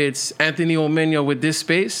it's Anthony Omenia with this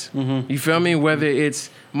space, you feel me? Whether it's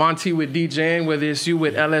Monty with DJing, whether it's you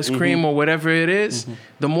with LS Cream or whatever it is,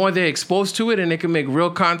 the more they're exposed to it and they can make real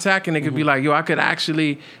contact and they could be like, yo, I could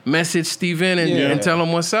actually message Steven and tell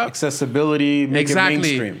him what's up. Accessibility, make it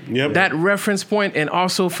mainstream. Yep. That reference point, and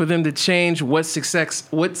also for them to change what success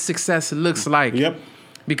looks like. Yep.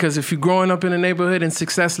 Because if you're growing up in a neighborhood and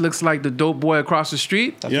success looks like the dope boy across the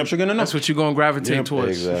street, That's what you're gonna know. that's what you're gonna gravitate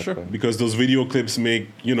towards. Exactly. Because those video clips make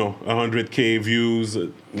 100K views,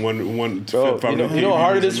 one. Bro, you know how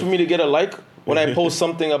hard it is for me to get a like when I post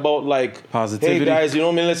something about like Positivity. Hey guys,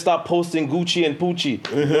 let's stop posting Gucci and Poochie.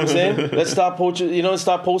 You know what I'm saying? Let's stop posting.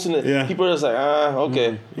 Stop posting it. Yeah. People are just like,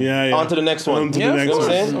 okay. Yeah. On to the next one. On to the You next know what I'm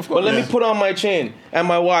one. saying? Of course. But let me put on my chain and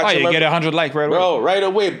my watch. Oh, and you my, get 100 like right away. bro, right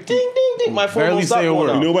away. Ding, ding, ding. My phone Barely won't stop say a going word.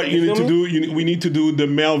 off. You know what you need feel to me? do? We need to do the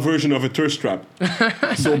male version of a thirst trap.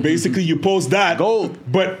 So basically, you post that, Gold.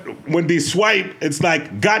 but when they swipe, it's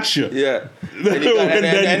like gotcha. Yeah. And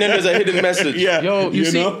then there's a hidden message. Yeah. Yo,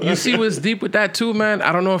 you know? see what's deep with that too, man?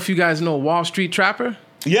 I don't know if you guys know Wall Street Trapper.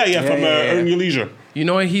 Yeah, from Earn Your Leisure. You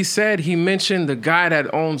know what he said? He mentioned the guy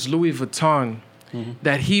that owns Louis Vuitton,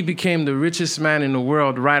 that he became the richest man in the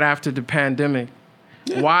world right after the pandemic.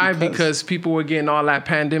 Why? Because people were getting all that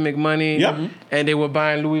pandemic money, Yep. and they were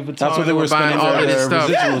buying Louis Vuitton. That's what they were buying spending all of this their stuff.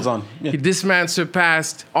 residuals on. Yeah. This man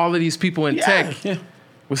surpassed all of these people in tech Yeah.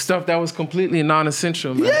 with stuff that was completely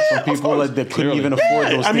non-essential, man. Yeah, Some of people course. that couldn't even afford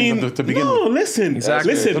those I things mean, to begin no, with. listen,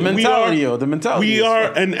 Exactly. listen. The we mentality, are, the mentality We is are,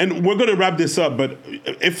 fucked. and we're gonna wrap this up. But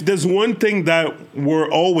if there's one thing that we're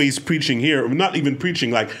always preaching here, not even preaching,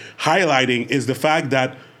 like highlighting, is the fact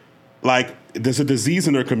that, like, there's a disease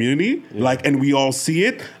in our community, like, and we all see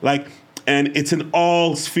it, like, and it's in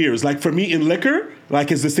all spheres. Like for me, in liquor,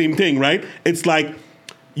 like, it's the same thing, right? It's like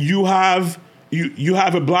you have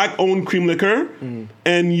a black-owned cream liquor,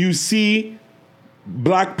 and you see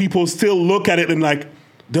black people still look at it and like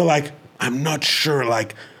they're like, I'm not sure,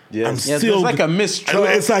 like I'm Yeah, still there's like a mistrust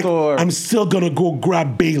it's like or- I'm still gonna go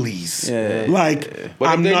grab Bailey's. Yeah. Like But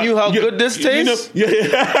if I'm they not, knew how good this tastes,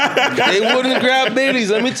 they wouldn't grab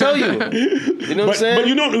Bailey's. Let me tell you. You know what I'm but saying?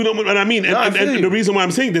 you know what I mean. And, No, I and, feel and you. the reason why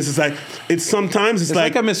I'm saying this is like it's sometimes It's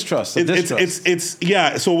like a mistrust, a distrust. it's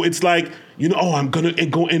yeah. So it's like, you know, oh, I'm gonna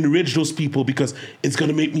go enrich those people because it's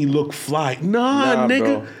gonna make me look fly. Nah, nigga.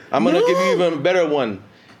 Bro. I'm gonna give you no. even a better one.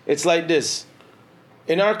 It's like this.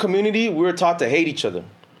 In our community, we're taught to hate each other.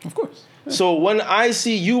 Of course. So when I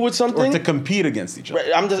see you with Or something, to compete against each other.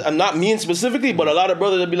 I'm not mean specifically, but a lot of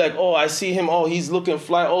brothers will be like, oh, I see him, oh, he's looking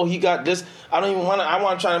fly, oh, he got this. I don't even want to,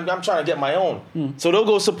 I'm trying to get my own. So they'll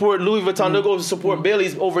go support Louis Vuitton, they'll go support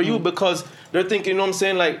Bailey's over you because they're thinking, you know what I'm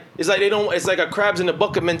saying? Like, it's like a crabs in the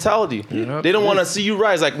bucket mentality. Yep. They don't want to see you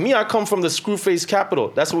rise. Like me, I come from the screw-face capital.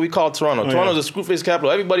 That's what we call Toronto. Toronto's a screw-face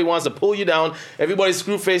capital. Everybody wants to pull you down. Everybody's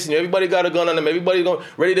screw-facing you. Everybody got a gun on them. Everybody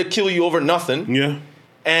ready to kill you over nothing. Yeah.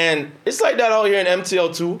 And it's like that out here in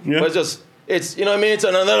MTL too. Yeah. But it's you know what I mean? It's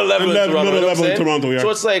another level in Toronto. Another you know what I'm level in saying? Toronto, yeah. So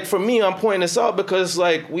it's like for me, I'm pointing this out because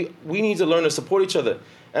like we need to learn to support each other.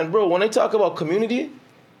 And bro, when I talk about community,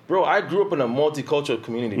 bro, I grew up in a multicultural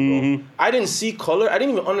community, bro. Mm-hmm. I didn't see color. I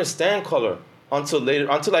didn't even understand color until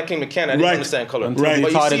I came to Canada. I didn't Right. understand color. Until Right. they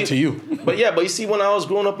But you taught see- it to you. But you see, when I was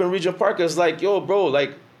growing up in Regent Park, it's like, yo, bro,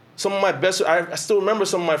 like some of my best. I still remember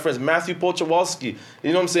some of my friends. Matthew Pochowalski.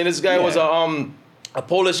 You know what I'm saying? This guy was a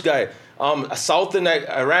Polish guy. A Southern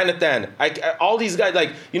Orangutan. All these guys,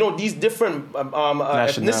 like, you know, these different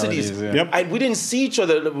ethnicities. Yeah. Yep. We didn't see each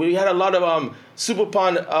other. We had a lot of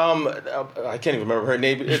Superpan. I can't even remember her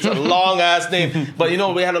name. It's a long ass name. But you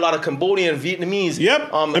know, we had a lot of Cambodian, Vietnamese. Yep.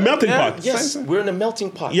 A melting pot. Yes, we're in a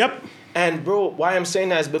melting pot. Yep. And bro, why I'm saying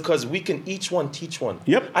that is because we can each one teach one.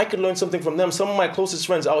 Yep. I could learn something from them. Some of my closest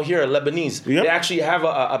friends out here are Lebanese. Yep. They actually have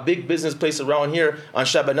a big business place around here on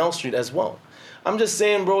Chabanel Street as well. I'm just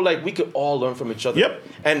saying, bro, like we could all learn from each other. Yep.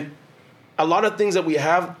 And a lot of things that we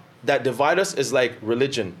have that divide us is like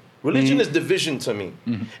religion. Religion Mm-hmm. is division to me.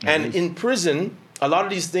 And in prison, a lot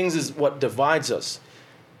of these things is what divides us.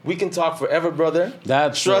 We can talk forever, brother.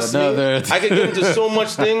 That's Trust another- me. I can get into so much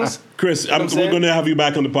things. Chris, You know what I'm we're saying? going to have you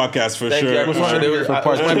back on the podcast for Thank sure. you. I appreciate it. For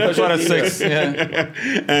part It was my two. pleasure Part to be here. 6.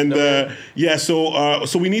 Yeah. And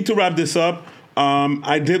so we need to wrap this up.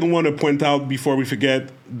 I did want to point out before we forget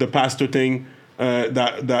the pastor thing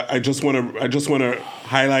that I just want to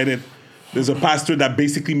highlight it. There's a pastor that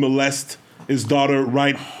basically molests his daughter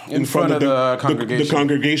right in front of the congregation. The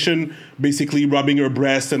congregation, basically rubbing her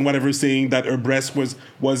breast and whatever, saying that her breast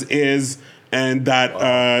was his, and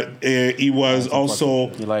that he was also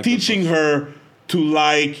He liked teaching her to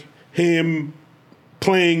like him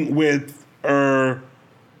playing with her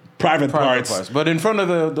private parts. But in front of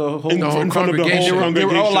the whole... In whole front of the whole congregation. They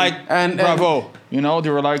were all congregation. like, And- bravo. You know, they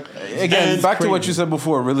were like, Again, And back to what crazy. you said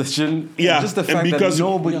before, religion. Yeah, Just the and fact because- that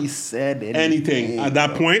nobody said anything at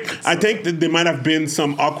that point. I think that there might have been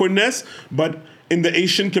some awkwardness, but in the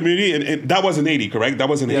Asian community, and that was in Haiti, correct? That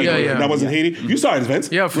was in Haiti. yeah. That was in Haiti. You saw it,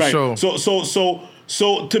 Vince. Yeah, for sure.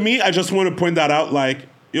 So to me, I just want to point that out. Like,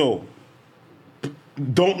 yo,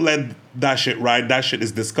 don't let that shit ride. That shit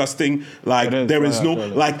is disgusting. Like, It is. there is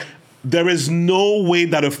no there is no way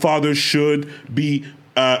that a father should be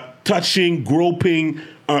touching, groping,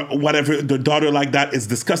 whatever the daughter like that. Is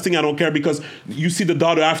disgusting. I don't care, because you see the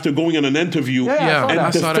daughter after going on an interview Yeah, and I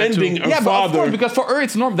saw that defending too. her yeah, but of father. course, because for her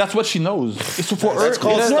it's normal. That's what she knows. It's for her. That's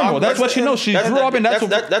called It's normal. That's what she knows. She grew up in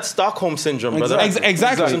that's Stockholm syndrome, brother. Exactly.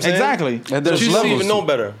 That's what I'm saying. Exactly. And So there's she doesn't levels even to know it.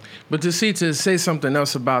 better. But to say something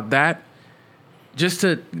else about that, just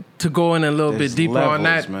to go in a little There's bit deeper on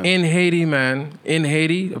levels, that, man. in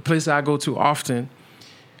Haiti, a place I go to often,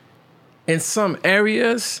 in some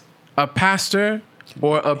areas, a pastor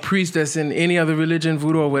or a priest that's in any other religion,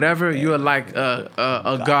 voodoo or whatever, you're like a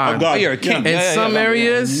god. God. You're a king. In some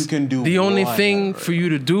areas, You can do the only whatever. thing for you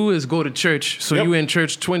to do is go to church. So Yep. you in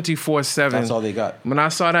church 24/7. That's all they got. When I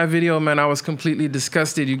saw that video, man, I was completely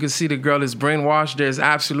disgusted. You could see the girl is brainwashed. There's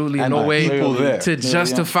absolutely And no the way people there. to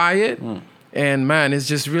justify it. And man, it's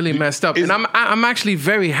just really messed up. Is- And I'm actually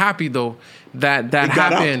very happy though that It got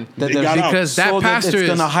happened out. It got out. because that So pastor it's is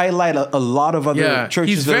going to highlight a lot of other yeah, churches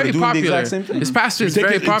he's that are very doing popular. the exact same thing. His pastor is You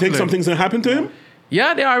very think popular. something's gonna happen to him?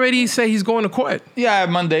 Yeah, they already say he's going to court. Yeah,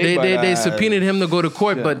 Monday. They subpoenaed him to go to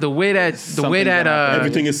court, but the way that Something's gonna happen.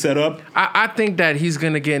 Everything is set up. I think that he's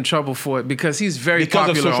gonna get in trouble for it because he's very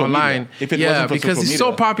Because of popular social online. media. If it yeah, wasn't for because social he's so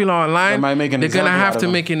media. popular online, They might make an they're gonna example have out to of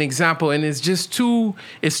him. make an example, and it's just too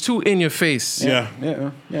in your face. Yeah.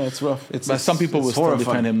 Yeah, it's rough. But some people will still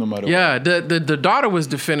defend him no matter what. Yeah, the daughter was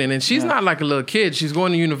defending, and she's not like a little kid. She's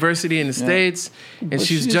going to university in the States, and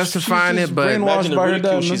she's justifying she's it. But brainwashed Imagine the by her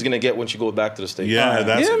ridicule dad, she's man. gonna get when she goes back to the States. Yeah,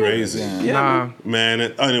 that's Yeah, man. crazy. nah, Man,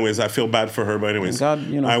 anyways, I feel bad for her, but anyways, God,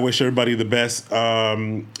 you know. I wish everybody the best,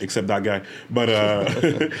 except that guy. But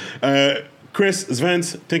Chris,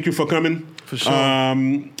 Svens, thank you for coming. For sure.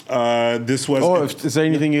 This was. Oh, is there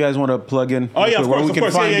anything you guys want to plug in? Oh yeah, of Where course, we of can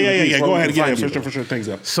course. find you, Yeah. please, Go where we ahead, can yeah, find for you. sure, for sure. Things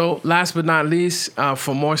up. So, last but not least,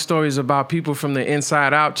 for more stories about people from the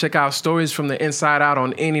inside out, check out Stories from the Inside Out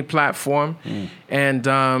on any platform. And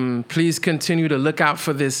please continue to look out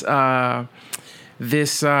for this, what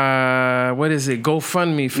is it,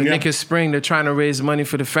 GoFundMe for Yeah. Nick Spring. They're trying to raise money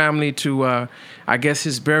for the family to, I guess,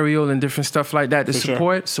 his burial and different stuff like that to For sure.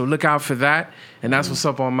 support. So, look out for that. And that's what's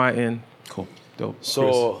up on my end. Cool. Dope.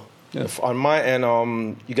 So on my end,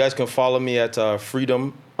 you guys can follow me at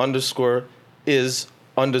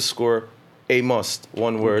freedom_is_a_must,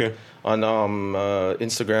 one word, Okay. on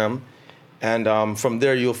Instagram. And from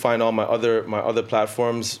there, you'll find all my other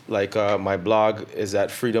platforms. Like my blog is at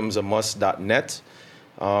freedomsamust.net.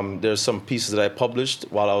 There's some pieces that I published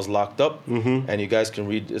while I was locked up, and you guys can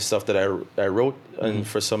read the stuff that I wrote and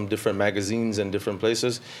for some different magazines and different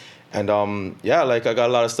places. And like I got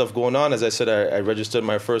a lot of stuff going on. As I said, I registered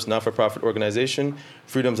my first not-for-profit organization,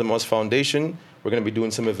 Freedoms and Must Foundation. We're going to be doing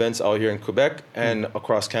some events out here in Quebec and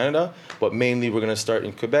across Canada, but mainly we're going to start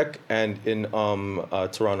in Quebec and in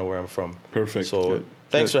Toronto, where I'm from. Perfect. So Good.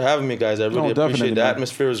 thanks for having me, guys. I really definitely, appreciate the man.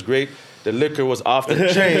 atmosphere was great. The liquor was off the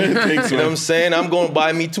chain. Thanks, You know man. what I'm saying? I'm going to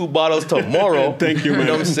buy me 2 bottles tomorrow. Thank you, man. You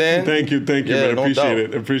know what I'm saying? Thank you, Yeah, man. no Appreciate doubt.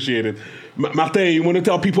 it. Appreciate it. Martin, you want to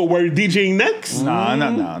tell people where you're DJing next? No.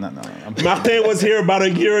 Martin was here about a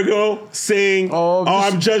year ago saying,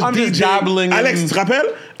 I'm just DJing. dabbling Alex, in- tu te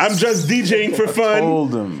rappelles? I'm just DJing for fun.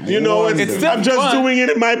 told him. You know, Warned it's, him. I'm just fun. doing it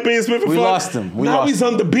in my basement for We fun. lost him. We now lost he's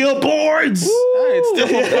on the billboards. It's still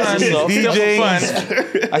for fun. Still DJing. for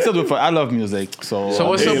fun. I still do it for. I love music. So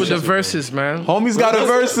what's up with the just- verses, man? Homie's got a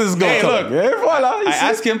verses going. Hey, look. Yeah, voila. I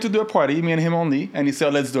asked him to do a party, me and him only, and he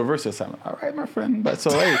said, "Let's do a versus." I'm like, "All right, my friend." But so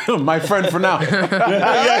hey, My friend for now.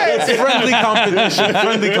 It's friendly competition.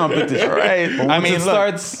 Friendly competition. right. But I once mean, it look,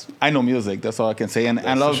 starts. I know music. That's all I can say, and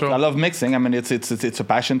I love sure. I love mixing. I mean, it's a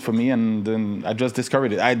passion for me, and then I just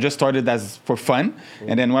discovered it. I just started as for fun,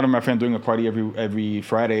 and then one of my friends doing a party every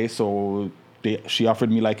Friday, so she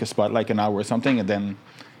offered me like a spot, like an hour or something, and then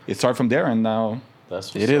it started from there, and now.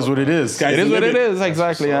 That's It is what it is. Sky's It is the what it limit. is,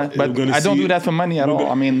 exactly. Yeah. But We're gonna I don't see- do that for money at we're all. go-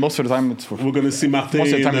 I mean, most of the time it's for We're going to see Martin.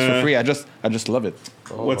 most of the time it's in, for free. I just love it.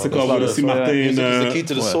 What's it called? We're going to see So, Martin. Music is the key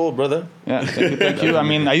to the soul, brother. Yeah, thank you. I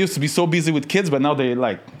mean, I used to be so busy with kids, but now they're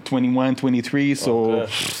like 21, 23. So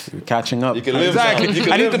Okay. You're catching up. You can live exactly, now. You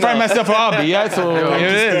can I need live to find now. myself a hobby. Yeah, so here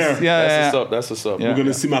it spare. is. Yeah, That's what's yeah. up. That's what's up. Yeah. We're going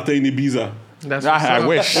to see Martin in Ibiza. That's what's I up.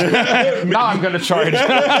 wish. Now I'm gonna charge.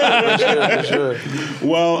 For sure.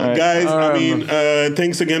 Well, guys, I mean,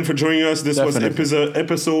 thanks again for joining us. This Definitely. was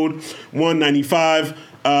episode 195.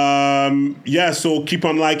 So keep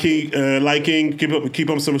on liking, keep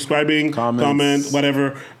on subscribing, Comments. comment,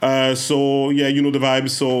 whatever. You know the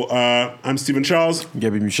vibes. So I'm Stephen Charles.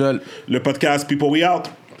 Gabi Michel. Le podcast People We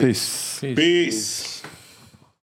Out. Peace. Peace.